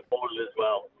been out. well supported as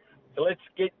well. So let's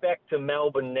get back to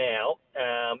Melbourne now,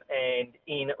 and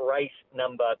in race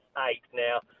number 8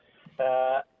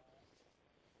 now.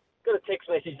 Got a text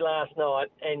message last night,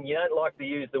 and you don't like to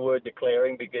use the word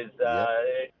declaring because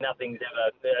nothing's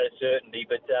ever a certainty,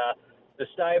 but the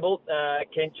stable,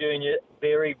 Kent Jr.,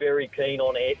 very, very keen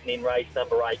on Eton in race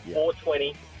number 8,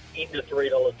 $4.20 into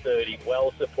 $3.30.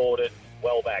 Well supported,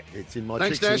 well backed. It's in my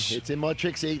Thanks, Trixie. Nash. It's in my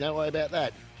Trixie. Don't worry about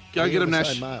that. Go get him,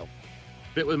 Nash. Mail.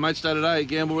 Bet with Mates Day today.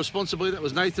 Gamble responsibly. That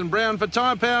was Nathan Brown for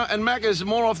Tyre Power and Macca's.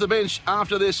 More off the bench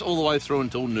after this, all the way through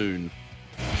until noon.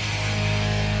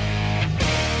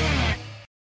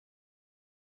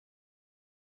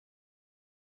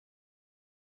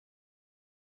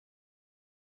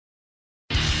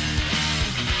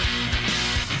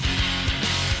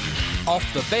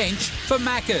 Off the bench for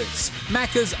Macca's.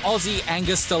 Macca's Aussie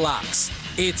Angus Deluxe.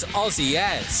 It's Aussie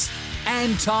as.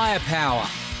 And Tyre Power.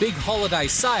 Big holiday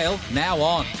sale now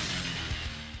on.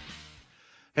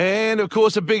 And, of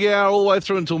course, a big hour all the way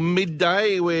through until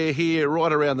midday. We're here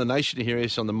right around the nation. Here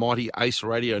is on the mighty Ace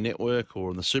Radio Network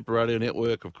or on the Super Radio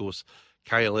Network, of course,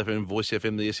 KLFM, Voice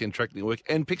FM, the SEN Track Network.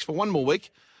 And picks for one more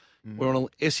week. We're on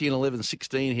SEN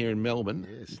 11:16 here in Melbourne.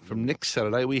 Yes. From next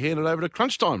Saturday, we hand it over to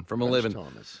Crunch Time from 11.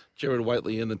 Crunch-timers. Jared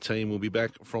Waitley and the team will be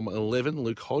back from 11.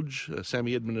 Luke Hodge,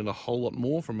 Sammy Edmund and a whole lot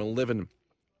more from 11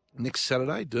 next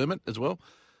Saturday. Dermot as well.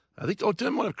 I think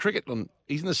Dermot might have cricket on.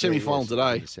 He's in the semi-final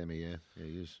today. The semi, yeah,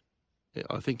 he is. Yeah,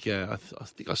 I think I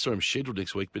saw him scheduled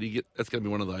next week, but that's going to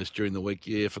be one of those during the week.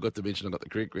 Yeah, forgot to mention I got the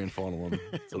cricket grand final on.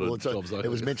 Well, it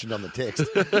was mentioned on the text.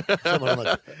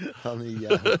 Someone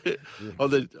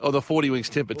on the 40 Wings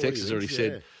temper text has already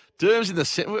said. Derm's in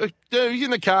the he's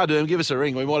in the car. Derm, give us a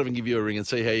ring. We might even give you a ring and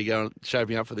see how you're going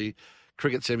shaping up for the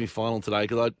cricket semi-final today.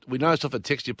 Because we noticed off the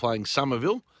text you're playing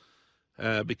Somerville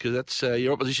because that's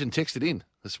your opposition texted in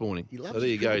this morning. So there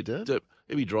you go. Derm.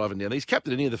 He'll be driving down. He's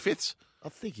captain any of the fifths. I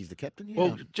think he's the captain. Yeah.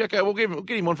 Well, Jacko, we'll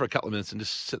get him on for a couple of minutes and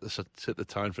just set the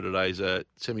tone for today's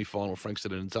semi-final,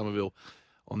 Frankston and Somerville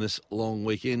on this long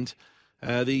weekend.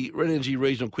 The Red Energy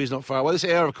Regional Quiz not far away. This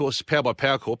hour, of course, is powered by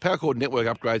Powercore. Powercore network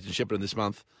upgrades in Shepparton this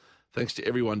month. Thanks to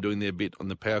everyone doing their bit on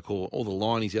the Powercore, all the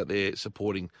lineys out there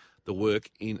supporting the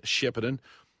work in Shepparton.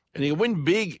 And you can win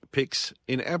big picks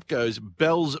in APCO's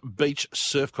Bells Beach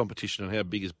Surf Competition. And how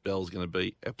big is Bells going to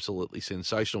be? Absolutely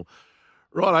sensational.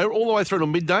 Right, all the way through to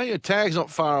midday. A tag's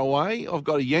not far away. I've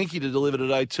got a Yankee to deliver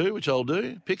today too, which I'll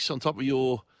do. Picks on top of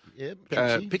your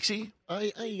Pixie. Are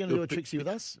you going to do a Trixie with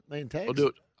us, me and Tags? I'll do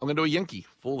it. I'm going to do a Yankee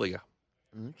 4-legger.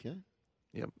 Okay.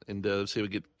 Yep, and see if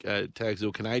we get Tags do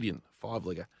a Canadian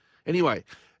 5-legger. Anyway,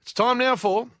 it's time now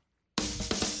for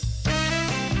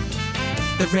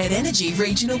the Red Energy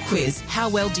Regional Quiz. How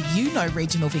well do you know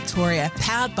regional Victoria?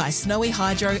 Powered by Snowy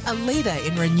Hydro, a leader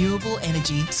in renewable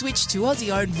energy. Switch to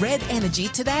Aussie-owned Red Energy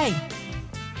today.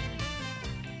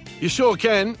 You sure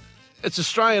can. It's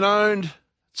Australian-owned,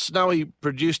 Snowy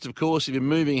produced, of course. If you're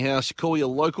moving house, you call your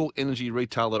local energy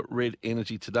retailer Red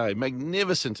Energy today.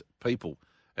 Magnificent people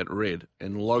at Red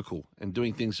and local and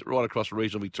doing things right across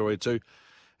regional Victoria too.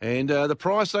 And the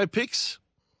price they picks?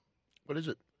 What is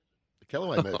it? The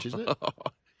Callaway merch, isn't it?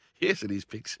 Yes, it is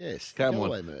picks. Yes, Come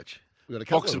Callaway on. merch. We've got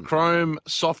a Box of chrome,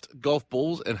 soft golf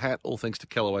balls and hat, all thanks to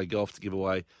Callaway Golf to give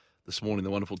away this morning,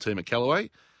 the wonderful team at Callaway.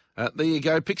 There you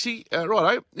go, Pixie.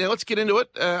 Righto, now let's get into it.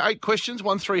 8 questions,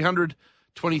 1300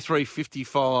 23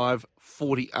 55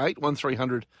 48,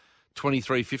 1300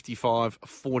 23 55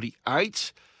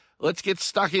 48. Let's get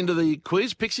stuck into the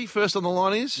quiz. Pixie, first on the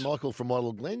line is? Michael from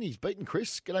Model Glen. He's beaten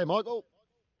Chris. G'day, Michael.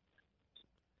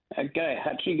 Okay,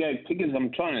 Hutchie, go Pickers.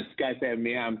 I'm trying to escape out of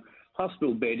my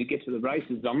hospital bed to get to the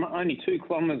races. I'm only 2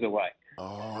 kilometres away.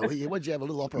 Oh, what'd you have, a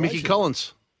little operation? Mickey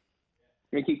Collins.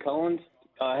 Mickey Collins.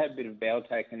 I had a bit of bowel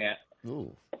taken out.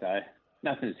 Ooh. So,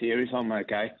 nothing serious. I'm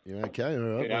okay. You're okay?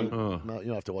 All right. Yeah, No, you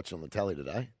don't have to watch it on the telly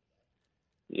today.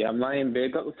 Yeah, I'm laying in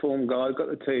bed, got the form guide, got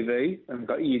the TV, and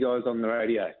got you guys on the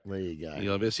radio. There you go.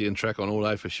 You'll have SEN track on all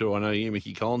day for sure. I know you,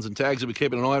 Mickey Collins, and Tags will be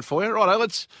keeping an eye out for you. Righto,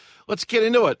 let's get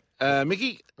into it.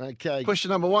 Mickey, okay.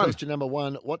 Question number 1. Question number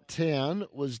 1. What town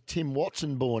was Tim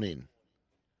Watson born in?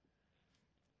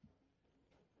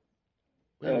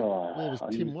 Where was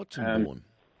Tim Watson born?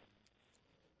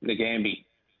 Nagambie.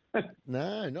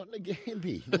 No, not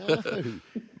Nagambie. No.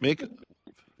 Mick,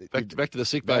 back to the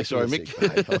sick bay. Sorry,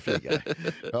 Mick. Off you go.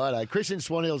 Righto, Chris in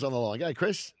Swan Hill's on the line. Go,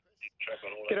 Chris.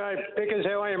 G'day, Pickers.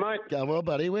 How are you, mate? Going well,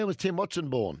 buddy. Where was Tim Watson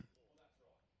born?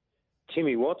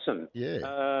 Timmy Watson? Yeah.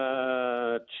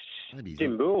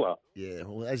 Timboola. Yeah,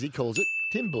 well, as he calls it,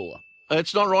 Timboola.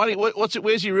 It's not right.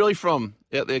 Where's he really from?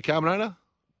 Out there, Carbonator?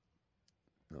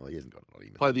 No, he hasn't got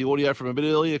it. Play the audio from a bit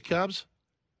earlier, Carbs?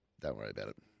 Don't worry about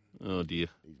it. Oh, dear.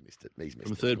 He's missed it.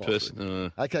 From third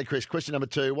person. Okay, Chris, question number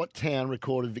 2. What town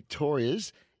recorded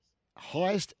Victoria's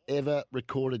highest ever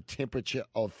recorded temperature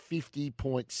of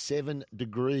 50.7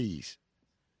 degrees?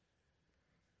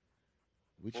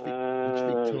 Which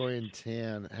Victorian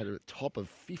town had a top of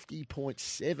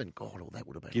 50.7? God, that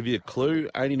would have been... Give you a clue.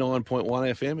 89.1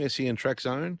 FM, SEN Track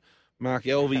Zone, Mark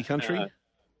Elvey Country.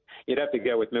 You'd have to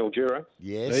go with Mildura.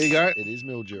 Yes. There you go. It is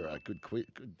Mildura. Good quick.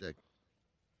 Good.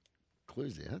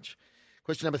 clues there, Hutch.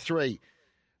 Question number 3.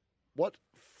 What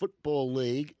football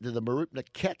league do the Mooroopna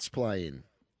Cats play in?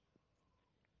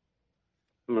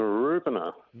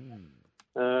 Mooroopna.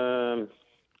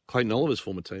 Clayton Oliver's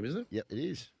former team, isn't it? Yep, it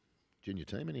is. Junior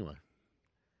team, anyway.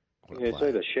 Yeah, it's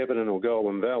either Shepparton or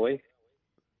Goulburn Valley.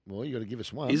 Well, you got to give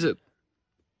us one. Is it?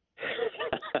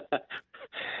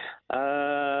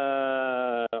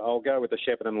 I'll go with the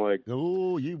Shepparton League.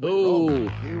 Oh, you went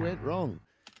wrong. You went wrong.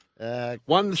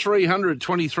 1300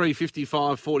 23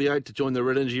 55 48 to join the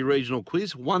Red Energy Regional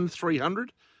Quiz.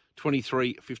 1300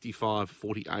 23 55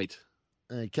 48.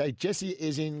 Okay, Jesse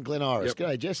is in Glen Iris. Yep.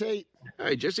 G'day, Jesse.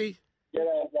 Hey, Jesse.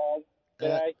 G'day, guys.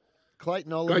 G'day.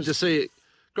 Clayton Oliver. Great to see you.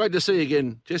 Great to see you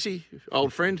again, Jesse,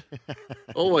 old friend.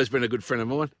 Always been a good friend of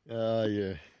mine. Oh,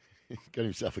 yeah. Got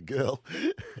himself a girl.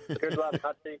 Good one,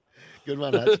 Hutchie. Good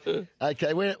one, Hutch.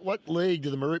 Okay, what league do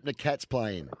the Mooroopna Cats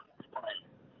play in?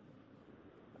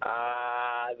 The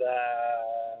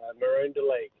Maroondah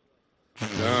League.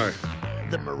 No.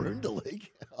 The Maroondah League?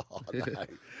 Oh, no.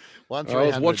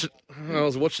 I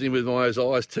was watching him with my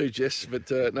eyes too, Jess,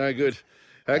 but no good.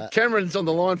 Cameron's on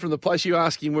the line from the place you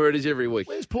ask him where it is every week.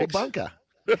 Where's Paul Bunker?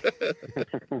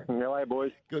 LA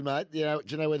boys. Good, mate. Do you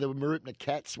know where the Mooroopna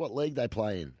Cats, what league they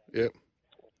play in? Yep.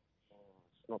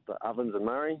 It's not the Ovens and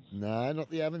Murray. No, not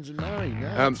the Ovens and Murray.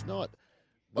 No, it's not.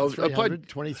 I played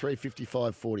 23,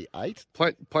 55, 48.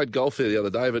 Played golf there the other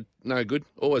day, but no good.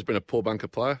 Always been a Paul Bunker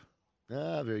player.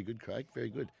 Ah, very good, Craig. Very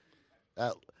good.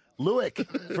 Luick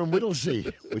from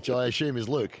Whittlesea, which I assume is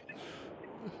Luke.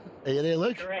 Are you there,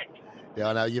 Luke? Correct. Yeah,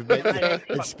 I know.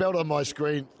 It's spelled on my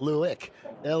screen, Lueck,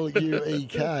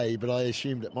 Luek, but I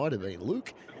assumed it might have been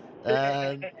Luke.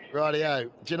 Rightio.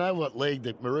 Do you know what league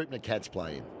the Mooroopna Cats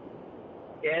play in?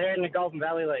 Yeah, they're in the Goulburn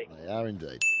Valley League. They are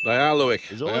indeed. They are, Luick.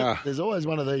 There's always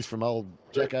one of these from old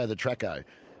Jacko the Tracko.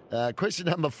 Question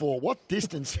number 4. What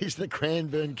distance is the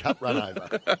Cranbourne Cup run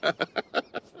over?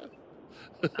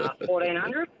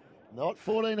 1400? Not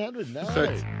 1400, no. In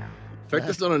fact,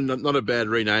 that's not a bad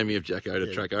renaming of Jacko to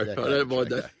Tracko. I don't mind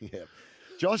that. Yeah.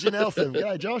 Josh in Eltham.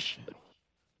 G'day, Josh.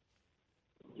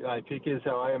 G'day, Pickers.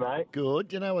 How are you, mate? Good.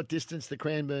 Do you know what distance the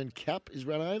Cranbourne Cup is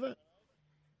run over?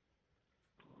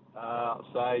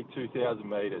 Say 2,000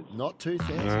 metres. Not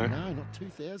 2,000. No, not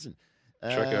 2,000.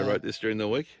 Tracko wrote this during the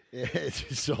week. Yeah,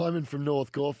 it's Simon from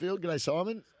North Caulfield. G'day,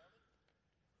 Simon.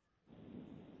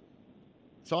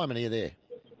 Simon, are you there?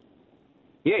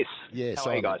 Yes. Yeah, How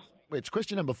Simon. are you guys? It's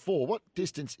question number 4. What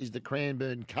distance is the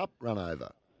Cranbourne Cup run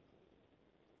over?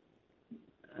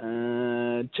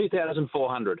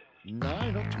 2,400.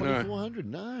 No, not 2,400.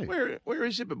 No. Where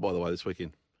is Zipper, by the way, this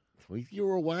weekend? Well,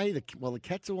 you're away. The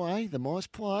Cats away. The Mice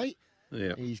play.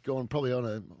 Yeah. He's gone probably on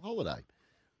a holiday.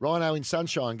 Rhino in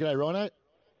Sunshine. G'day, Rhino.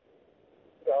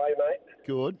 How are you, mate?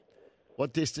 Good.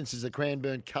 What distance is the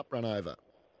Cranbourne Cup run over?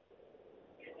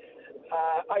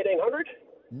 1,800?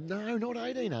 No, not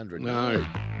 1,800. No.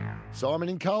 Simon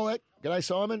in Colac. G'day,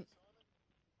 Simon.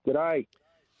 G'day. Do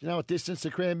you know what distance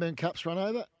the Cranbourne Cup's run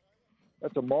over?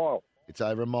 That's a mile. It's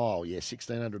over a mile. Yeah,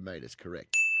 1,600 metres.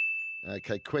 Correct.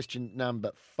 Okay, question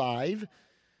number 5.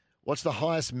 What's the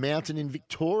highest mountain in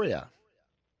Victoria?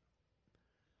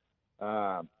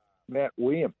 Mount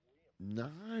William. No,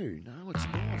 it's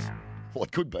not. Well,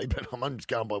 it could be, but I'm just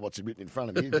going by what's written in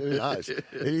front of me. Who knows? It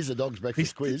is a Dog's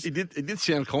Breakfast quiz. He did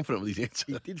sound confident with his answer.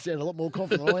 He did sound a lot more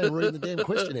confident than I am reading the damn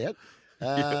question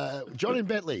out. John in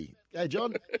Bentley. Hey,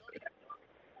 John.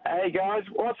 Hey, guys.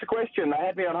 What's the question? They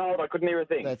had me on hold. I couldn't hear a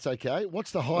thing. That's okay.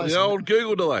 What's the highest? The old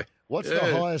Google delay. What's the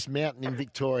highest mountain in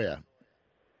Victoria?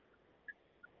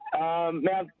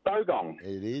 Mount Bogong.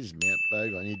 It is Mount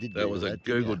Bogong. You did. That was a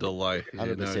Google delay.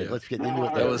 100%. Let's get into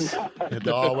it. That was.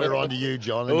 Oh, we're on to you,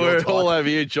 John. We're all over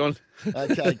you, John.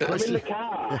 Okay, question. I'm in the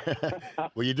car.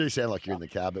 Well, you do sound like you're in the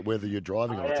car, but whether you're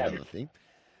driving or not, another thing.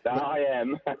 I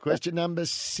am. Question number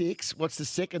 6. What's the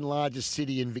second largest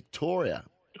city in Victoria?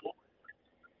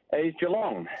 It's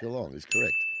Geelong. Geelong is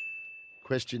correct.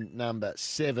 Question number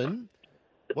 7.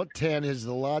 What town has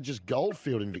the largest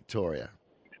goldfield in Victoria?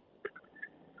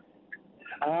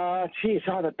 It's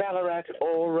either Ballarat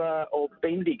or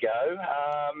Bendigo.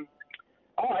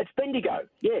 It's Bendigo.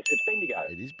 Yes, it's Bendigo.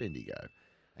 It is Bendigo.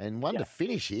 And one to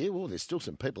finish here. Well, there's still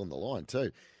some people on the line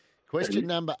too. Question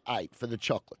number 8 for the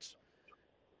chocolates.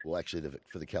 Well, actually,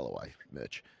 for the Callaway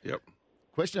merch. Yep.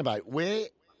 Question number 8.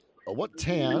 What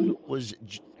town was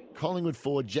Collingwood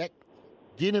forward Jack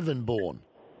Ginnivan born?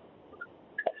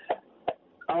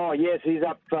 Oh, yes, he's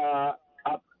up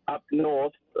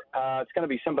north. It's going to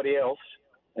be somebody else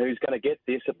who's going to get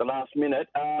this at the last minute.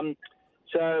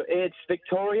 So it's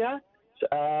Victoria.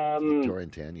 Victorian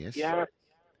town, yes.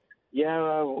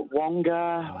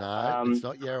 Yarrawonga. No, it's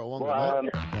not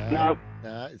Yarrawonga. No.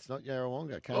 No, it's not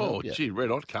Yarrawonga. Can't Oh, help you. gee, red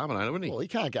hot Carbonator, wouldn't he? Well, he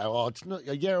can't go, oh, it's not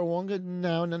Yarrawonga.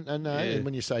 No. Yeah. And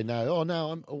when you say no, oh,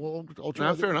 no, I'll try.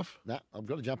 No, fair enough. No, I've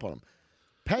got to jump on him.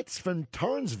 Pat's from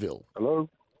Torrensville. Hello.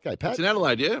 Okay, Pat. It's in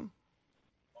Adelaide, yeah?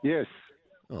 Yes.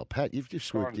 Oh, Pat, you've just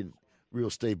swooped in real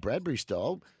Steve Bradbury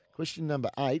style. Question number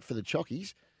 8 for the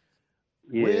Chockies.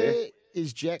 Yeah. Where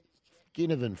is Jack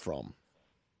Ginnivan from?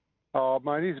 Oh,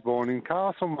 mate, he's born in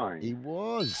Castlemaine. He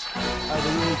was.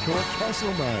 Over here called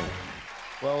Castlemaine.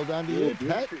 Well done to you,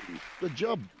 Pat. Good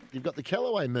job. You've got the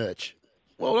Callaway merch.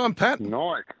 Well done, Pat.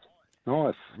 Nice.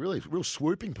 Really, real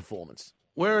swooping performance.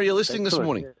 Where are you listening this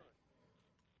morning?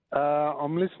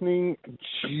 I'm listening,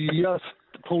 just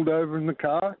pulled over in the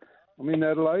car. I'm in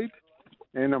Adelaide,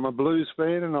 and I'm a blues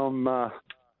fan, and I'm a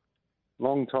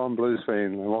long-time blues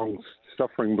fan, a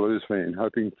long-suffering blues fan,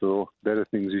 hoping for better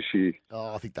things this year.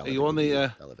 Oh, I think they'll Are you on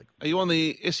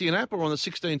the SEN app or on the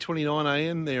 1629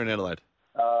 AM there in Adelaide?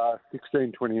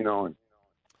 1629.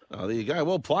 Oh, there you go.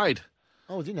 Well played.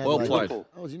 I was in Well Adelaide. played.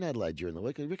 I was in Adelaide during the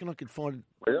week. I reckon I could find.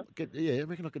 Yeah? I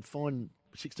reckon I could find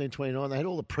 1629. They had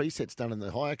all the presets done in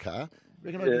the hire car.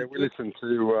 We listened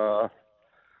to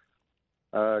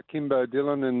Kimbo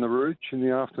Dillon and the Rooch in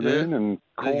the afternoon, and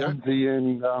Cornsey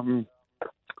and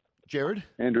Jared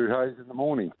Andrew Hayes in the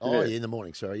morning. Oh, yeah, in the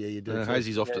morning. Sorry, yeah, you do.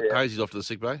 Hazy's off to the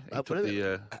sick bay. He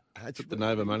took the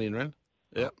Nova money and ran.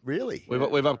 Yeah, really? We've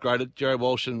upgraded. Jared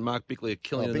Walsh and Mark Bickley are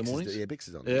killing it in the mornings. Bix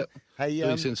is on. Yeah, hey,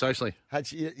 doing sensationally.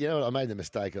 You know what? I made the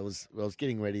mistake. I was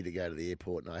getting ready to go to the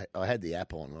airport, and I had the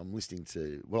app on. And I'm listening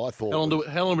to what I thought.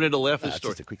 How long we need to allow for this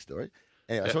story? Just a quick story.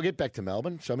 Anyway, so I get back to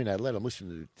Melbourne. So I'm in Adelaide. I'm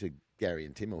listening to Gary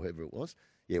and Tim or whoever it was.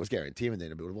 Yeah, it was Gary and Tim, and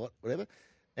then a bit of whatever.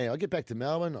 Anyway, I get back to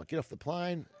Melbourne. I get off the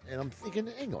plane, and I'm thinking,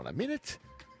 hang on a minute.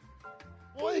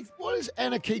 Why does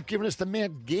Anna keep giving us the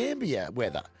Mount Gambier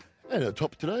weather? And a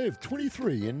top today of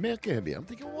 23 in Mount Gambier. I'm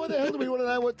thinking, why the hell do we want to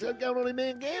know what's going on in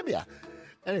Mount Gambier?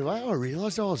 Anyway, I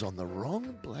realised I was on the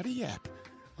wrong bloody app.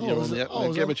 You're on the app,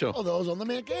 Mount Gambier. I was on the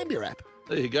Mount Gambier app.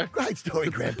 There you go. Great story,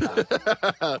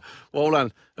 Grandpa. Well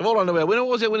done. And well done to our winner.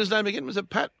 What was our winner's name again? Was it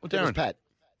Pat or Darren? It was Pat.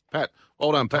 Pat.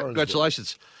 Well done, Pat.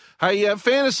 Congratulations. Hey,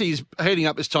 fantasy's heating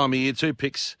up this time of year, 2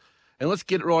 picks. And let's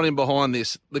get right in behind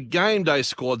this. The game day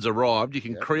squad's arrived. You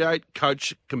can create,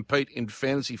 coach, compete in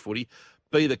fantasy footy,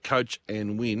 be the coach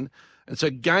and win. And so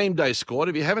Game Day Squad,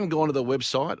 if you haven't gone to the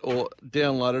website or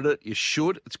downloaded it, you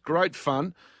should. It's great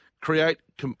fun. Create,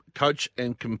 coach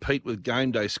and compete with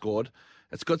Game Day Squad.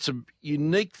 It's got some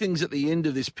unique things at the end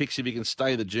of this picks if you can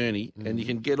stay the journey. And you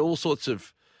can get all sorts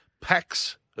of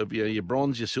packs of your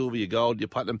bronze, your silver, your gold, your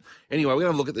platinum. Anyway, we're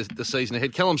going to look at the season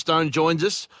ahead. Callum Stone joins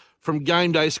us from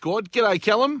Game Day Squad. G'day,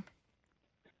 Callum.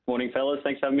 Morning, fellas.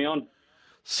 Thanks for having me on.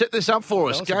 Set this up for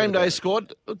us. Game Day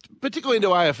Squad, particularly into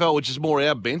AFL, which is more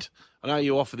our bent. I know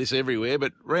you offer this everywhere,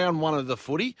 but round 1 of the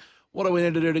footy, what do we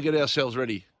need to do to get ourselves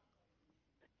ready?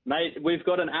 Mate, we've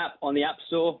got an app on the App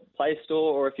Store, Play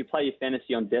Store, or if you play your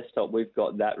fantasy on desktop, we've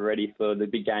got that ready for the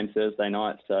big game Thursday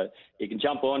night. So you can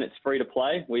jump on. It's free to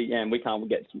play. We can't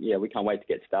wait to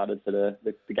get started for the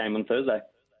game on Thursday.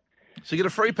 So you get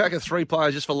a free pack of 3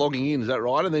 players just for logging in, is that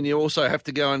right? And then you also have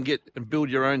to go and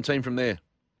build your own team from there.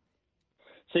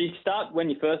 So you start when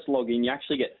you first log in, you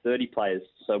actually get 30 players.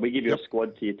 So we give you a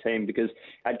squad to your team because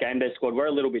at Game Day Squad, we're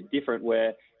a little bit different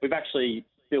where we've actually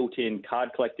built in card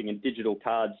collecting and digital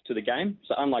cards to the game.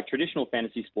 So unlike traditional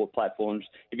fantasy sport platforms,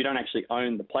 if you don't actually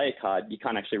own the player card, you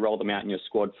can't actually roll them out in your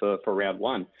squad for round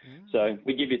 1. So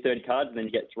we give you 30 cards and then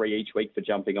you get 3 each week for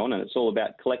jumping on. And it's all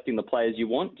about collecting the players you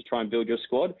want to try and build your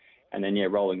squad and then,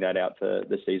 rolling that out for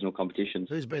the seasonal competitions.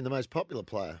 Who's been the most popular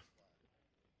player?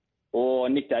 Or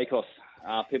Nick Dacos.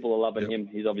 People are loving him.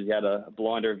 He's obviously had a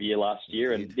blinder of a year last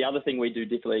year. And the other thing we do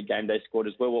differently at Game Day Squad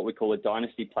is we're what we call a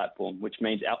dynasty platform, which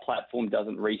means our platform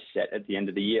doesn't reset at the end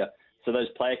of the year. So those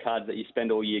player cards that you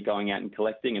spend all year going out and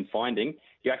collecting and finding,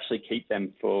 you actually keep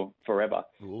them for forever.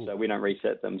 Ooh. So we don't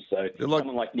reset them. So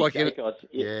someone like Nick Dacos...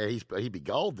 he'd be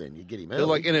gold then. You get him early. They're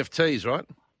like NFTs, right?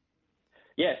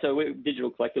 Yeah, so we're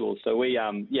digital collectibles. So we,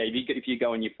 if you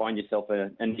go and you find yourself a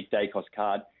Nick Dacos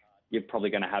card, you're probably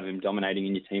going to have him dominating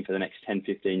in your team for the next 10,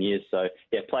 15 years. So,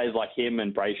 players like him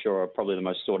and Brayshaw are probably the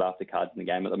most sought-after cards in the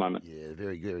game at the moment. Yeah,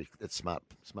 very, very. That's smart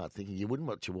thinking.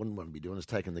 What you wouldn't want to be doing is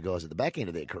taking the guys at the back end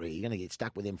of their career. You're going to get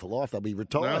stuck with them for life. They'll be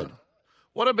retired. No.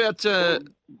 What about... Sorry,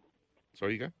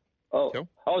 you go. Oh,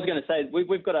 I was going to say,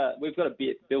 we've got a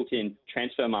built-in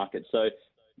transfer market. So,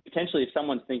 potentially, if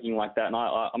someone's thinking like that, and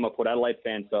I'm a Port Adelaide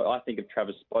fan, so I think of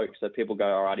Travis Spoke, so people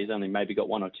go, all right, he's only maybe got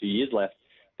 1 or 2 years left.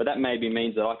 But that maybe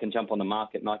means that I can jump on the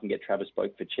market and I can get Travis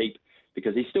Boak for cheap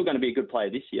because he's still going to be a good player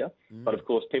this year. But, of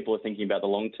course, people are thinking about the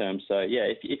long term. So, yeah,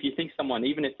 if you think someone,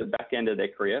 even if the back end of their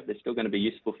career, they're still going to be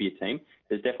useful for your team,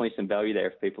 there's definitely some value there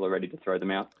if people are ready to throw them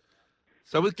out.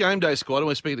 So with Game Day Squad, and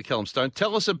we're speaking to Callum Stone,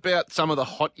 tell us about some of the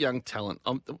hot young talent.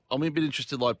 I'm a bit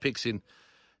interested, like picks in.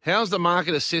 How's the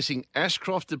market assessing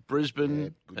Ashcroft at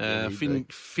Brisbane, Finn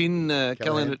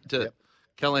Callahan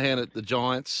at the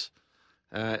Giants,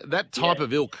 that type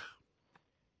of ilk?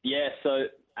 Yeah, so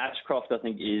Ashcroft, I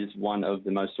think, is one of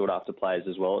the most sought-after players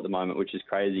as well at the moment, which is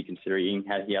crazy considering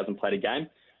he hasn't played a game.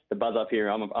 The buzz up here,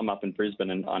 I'm up in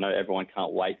Brisbane, and I know everyone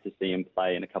can't wait to see him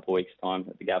play in a couple of weeks' time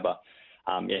at the Gabba.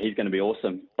 He's going to be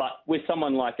awesome. But with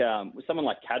someone like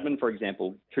Cadman, for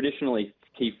example, traditionally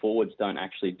key forwards don't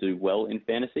actually do well in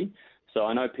fantasy. So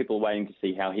I know people are waiting to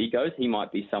see how he goes. He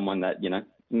might be someone that,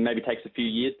 maybe takes a few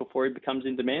years before he becomes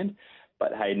in demand.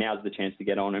 But, hey, now's the chance to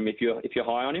get on him. If you're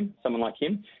high on him, someone like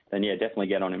him, then, yeah, definitely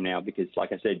get on him now because,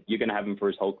 like I said, you're going to have him for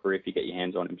his whole career if you get your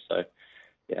hands on him. So,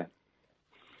 yeah.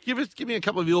 Give me a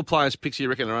couple of your players' picks you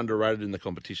reckon are underrated in the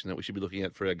competition that we should be looking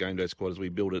at for our Game Day Squad as we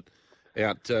build it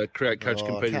out, create coach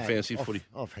competitive fantasy footy.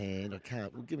 Offhand, I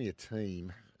can't. Well, give me a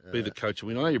team. Be the coach. I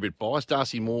know you're a bit biased.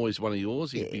 Darcy Moore is one of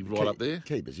yours. He'd be right up there.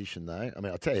 Key position, though. I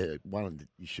mean, I'll tell you, one that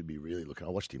you should be really looking. I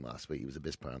watched him last week. He was the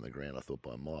best player on the ground, I thought,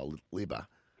 by a mile. Libba.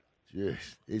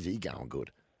 Jeez, is he going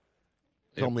good?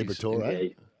 Tom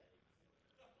Liberatore.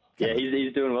 Yeah,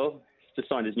 he's doing well. Just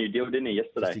signed his new deal, didn't he,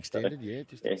 yesterday?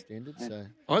 Extended. So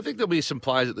I think there'll be some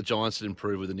players at the Giants that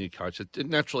improve with a new coach. It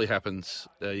naturally happens.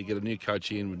 You get a new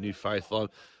coach in with new faith. Like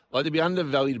there'd be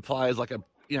undervalued players like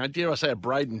dare I say, a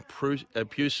Braden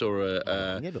Puce or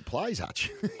a. He never plays,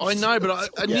 Hutch. I know, but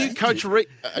a new coach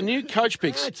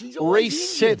picks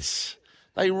resets.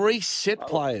 They reset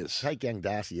players. Take young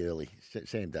Darcy early.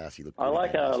 Sam Darcy looked. I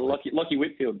like Lockie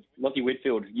Whitfield. Lockie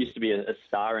Whitfield used to be a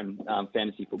star in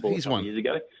fantasy football a couple years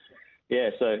ago. Yeah,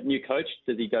 so new coach.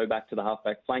 Does he go back to the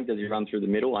halfback flank? Does he run through the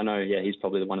middle? I know, he's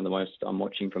probably one of the most I'm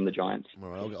watching from the Giants.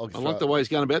 Right, I like the way he's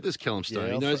going about this, Callum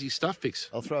Stone. He knows his stuff picks.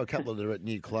 I'll throw a couple of the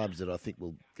new clubs that I think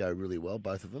will go really well,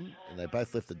 both of them. And they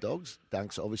both left the Dogs.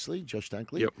 Dunks, obviously, Josh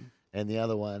Dunkley. Yep. And the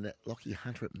other one, Lockie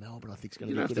Hunter at Melbourne, I think is going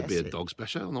to be a good asset. You don't have to be a Dogs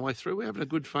basher on the way through. We're having a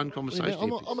good, fun conversation.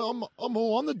 I'm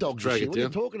all on the Dogs this year. What are you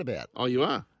talking about? Oh, you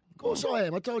are? Of course I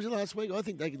am. I told you last week, I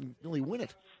think they can nearly win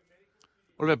it.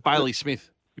 What about Bailey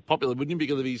Smith? Be popular, wouldn't he,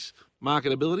 because of his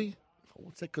marketability?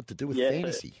 What's that got to do with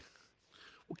fantasy?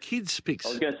 Well, kids picks. I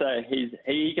was going to say,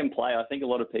 he can play. I think a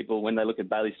lot of people, when they look at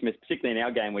Bailey Smith, particularly in our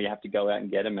game where you have to go out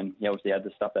and get him, and he obviously had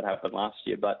the stuff that happened last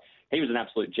year, but he was an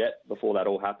absolute jet before that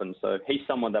all happened. So he's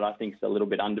someone that I think is a little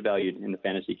bit undervalued in the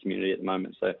fantasy community at the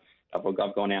moment. So I've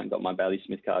gone out and got my Bailey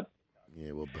Smith card.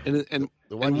 Yeah, well,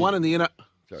 and one in the NRL.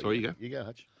 Sorry, you go. You go,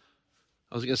 Hutch.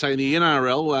 I was going to say in the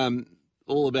NRL,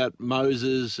 all about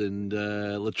Moses and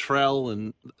Latrell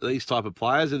and these type of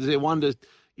players. Is there one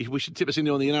we should tip us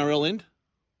into on the NRL end?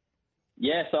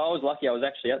 Yeah, so I was lucky. I was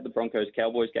actually at the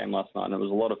Broncos-Cowboys game last night, and it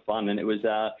was a lot of fun. And it was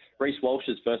Reece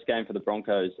Walsh's first game for the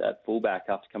Broncos at fullback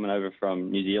after coming over from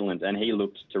New Zealand, and he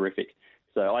looked terrific.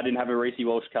 So I didn't have a Reece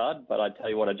Walsh card, but I tell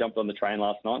you what, I jumped on the train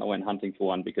last night and I went hunting for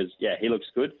one because, he looks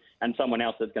good, and someone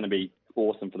else that's going to be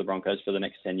awesome for the Broncos for the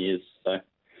next 10 years. So,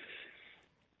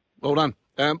 well done.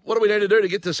 What do we need to do to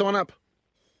get to sign up?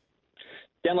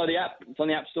 Download the app. It's on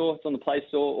the App Store. It's on the Play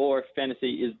Store. Or if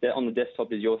fantasy is on the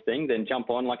desktop is your thing, then jump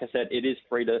on. Like I said, it is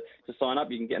free to sign up.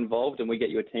 You can get involved, and we get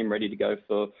you a team ready to go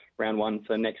for round one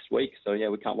for next week. So,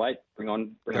 we can't wait. Bring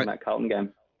on that Carlton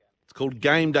game. It's called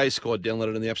Game Day Squad. Download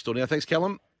it in the App Store now. Thanks,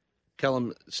 Callum.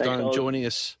 Callum Stone joining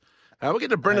us. We'll get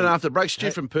to Brendan after the break.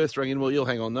 Stu from Perth rang in. Well, you'll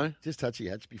hang on, though. Just touchy,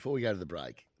 Hutch, before we go to the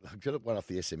break. I've got one off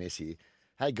the SMS here.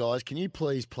 Hey, guys, can you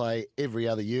please play Every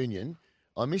Other Union?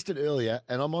 I missed it earlier,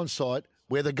 and I'm on site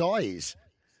where the guy is.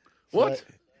 What?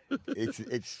 So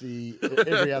it's the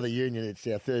Every Other Union.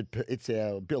 It's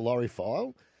our Bill Lawry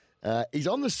file. He's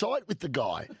on the site with the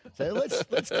guy. So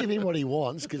let's give him what he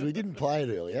wants because we didn't play it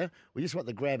earlier. We just want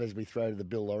the grab as we throw to the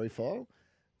Bill Lawry file.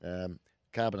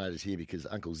 Carbonator's here because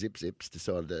Uncle Zips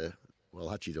decided to, while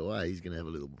Hutchie's away, he's going to have a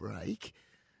little break.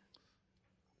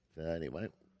 So anyway,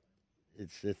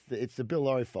 it's the Bill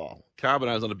Lawry file.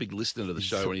 Carbonator's on a big listener to the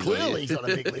show. When Clearly he's on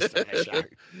a big listener to the show.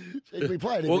 So we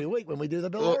play it every week when we do the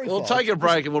Bill Lawry file. We'll take a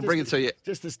break and we'll bring it to you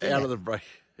just out of the break,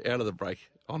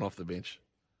 on off the bench.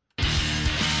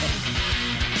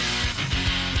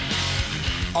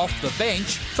 Off the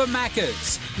bench for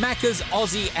Macca's. Macca's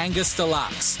Aussie Angus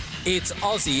Deluxe. It's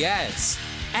Aussie as.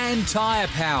 And Tyre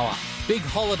Power. Big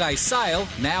holiday sale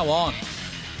now on.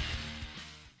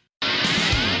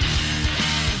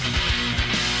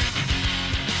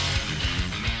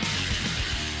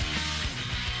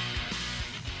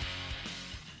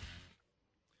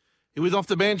 You're with Off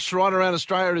the Bench right around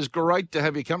Australia. It is great to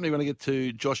have your company. We're going to get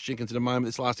to Josh Jenkins in a moment.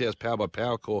 This last hour is powered by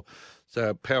PowerCore.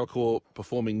 So PowerCore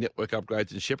performing network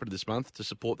upgrades in Shepparton this month to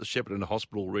support the Shepparton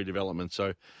Hospital redevelopment.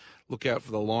 So look out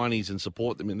for the Lineys and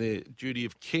support them in their duty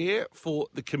of care for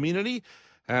the community.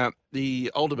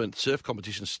 The Ultimate Surf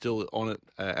competition is still on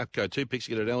at APCO. 2 picks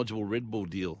to get an eligible Red Bull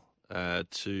deal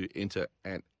to enter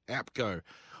at APCO.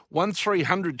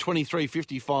 1300 23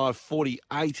 55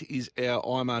 48 is our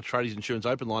IMAR Tradies Insurance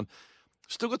Open line.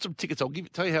 Still got some tickets. I'll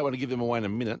tell you how I want to give them away in a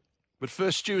minute. But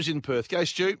first, Stu's in Perth. Go,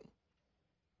 Stu.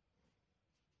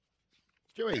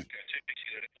 Stewie.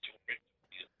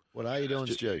 What are you doing,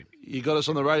 Stu? You got us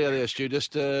on the radio there, Stu.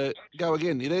 Just go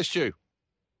again. You there, Stu?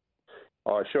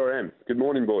 I sure am. Good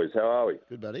morning, boys. How are we?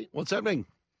 Good, buddy. What's happening?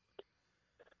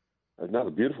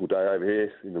 Another beautiful day over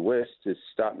here in the west. It's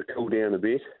starting to cool down a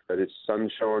bit, but it's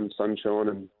sunshine,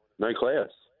 and no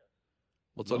clouds.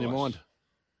 What's on your mind?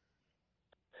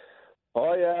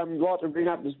 I like to bring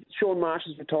up Sean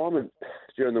Marsh's retirement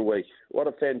during the week. What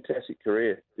a fantastic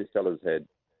career this fella's had,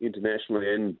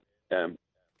 internationally and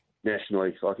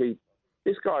nationally.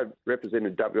 This guy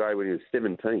represented WA when he was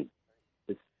 17.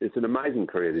 It's an amazing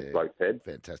career this bloke's had.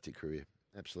 Fantastic career.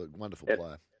 Absolute wonderful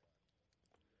player.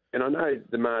 And I know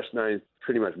the Marsh name is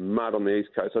pretty much mud on the East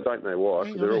Coast. I don't know why,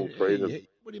 because they're all three of them.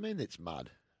 What do you mean it's mud?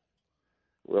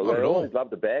 Well, they always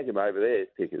love to bag him over there,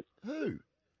 Pickers. Who?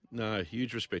 No,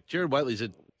 huge respect. Jared Waitley's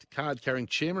a card-carrying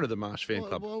chairman of the Marsh fan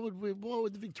club. Why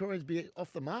would the Victorians be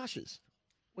off the Marshes?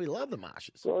 We love the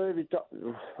Marshes. Well, every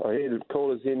time I hear the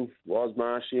callers in, was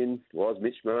Marsh in, was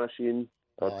Mitch Marsh in.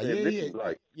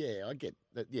 Yeah, I get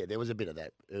that. Yeah, there was a bit of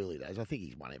that early days. I think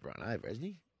he's won everyone over, hasn't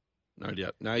he? No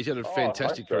doubt. No, he's had a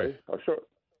fantastic career. I'm sure.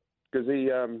 Because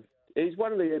he's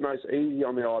one of the most easy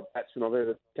on the eye batsmen I've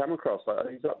ever come across.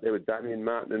 He's up there with Damien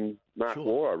Martin and Mark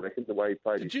Moore, I reckon, the way he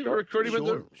played. Did you ever recruit him at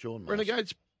the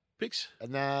Renegades picks?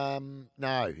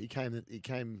 No, he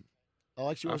came.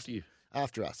 Oh, actually,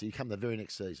 after us. He came the very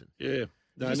next season. Yeah.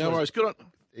 No worries. Good on.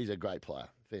 He's a great player.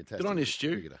 Fantastic. Good on you,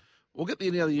 Stu. Cricketer. We'll get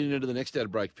the other unit of the next out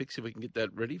break pick, see if we can get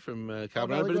that ready from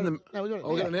Carbonate. We got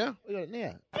it now. We got it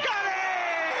now.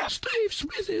 Steve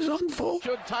Smith is on for.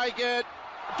 Should take it.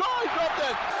 Try, dropped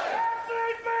it.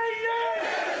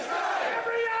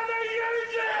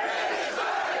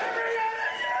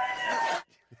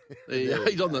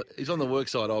 He's on the work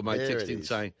side, old mate, texting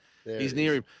saying he's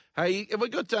near him. Hey, have we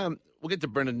got we'll get to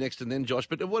Brendan next and then Josh,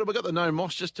 but what have we got the no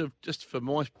moss just for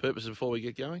my purposes before we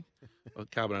get going? Well,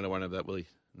 Carbonate won't have that, will he?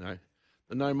 No.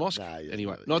 The no mosque? No,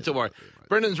 anyway, not to worry.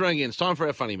 Brendan's ringing in. It's time for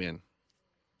our funny man.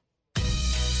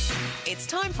 It's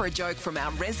time for a joke from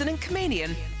our resident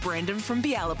comedian, Brendan from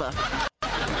Bialaba.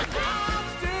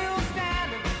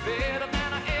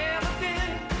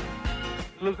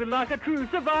 Looking like a true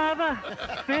survivor,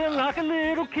 feeling like a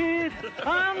little kid.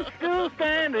 I'm still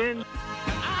standing.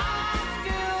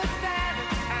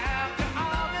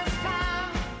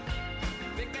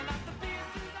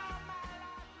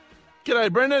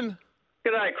 G'day, Brendan.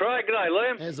 G'day, Craig. G'day,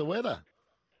 Liam. How's the weather?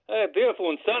 Beautiful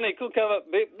and sunny. Could come up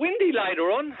a bit windy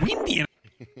later on. Windy?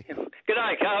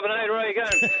 G'day, Carbonate. How are you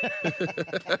going?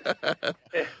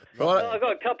 Yeah. Right. I've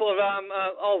got a couple of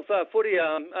old footy,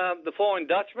 the Flying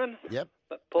Dutchman. Yep.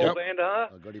 Paul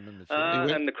Vanderhaar. I got him in the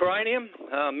show. And the Cranium,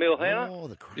 Mil Hanna. Oh,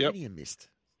 the Cranium missed.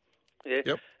 Yeah.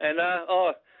 Yep. And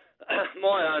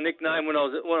my nickname when I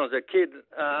was a kid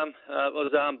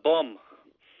was Bomb.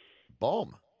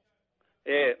 Bomb?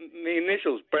 Yeah, my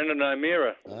initials, Brendan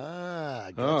O'Meara. Ah,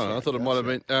 I thought it might have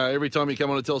been every time you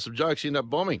come on to tell some jokes, you end up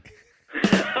bombing.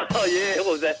 Oh, yeah,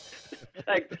 well, that's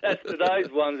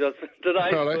today's one,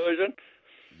 today's version.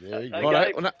 Very good.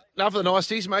 Okay. Well, enough of the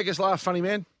niceties. Make us laugh, funny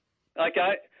man.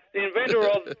 Okay. The inventor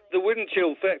of the wind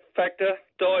chill factor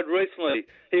died recently.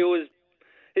 He was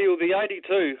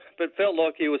 82, but felt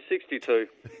like he was 62.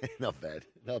 Not bad.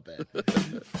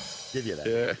 Give you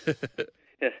that.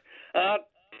 Yeah.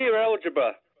 Dear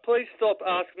Algebra, please stop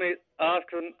asking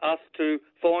us to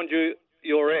find you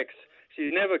your ex.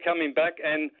 She's never coming back,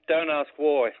 and don't ask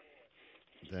why.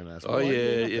 Don't ask why. Oh,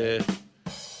 yeah.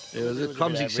 It was a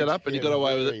clumsy setup, and you got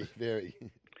away with it. Very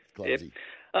clumsy.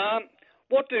 Yep.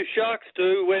 What do sharks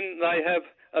do when they have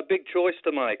a big choice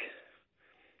to make?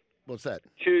 What's that?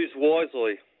 Choose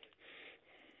wisely.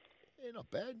 Yeah, not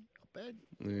bad.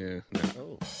 Yeah.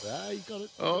 Oh, you got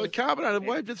it. Oh, Carbonate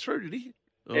waved it through, did he?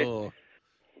 Yeah. Oh.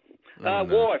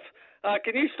 Wife,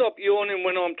 can you stop yawning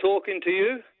when I'm talking to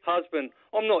you? Husband,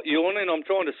 I'm not yawning, I'm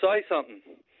trying to say something.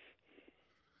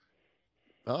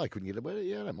 Oh, I couldn't get it.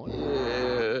 Yeah, I don't mind.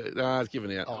 Yeah, no, it's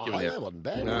giving out. That wasn't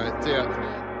bad. No, it's out.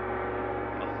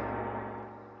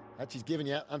 That's he's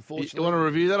giving out, unfortunately. You want to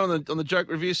review that on the joke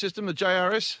review system, the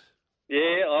JRS?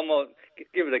 Yeah, I might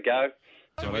give it a go.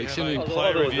 So I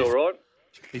thought it was all right.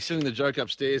 He's sending the joke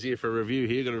upstairs here for a review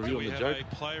here. Got a review on the joke.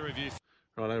 Play review.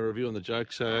 Right, a review on the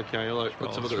joke. So, okay, let's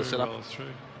have a look at the setup.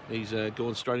 He's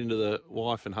gone straight into the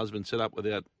wife and husband setup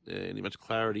without any much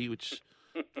clarity, which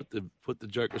put the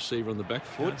joke receiver on the back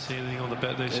foot. Can't see anything on the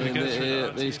back there. So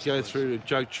then he's go through to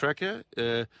joke tracker.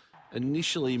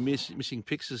 Initially missing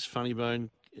Pix's funny bone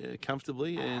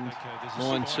comfortably, and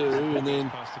mine too. And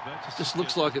then just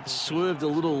looks like it swerved a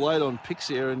little late on Pix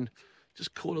there and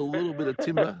just caught a little bit of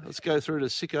timber. Let's go through to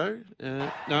Sicko.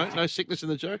 No sickness in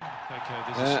the joke.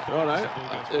 Righto.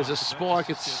 There's a spike.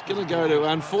 It's going to go to,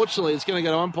 unfortunately, it's going to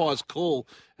go to umpire's call.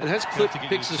 It has clipped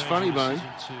Pix's funny bone.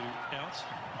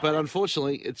 But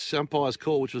unfortunately, it's umpire's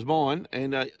call, which was mine.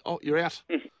 And, you're out,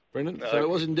 Brendan. So it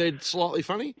was indeed slightly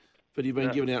funny, but you've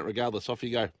been given out regardless. Off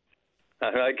you go.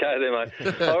 Okay then,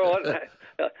 mate. All right.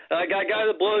 Okay, go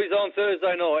the Blues on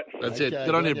Thursday night. That's it.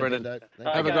 Good on you, Brendan.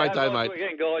 Have a great day, mate. Nice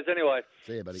weekend, guys, anyway.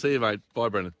 See you, buddy. See you, mate. Bye,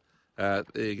 Brendan. There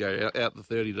you go. Out the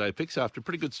 30-day picks after a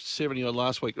pretty good 70-odd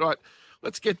last week. Right,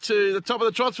 let's get to the top of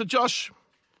the trots with Josh.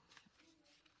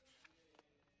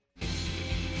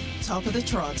 Top of the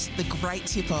Trots, the great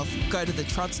tip-off. Go to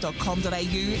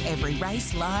thetrots.com.au, every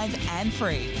race live and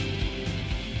free.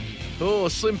 Oh,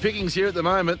 slim pickings here at the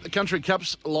moment. The Country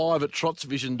Cup's live at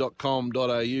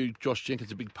trotsvision.com.au. Josh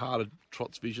Jenkins, a big part of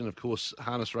Trots Vision, of course,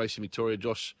 harness racing Victoria.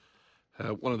 Josh,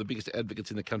 one of the biggest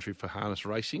advocates in the country for harness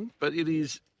racing, but it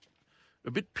is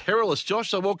a bit perilous,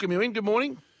 Josh, so welcome you in. Good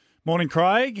morning. Morning,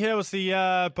 Craig. How was the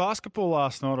basketball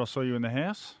last night? I saw you in the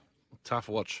house. Tough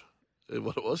watch.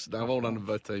 What it was? No, well done to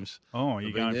both teams. Oh,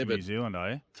 you're going for New Zealand,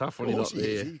 are you? Tough when you're not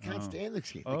there. You can't stand the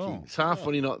Kings. Tough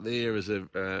when you're not there as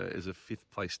a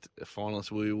fifth-placed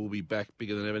finalist. We will be back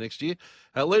bigger than ever next year.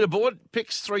 Leaderboard,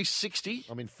 picks 360.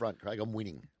 I'm in front, Craig. I'm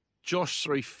winning. Josh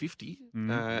 350.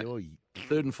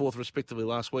 Third and fourth, respectively,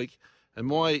 last week. And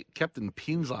my captain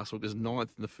Pins last week was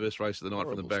ninth in the first race of the night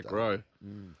from the back row.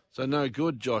 So no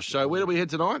good, Josh. So where do we head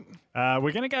tonight?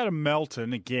 We're going to go to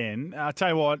Melton again. I'll tell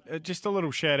you what, just a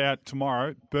little shout out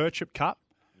tomorrow. Birchip Cup,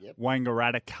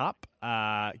 Wangaratta Cup.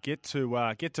 Get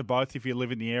to both if you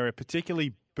live in the area,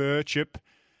 particularly Birchip.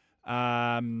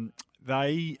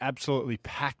 They absolutely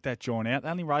pack that joint out. They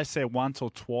only race there once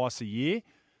or twice a year.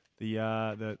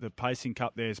 The Pacing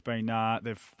Cup there's been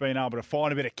they've been able to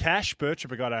find a bit of cash. Birchip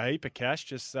have got a heap of cash.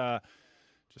 Just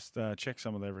check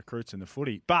some of their recruits in the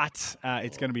footy, but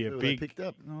it's going to be a big. They picked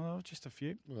up? Oh, just a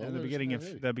few. Well, they'll be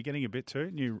getting a bit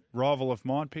too. New rival of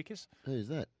mine, Pickers. Who's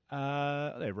that?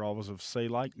 They're rivals of Sea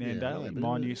Lake, Nandale,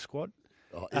 my new squad.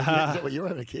 Oh, is that what you're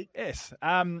having a kick? Yes.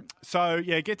 So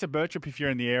get to Birchip if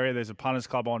you're in the area. There's a punters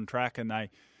club on track, and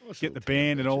they get the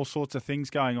band and all sorts of things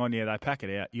going on. Yeah, they pack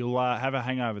it out. You'll have a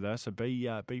hangover though, so be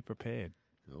prepared.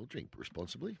 I'll drink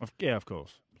responsibly. Yeah, of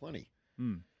course. Plenty.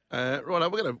 Right, we're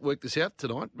going to work this out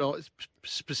tonight. Well,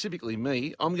 specifically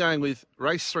me. I'm going with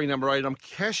race 3, number 8. I'm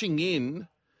cashing in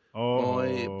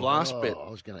my blast bet. I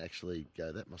was going to actually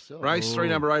go that myself. Race 3,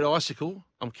 number 8, Icicle.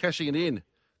 I'm cashing it in.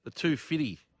 The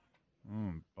 250.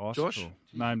 Icicle. Josh?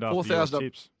 Named after your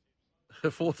tips.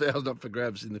 4,000 up for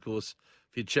grabs in the course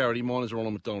for your charity. Mine is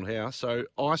Ronald McDonald House. So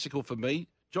Icicle for me.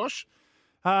 Josh?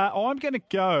 I'm going to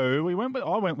go.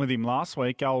 I went with him last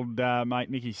week, old mate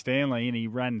Nicky Stanley, and he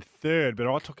ran third, but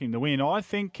I took him to win. I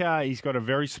think he's got a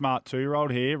very smart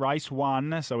 2-year-old here. Race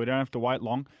 1, so we don't have to wait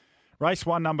long. Race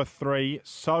 1, number 3,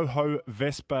 Soho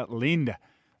Vespa Lind.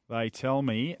 They tell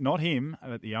me, not him,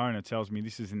 but the owner tells me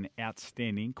this is an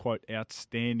outstanding, quote,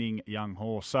 outstanding young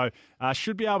horse. So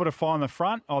should be able to find the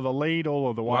front, either lead all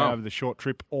of the way over the short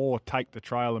trip or take the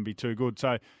trail and be too good.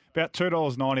 So about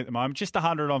 $2.90 at the moment. Just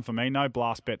 100 on for me. No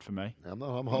blast bet for me. I'm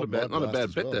not a bad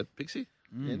bet, that, Pixie.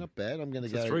 Yeah, not bad. I'm going to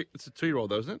go. It's a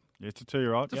 2-year-old, though, isn't it? Yeah, it's a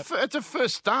 2-year-old. It's a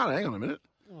first start. Hang on a minute.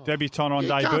 Debutant on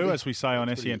debut, as we say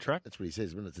on SEN Track. That's what he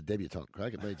says when it's a debutant,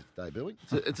 Craig. It means it's debuting.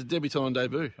 It's a debutant on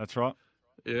debut. That's right.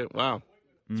 Yeah, wow.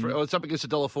 It's up against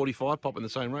 $1.45 pop in the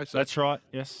same race. So that's right,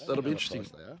 yes. That'll be interesting.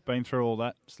 Been through all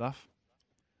that stuff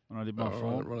when I did my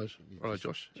form. Right,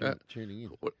 Josh. Tuning in.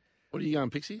 What are you going,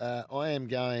 Pixie? I am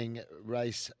going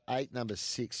race 8, number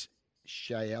 6,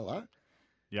 Shayella.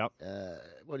 Yep.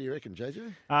 What do you reckon,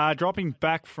 JJ? Dropping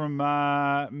back from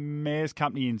Mayor's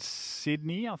Company in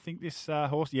Sydney, I think this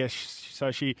horse. Yes,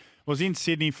 so she was in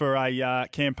Sydney for a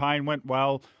campaign, went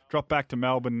well, dropped back to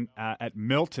Melbourne at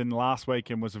Milton last week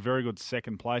and was a very good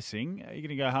second placing. Are you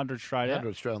going to go 100 straight out?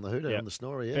 100 straight on the hooter, on the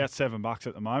snorri, yeah. About $7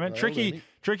 at the moment.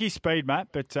 Tricky speed, Matt,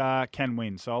 but can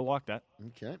win, so I like that.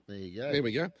 Okay, there you go. There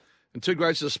we go. And 2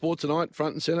 greats of the sport tonight,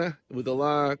 front and centre, with the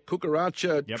La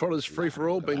Cucaracha Trotters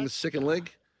Free-for-All being the second leg,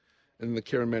 and the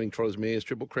Karen Manning Trotters Mares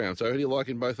Triple Crown. So who do you like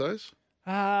in both those?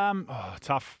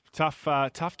 Tough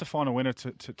to find a winner.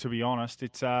 To be honest,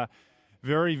 it's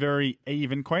very, very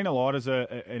even. Queen Elida's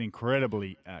an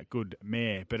incredibly good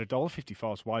mare, but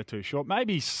 $1.55 is way too short.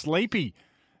 Maybe Sleepy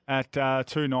at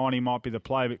 $2.90 might be the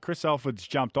play, but Chris Alford's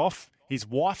jumped off his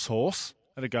wife's horse.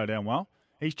 That'd go down well.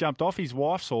 He's jumped off his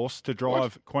wife's horse to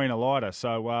drive Queen Elida,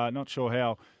 so not sure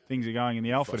how things are going in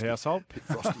the Alford household.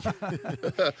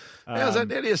 How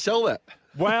do you sell that?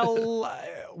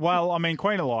 Well, I mean,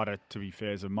 Queen Elida, to be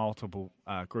fair, is a multiple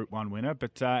Group 1 winner.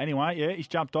 But anyway, yeah, he's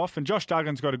jumped off. And Josh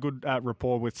Duggan's got a good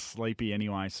rapport with Sleepy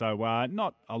anyway. So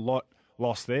not a lot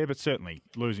lost there, but certainly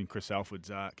losing Chris Alford's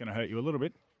going to hurt you a little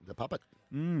bit. The puppet.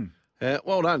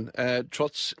 Well done.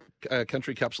 Trots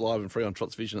Country Cup's live and free on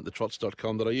Trots Vision at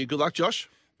thetrots.com.au. Good luck, Josh.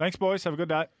 Thanks, boys. Have a good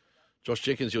day. Josh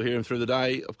Jenkins, you'll hear him through the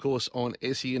day, of course, on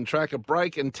SE and Track. A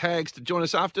break and tags to join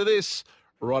us after this.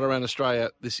 Right around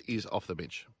Australia, this is Off the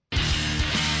Bench.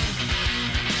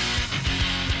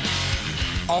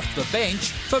 Off the bench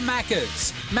for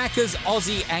Macca's. Macca's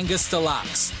Aussie Angus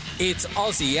Deluxe. It's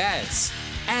Aussie as.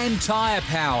 And Tyre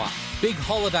Power. Big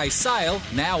holiday sale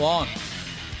now on.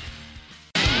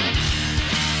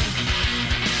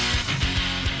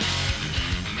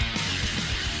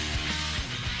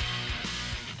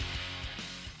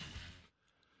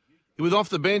 With Off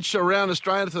the Bench around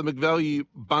Australia for the McValue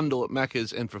bundle at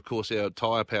Macca's and, for, of course, our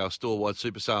Tyre Power store-wide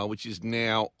super sale, which is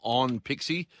now on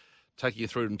Pixie, taking you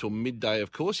through until midday,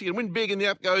 of course. You can win big, and the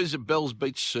up goes a Bells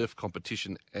Beach surf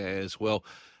competition as well.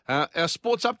 Our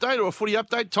sports update or a footy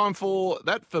update, time for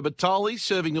that for Batali,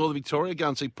 serving Northern Victoria. Go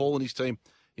and see Paul and his team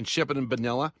in Shepparton,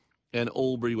 Benalla and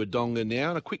Albury-Wodonga now.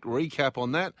 And a quick recap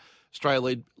on that.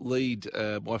 Australia lead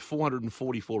by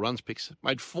 444 runs picks.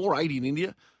 Made 480 in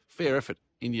India. Fair effort.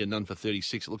 India none for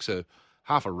 36. It looks a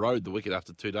half a road the wicket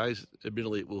after 2 days.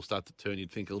 Admittedly, it will start to turn,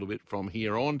 you'd think, a little bit from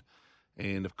here on.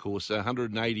 And, of course,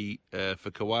 180 for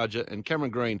Khawaja and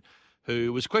Cameron Green,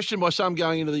 who was questioned by some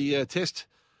going into the test,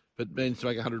 but managed to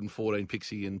make 114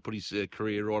 Pixie and put his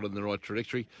career right on the right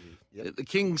trajectory. Yep. The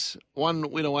Kings, one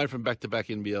win away from back-to-back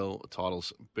NBL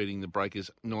titles, beating the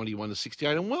Breakers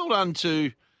 91-68. And well done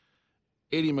to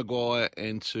Eddie Maguire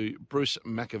and to Bruce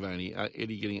McAvaney.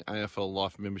 Eddie getting AFL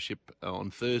Life membership on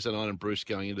Thursday night and Bruce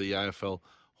going into the AFL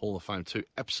Hall of Fame. Two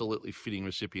absolutely fitting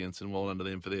recipients, and well done to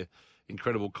them for their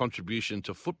incredible contribution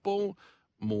to football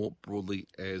more broadly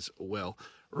as well.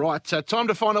 Right, time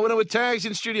to find a winner with tags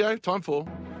in studio. Time for...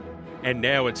 And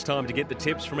now it's time to get the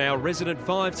tips from our resident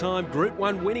five-time Group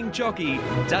 1 winning jockey,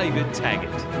 David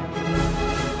Taggart.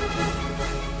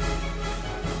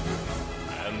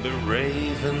 The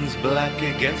ravens black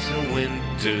against the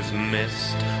winter's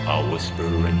mist are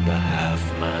whispering the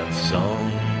half-man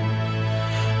song.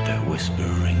 They're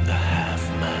whispering the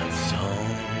half-man song.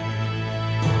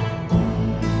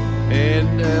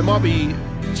 And it might be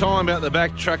time out the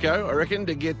back, Tracko, I reckon,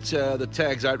 to get the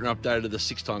tags open and updated to the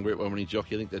six-time Group 1 winning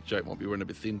jockey. I think that joke might be running a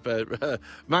bit thin. But,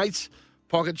 mates,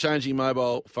 pocket-changing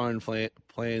mobile phone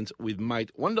plans with Mate.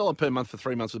 $1 per month for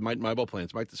 3 months with Mate mobile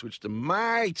plans. Make the switch to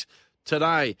Mate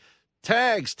today.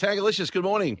 Tagalicious, good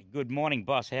morning. Good morning,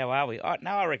 boss. How are we?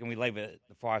 I reckon we leave it at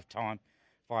the five-time.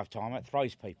 It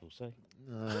throws people, see?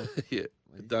 Yeah,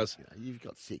 it does. You've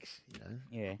got six,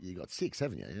 Yeah. You got six,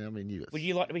 haven't you? I mean, you got Would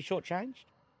you like to be shortchanged?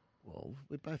 Well,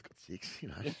 we've both got six,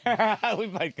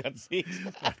 We've both got six.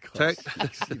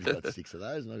 You've got six of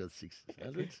those, and I've got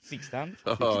 600. 6 tons.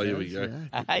 Oh, here we go.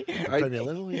 Hey. Premier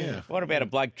level, yeah. What about a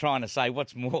bloke trying to say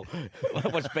what's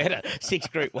better, 6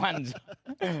 Group 1s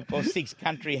or 6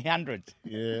 country hundreds?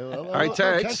 Yeah, well, hey,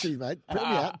 Tags. Country, mate.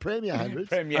 Premier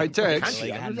hundreds. Hey, Tags. Country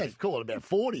hundreds. They call it about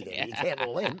 40 then. You count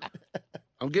all them.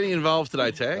 I'm getting involved today,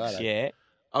 Tags. Yeah.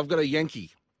 I've got a Yankee.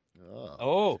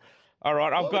 Oh. All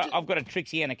right, I've got a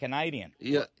Trixie and a Canadian.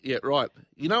 Yeah, right.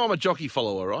 You know I'm a jockey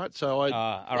follower, right? So all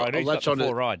right, who's got the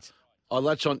 4 rides? I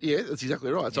latch on. Yeah, that's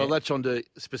exactly right. So I latch on to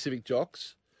specific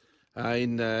jocks.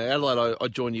 In Adelaide, I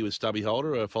join you with Stubby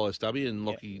Holder. I follow Stubby and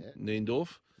Lockie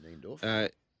Niendorf.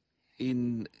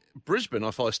 In Brisbane,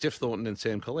 I follow Steph Thornton and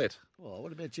Sam Collette. Well,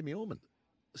 what about Jimmy Orman?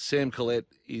 Sam Collette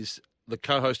is the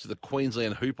co-host of the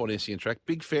Queensland Hoop on SEN Track.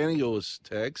 Big fan of yours,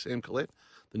 Tags, Sam Collette.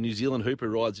 The New Zealand hooper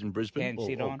rides in Brisbane.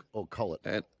 Or Collett.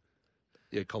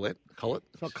 Collett.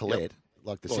 It's not Collette,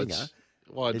 like the singer.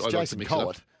 It's I'd Jason like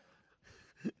Collett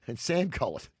and Sam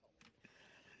Collett.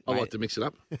 I like to mix it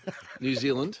up. New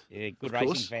Zealand. Yeah, good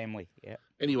racing family. Yeah.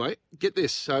 Anyway, get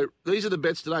this. So these are the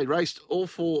bets today. Raced all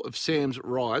 4 of Sam's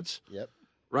rides. Yep.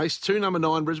 Race 2, number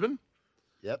 9, Brisbane.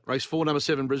 Yep. Race 4, number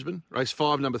 7, Brisbane. Race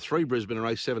 5, number 3, Brisbane. And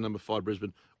race 7, number 5,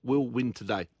 Brisbane will win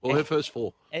today. Or her first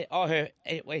 4.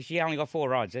 She only got 4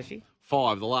 rides, has she?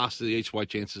 5. The last of the each way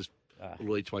chances.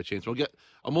 little each way chance.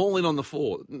 I'm all in on the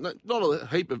 4. Not a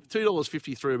heap of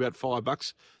 $2.53, about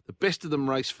 $5. The best of them,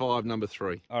 race 5, number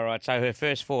 3. All right, so her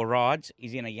first 4 rides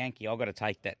is in a Yankee. I've got to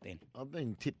take that then. I've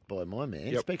been tipped by my man.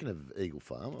 Yep. Speaking of Eagle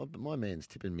Farm, my man's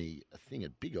tipping me a thing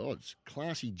at big odds.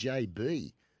 Classy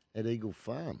JB at Eagle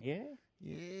Farm. Yeah?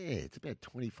 Yeah, it's about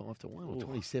 25 to 1 or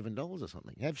 $27 or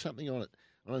something. Have something on it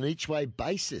on an each way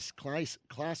basis.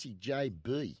 Classy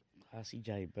JB. Classy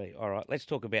JB. All right, let's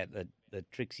talk about the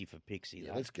Trixie for Pixie. Yeah,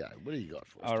 though. let's go. What do you got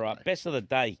for us? All right, today? best of the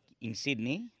day in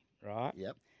Sydney, right?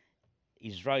 Yep.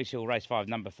 Is Rose Hill race 5,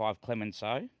 number 5,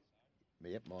 Clemenceau.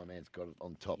 Yep, my man's got it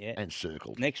on top Yeah. and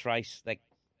circled. Next race that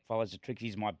follows the Trixie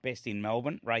is my best in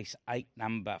Melbourne, race 8,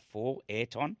 number 4,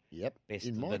 Ayrton. Yep, Best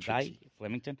in of my the Trixie. day,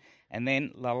 Flemington. And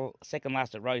then second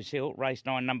last at Rose Hill, race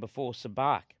 9, number 4,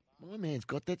 Sabark. My man's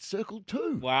got that circled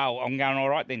too. Wow, I'm going all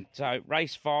right then. So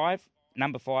race 5,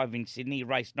 number 5 in Sydney,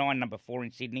 race 9, number 4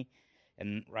 in Sydney,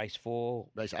 and race 4,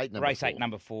 Race 8, number 4.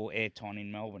 number 4, Ayrton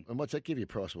in Melbourne. And what's that give you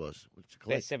price was?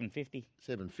 That's $7.50.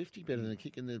 $7.50, better than a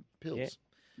kick in the pills.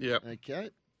 Yeah. Okay,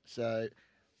 so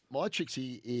my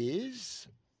Trixie is,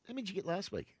 how many did you get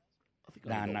last week? I think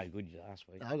I No, got- no good last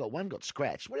week. No, I got one got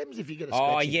scratched. What happens if you get a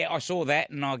Oh, scratch? yeah, I saw that,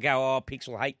 and I go, Pix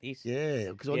will hate this.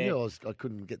 Yeah, because I Yeah. knew I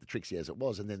couldn't get the Trixie as it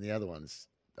was, and then the other ones,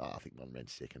 I think one ran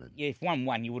second. And Yeah, if 1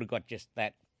 won, you would have got just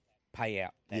that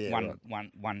payout, that Yeah,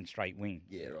 right. one straight win.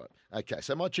 Yeah, right. Okay,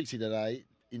 so my Trixie today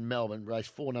in Melbourne, race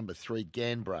 4, number 3,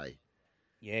 Ganbray.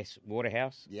 Yes,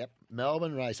 Waterhouse. Yep.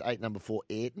 Melbourne, race 8, number 4,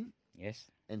 Ayrton. Yes.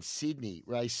 And Sydney,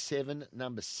 race 7,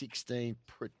 number 16,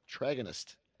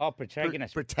 Protagonist. Oh,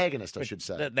 Protagonist. Protagonist, I should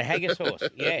say. The Haggis horse.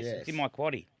 Yes, it's in my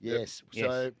quaddie. Yes. Yes.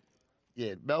 So,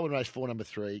 yeah, Melbourne race 4, number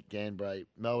 3, Ganbray.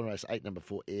 Melbourne race 8, number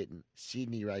 4, Ayrton.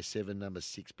 Sydney race 7, number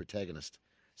 6, Protagonist.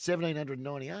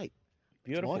 1,798.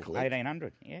 Beautiful. It's my collect.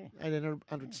 1,800. Yeah.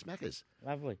 1,800 smackers.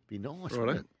 Lovely. Be nice. Righto.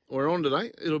 wouldn't it? We're on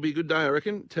today. It'll be a good day, I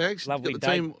reckon. Tags. Lovely Got the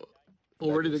day. team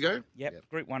all ready to go? Yep.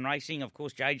 Group 1 racing. Of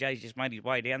course, JJ's just made his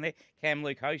way down there. Cam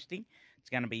Luke hosting. It's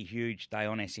going to be a huge day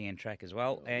on SEN track as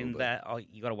well. And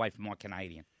you got to wait for my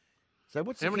Canadian. So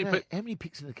what's How how many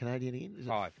picks in the Canadian again? Is it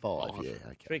 5. 5, yeah.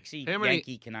 Okay. Trixie, How many-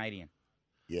 Yankee, Canadian.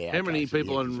 Yeah. How many okay, so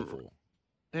people Yankees on- are 4.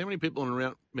 How many people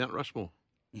on Mount Rushmore?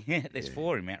 Yeah, there's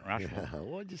 4 in Mount Rushmore.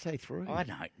 Why'd you say 3? I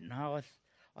don't know.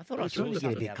 I thought I I was saw trying to get a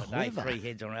something the bit other day. clever. 3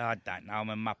 heads on. I don't know. I'm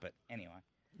a muppet. Anyway.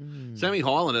 Sammy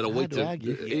Highland had a Hard week to to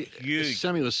argue. Huge.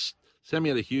 Sammy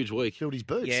had a huge week. Filled his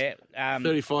boots. Yeah.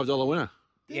 $35 winner.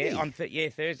 Yeah, on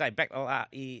Thursday, back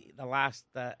the last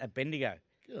at Bendigo.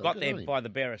 Good, Got good there on him. by the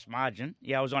barest margin.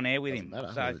 Yeah, I was on air with Doesn't him.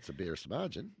 matter. So, It's a barest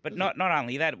margin. but not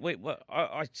only that,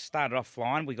 I started off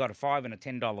flying. We got a $5 and a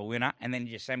 $10 winner, and then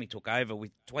just Sammy took over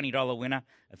with $20 winner,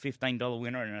 a $15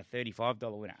 winner, and a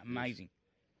 $35 winner. Amazing.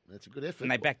 That's a good effort.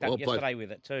 And they backed Well up played. yesterday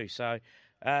with it too. So,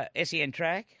 SEN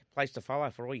track, place to follow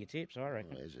for all your tips, I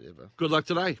reckon. As ever. Good luck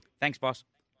today. Thanks, boss.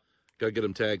 Go get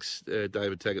them Tags.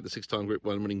 David Taggart, the 6-time Group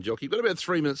 1 winning jockey. Got about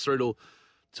 3 minutes through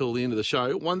till the end of the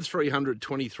show. 1300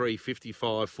 23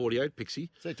 55 48, Pixie.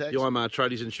 See, Tags. The IMAR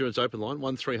Tradies Insurance Open Line,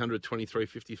 1300 23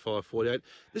 55 48.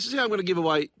 This is how I'm going to give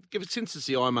it since it's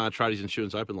the IMAR Tradies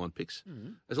Insurance Open Line, Pix.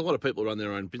 There's a lot of people who run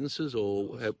their own businesses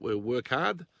or work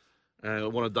hard,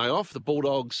 want a day off. The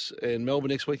Bulldogs and Melbourne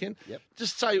next weekend. Yep.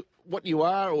 Just say what you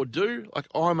are or do. Like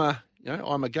I'm a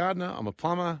gardener, I'm a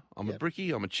plumber, I'm a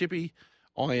brickie, I'm a chippy,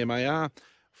 IMAR.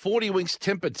 40 Winks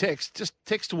temper text. Just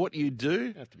text what you do.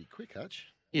 You have to be quick, Hutch.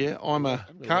 Yeah, I'm a haven't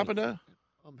got a lot of- carpenter.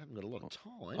 I haven't got a lot of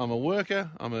time. I'm a worker.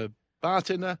 I'm a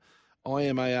bartender.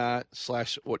 IMAR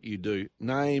 / what you do.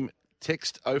 Name,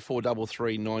 text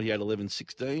 0433 98 11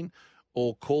 16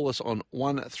 or call us on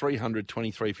 1300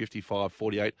 23 55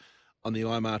 48 on the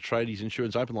IMAR Tradies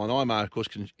Insurance Open Line. IMAR, of course,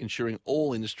 insuring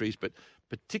all industries, but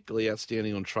particularly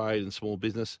outstanding on trade and small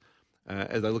business.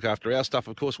 As they look after our stuff,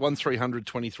 of course, 1300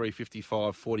 23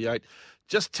 55 48.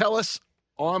 Just tell us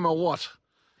I'm a what?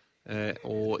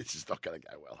 Or This is not going to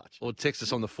go well, Hutch. or text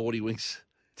us on the 40 Winks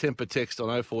temper text on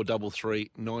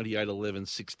 0433 98 11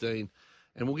 16.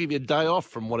 And we'll give you a day off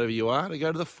from whatever you are to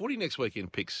go to the footy next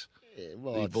weekend, Picks. Yeah,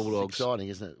 well, The it's Bulldogs exciting,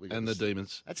 isn't it? and the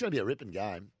Demons. That's going to be a ripping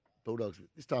game. Bulldogs.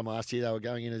 This time last year, they were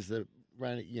going in as the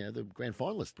grand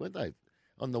finalist, weren't they?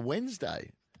 On the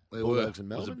Wednesday. They Bulldogs were.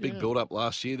 and It was a Melbourne, big yeah. build-up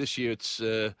last year. This year it's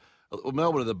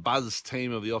Melbourne are the buzz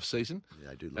team of the off-season. Yeah,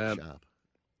 they do look sharp.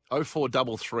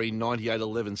 0433 98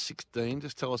 11 16.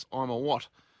 Just tell us I'm a what?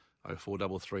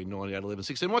 0433 98 11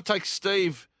 16. Might take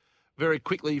Steve very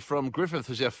quickly from Griffith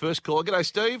as our first caller. G'day,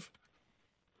 Steve.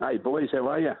 Hey, boys, how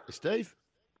are you? Steve?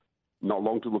 Not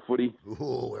long till the footy.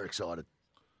 Oh, we're excited.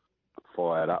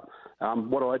 Fired up.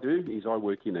 What I do is I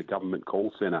work in a government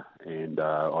call centre and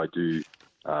I do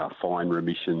fine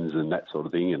remissions and that sort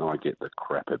of thing, and I get the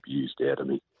crap abused out of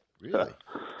me. Really?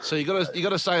 So you got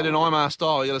to say it in IMAR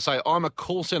style. You got to say, I'm a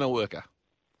call centre worker.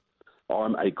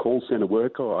 I'm a call centre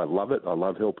worker. I love it. I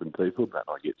love helping people, but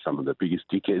I get some of the biggest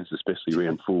dickheads, especially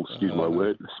around excuse my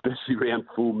word, especially around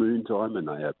full moon time, and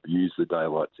they abuse the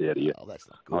daylights out of you. Oh, that's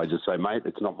not good. I just say, mate,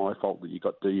 it's not my fault that you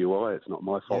got DUI. It's not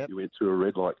my fault you went through a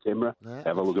red light camera. No,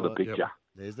 Have a look at the right. picture.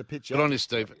 There's the picture. Good on you,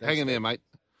 Steve. Hang in there, mate.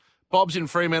 Bob's in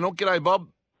Fremantle. G'day, Bob.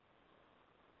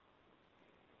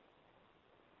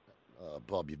 Oh,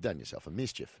 Bob, you've done yourself a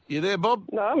mischief. You there, Bob?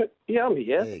 No, I'm here. There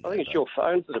you I think go, it's your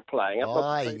phones that are playing up.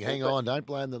 Oh, hang on. Don't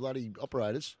blame the bloody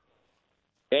operators.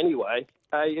 Anyway,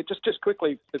 just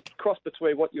quickly, the cross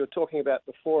between what you were talking about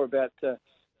before about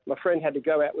my friend had to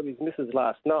go out with his missus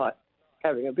last night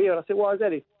having a beer. And I said, why is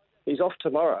that? He's off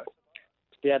tomorrow.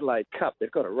 It's the Adelaide Cup.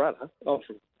 They've got a runner. I'm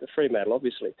from the Fremantle,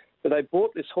 obviously. But they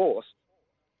bought this horse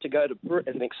to go to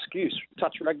as an excuse,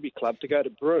 Touch Rugby Club, to go to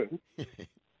Broome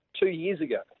 2 years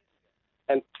ago.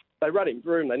 And they run in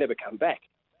Broome, they never come back.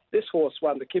 This horse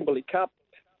won the Kimberley Cup,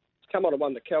 it's come on and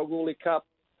won the Kalgoorlie Cup,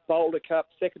 Boulder Cup,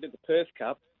 second in the Perth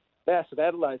Cup. Now it's at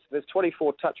Adelaide, so there's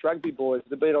 24 touch rugby boys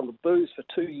that have been on the booze for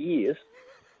 2 years,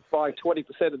 buying 20%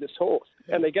 of this horse.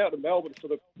 And they go to Melbourne for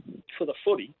the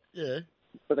footy. Yeah.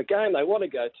 But the game they want to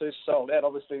go to sold out.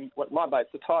 Obviously, my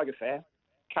mate's a Tiger fan.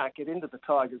 Can't get into the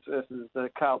Tigers versus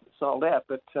Carlton, sold out.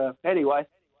 But anyway,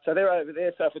 so they're over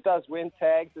there. So if it does win,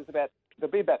 tags,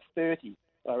 there'll be about 30,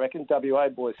 I reckon, WA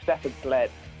boys, Stafford's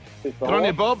lads. Good on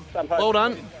you, Bob. Well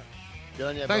done. Good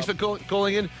on you, Thanks Bob. for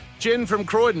calling in. Jen from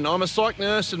Croydon. I'm a psych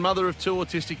nurse and mother of 2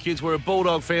 autistic kids. We're a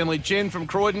Bulldog family. Jen from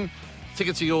Croydon.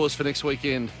 Tickets are yours for next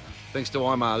weekend. Thanks to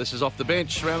IMAR. This is Off the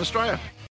Bench around Australia.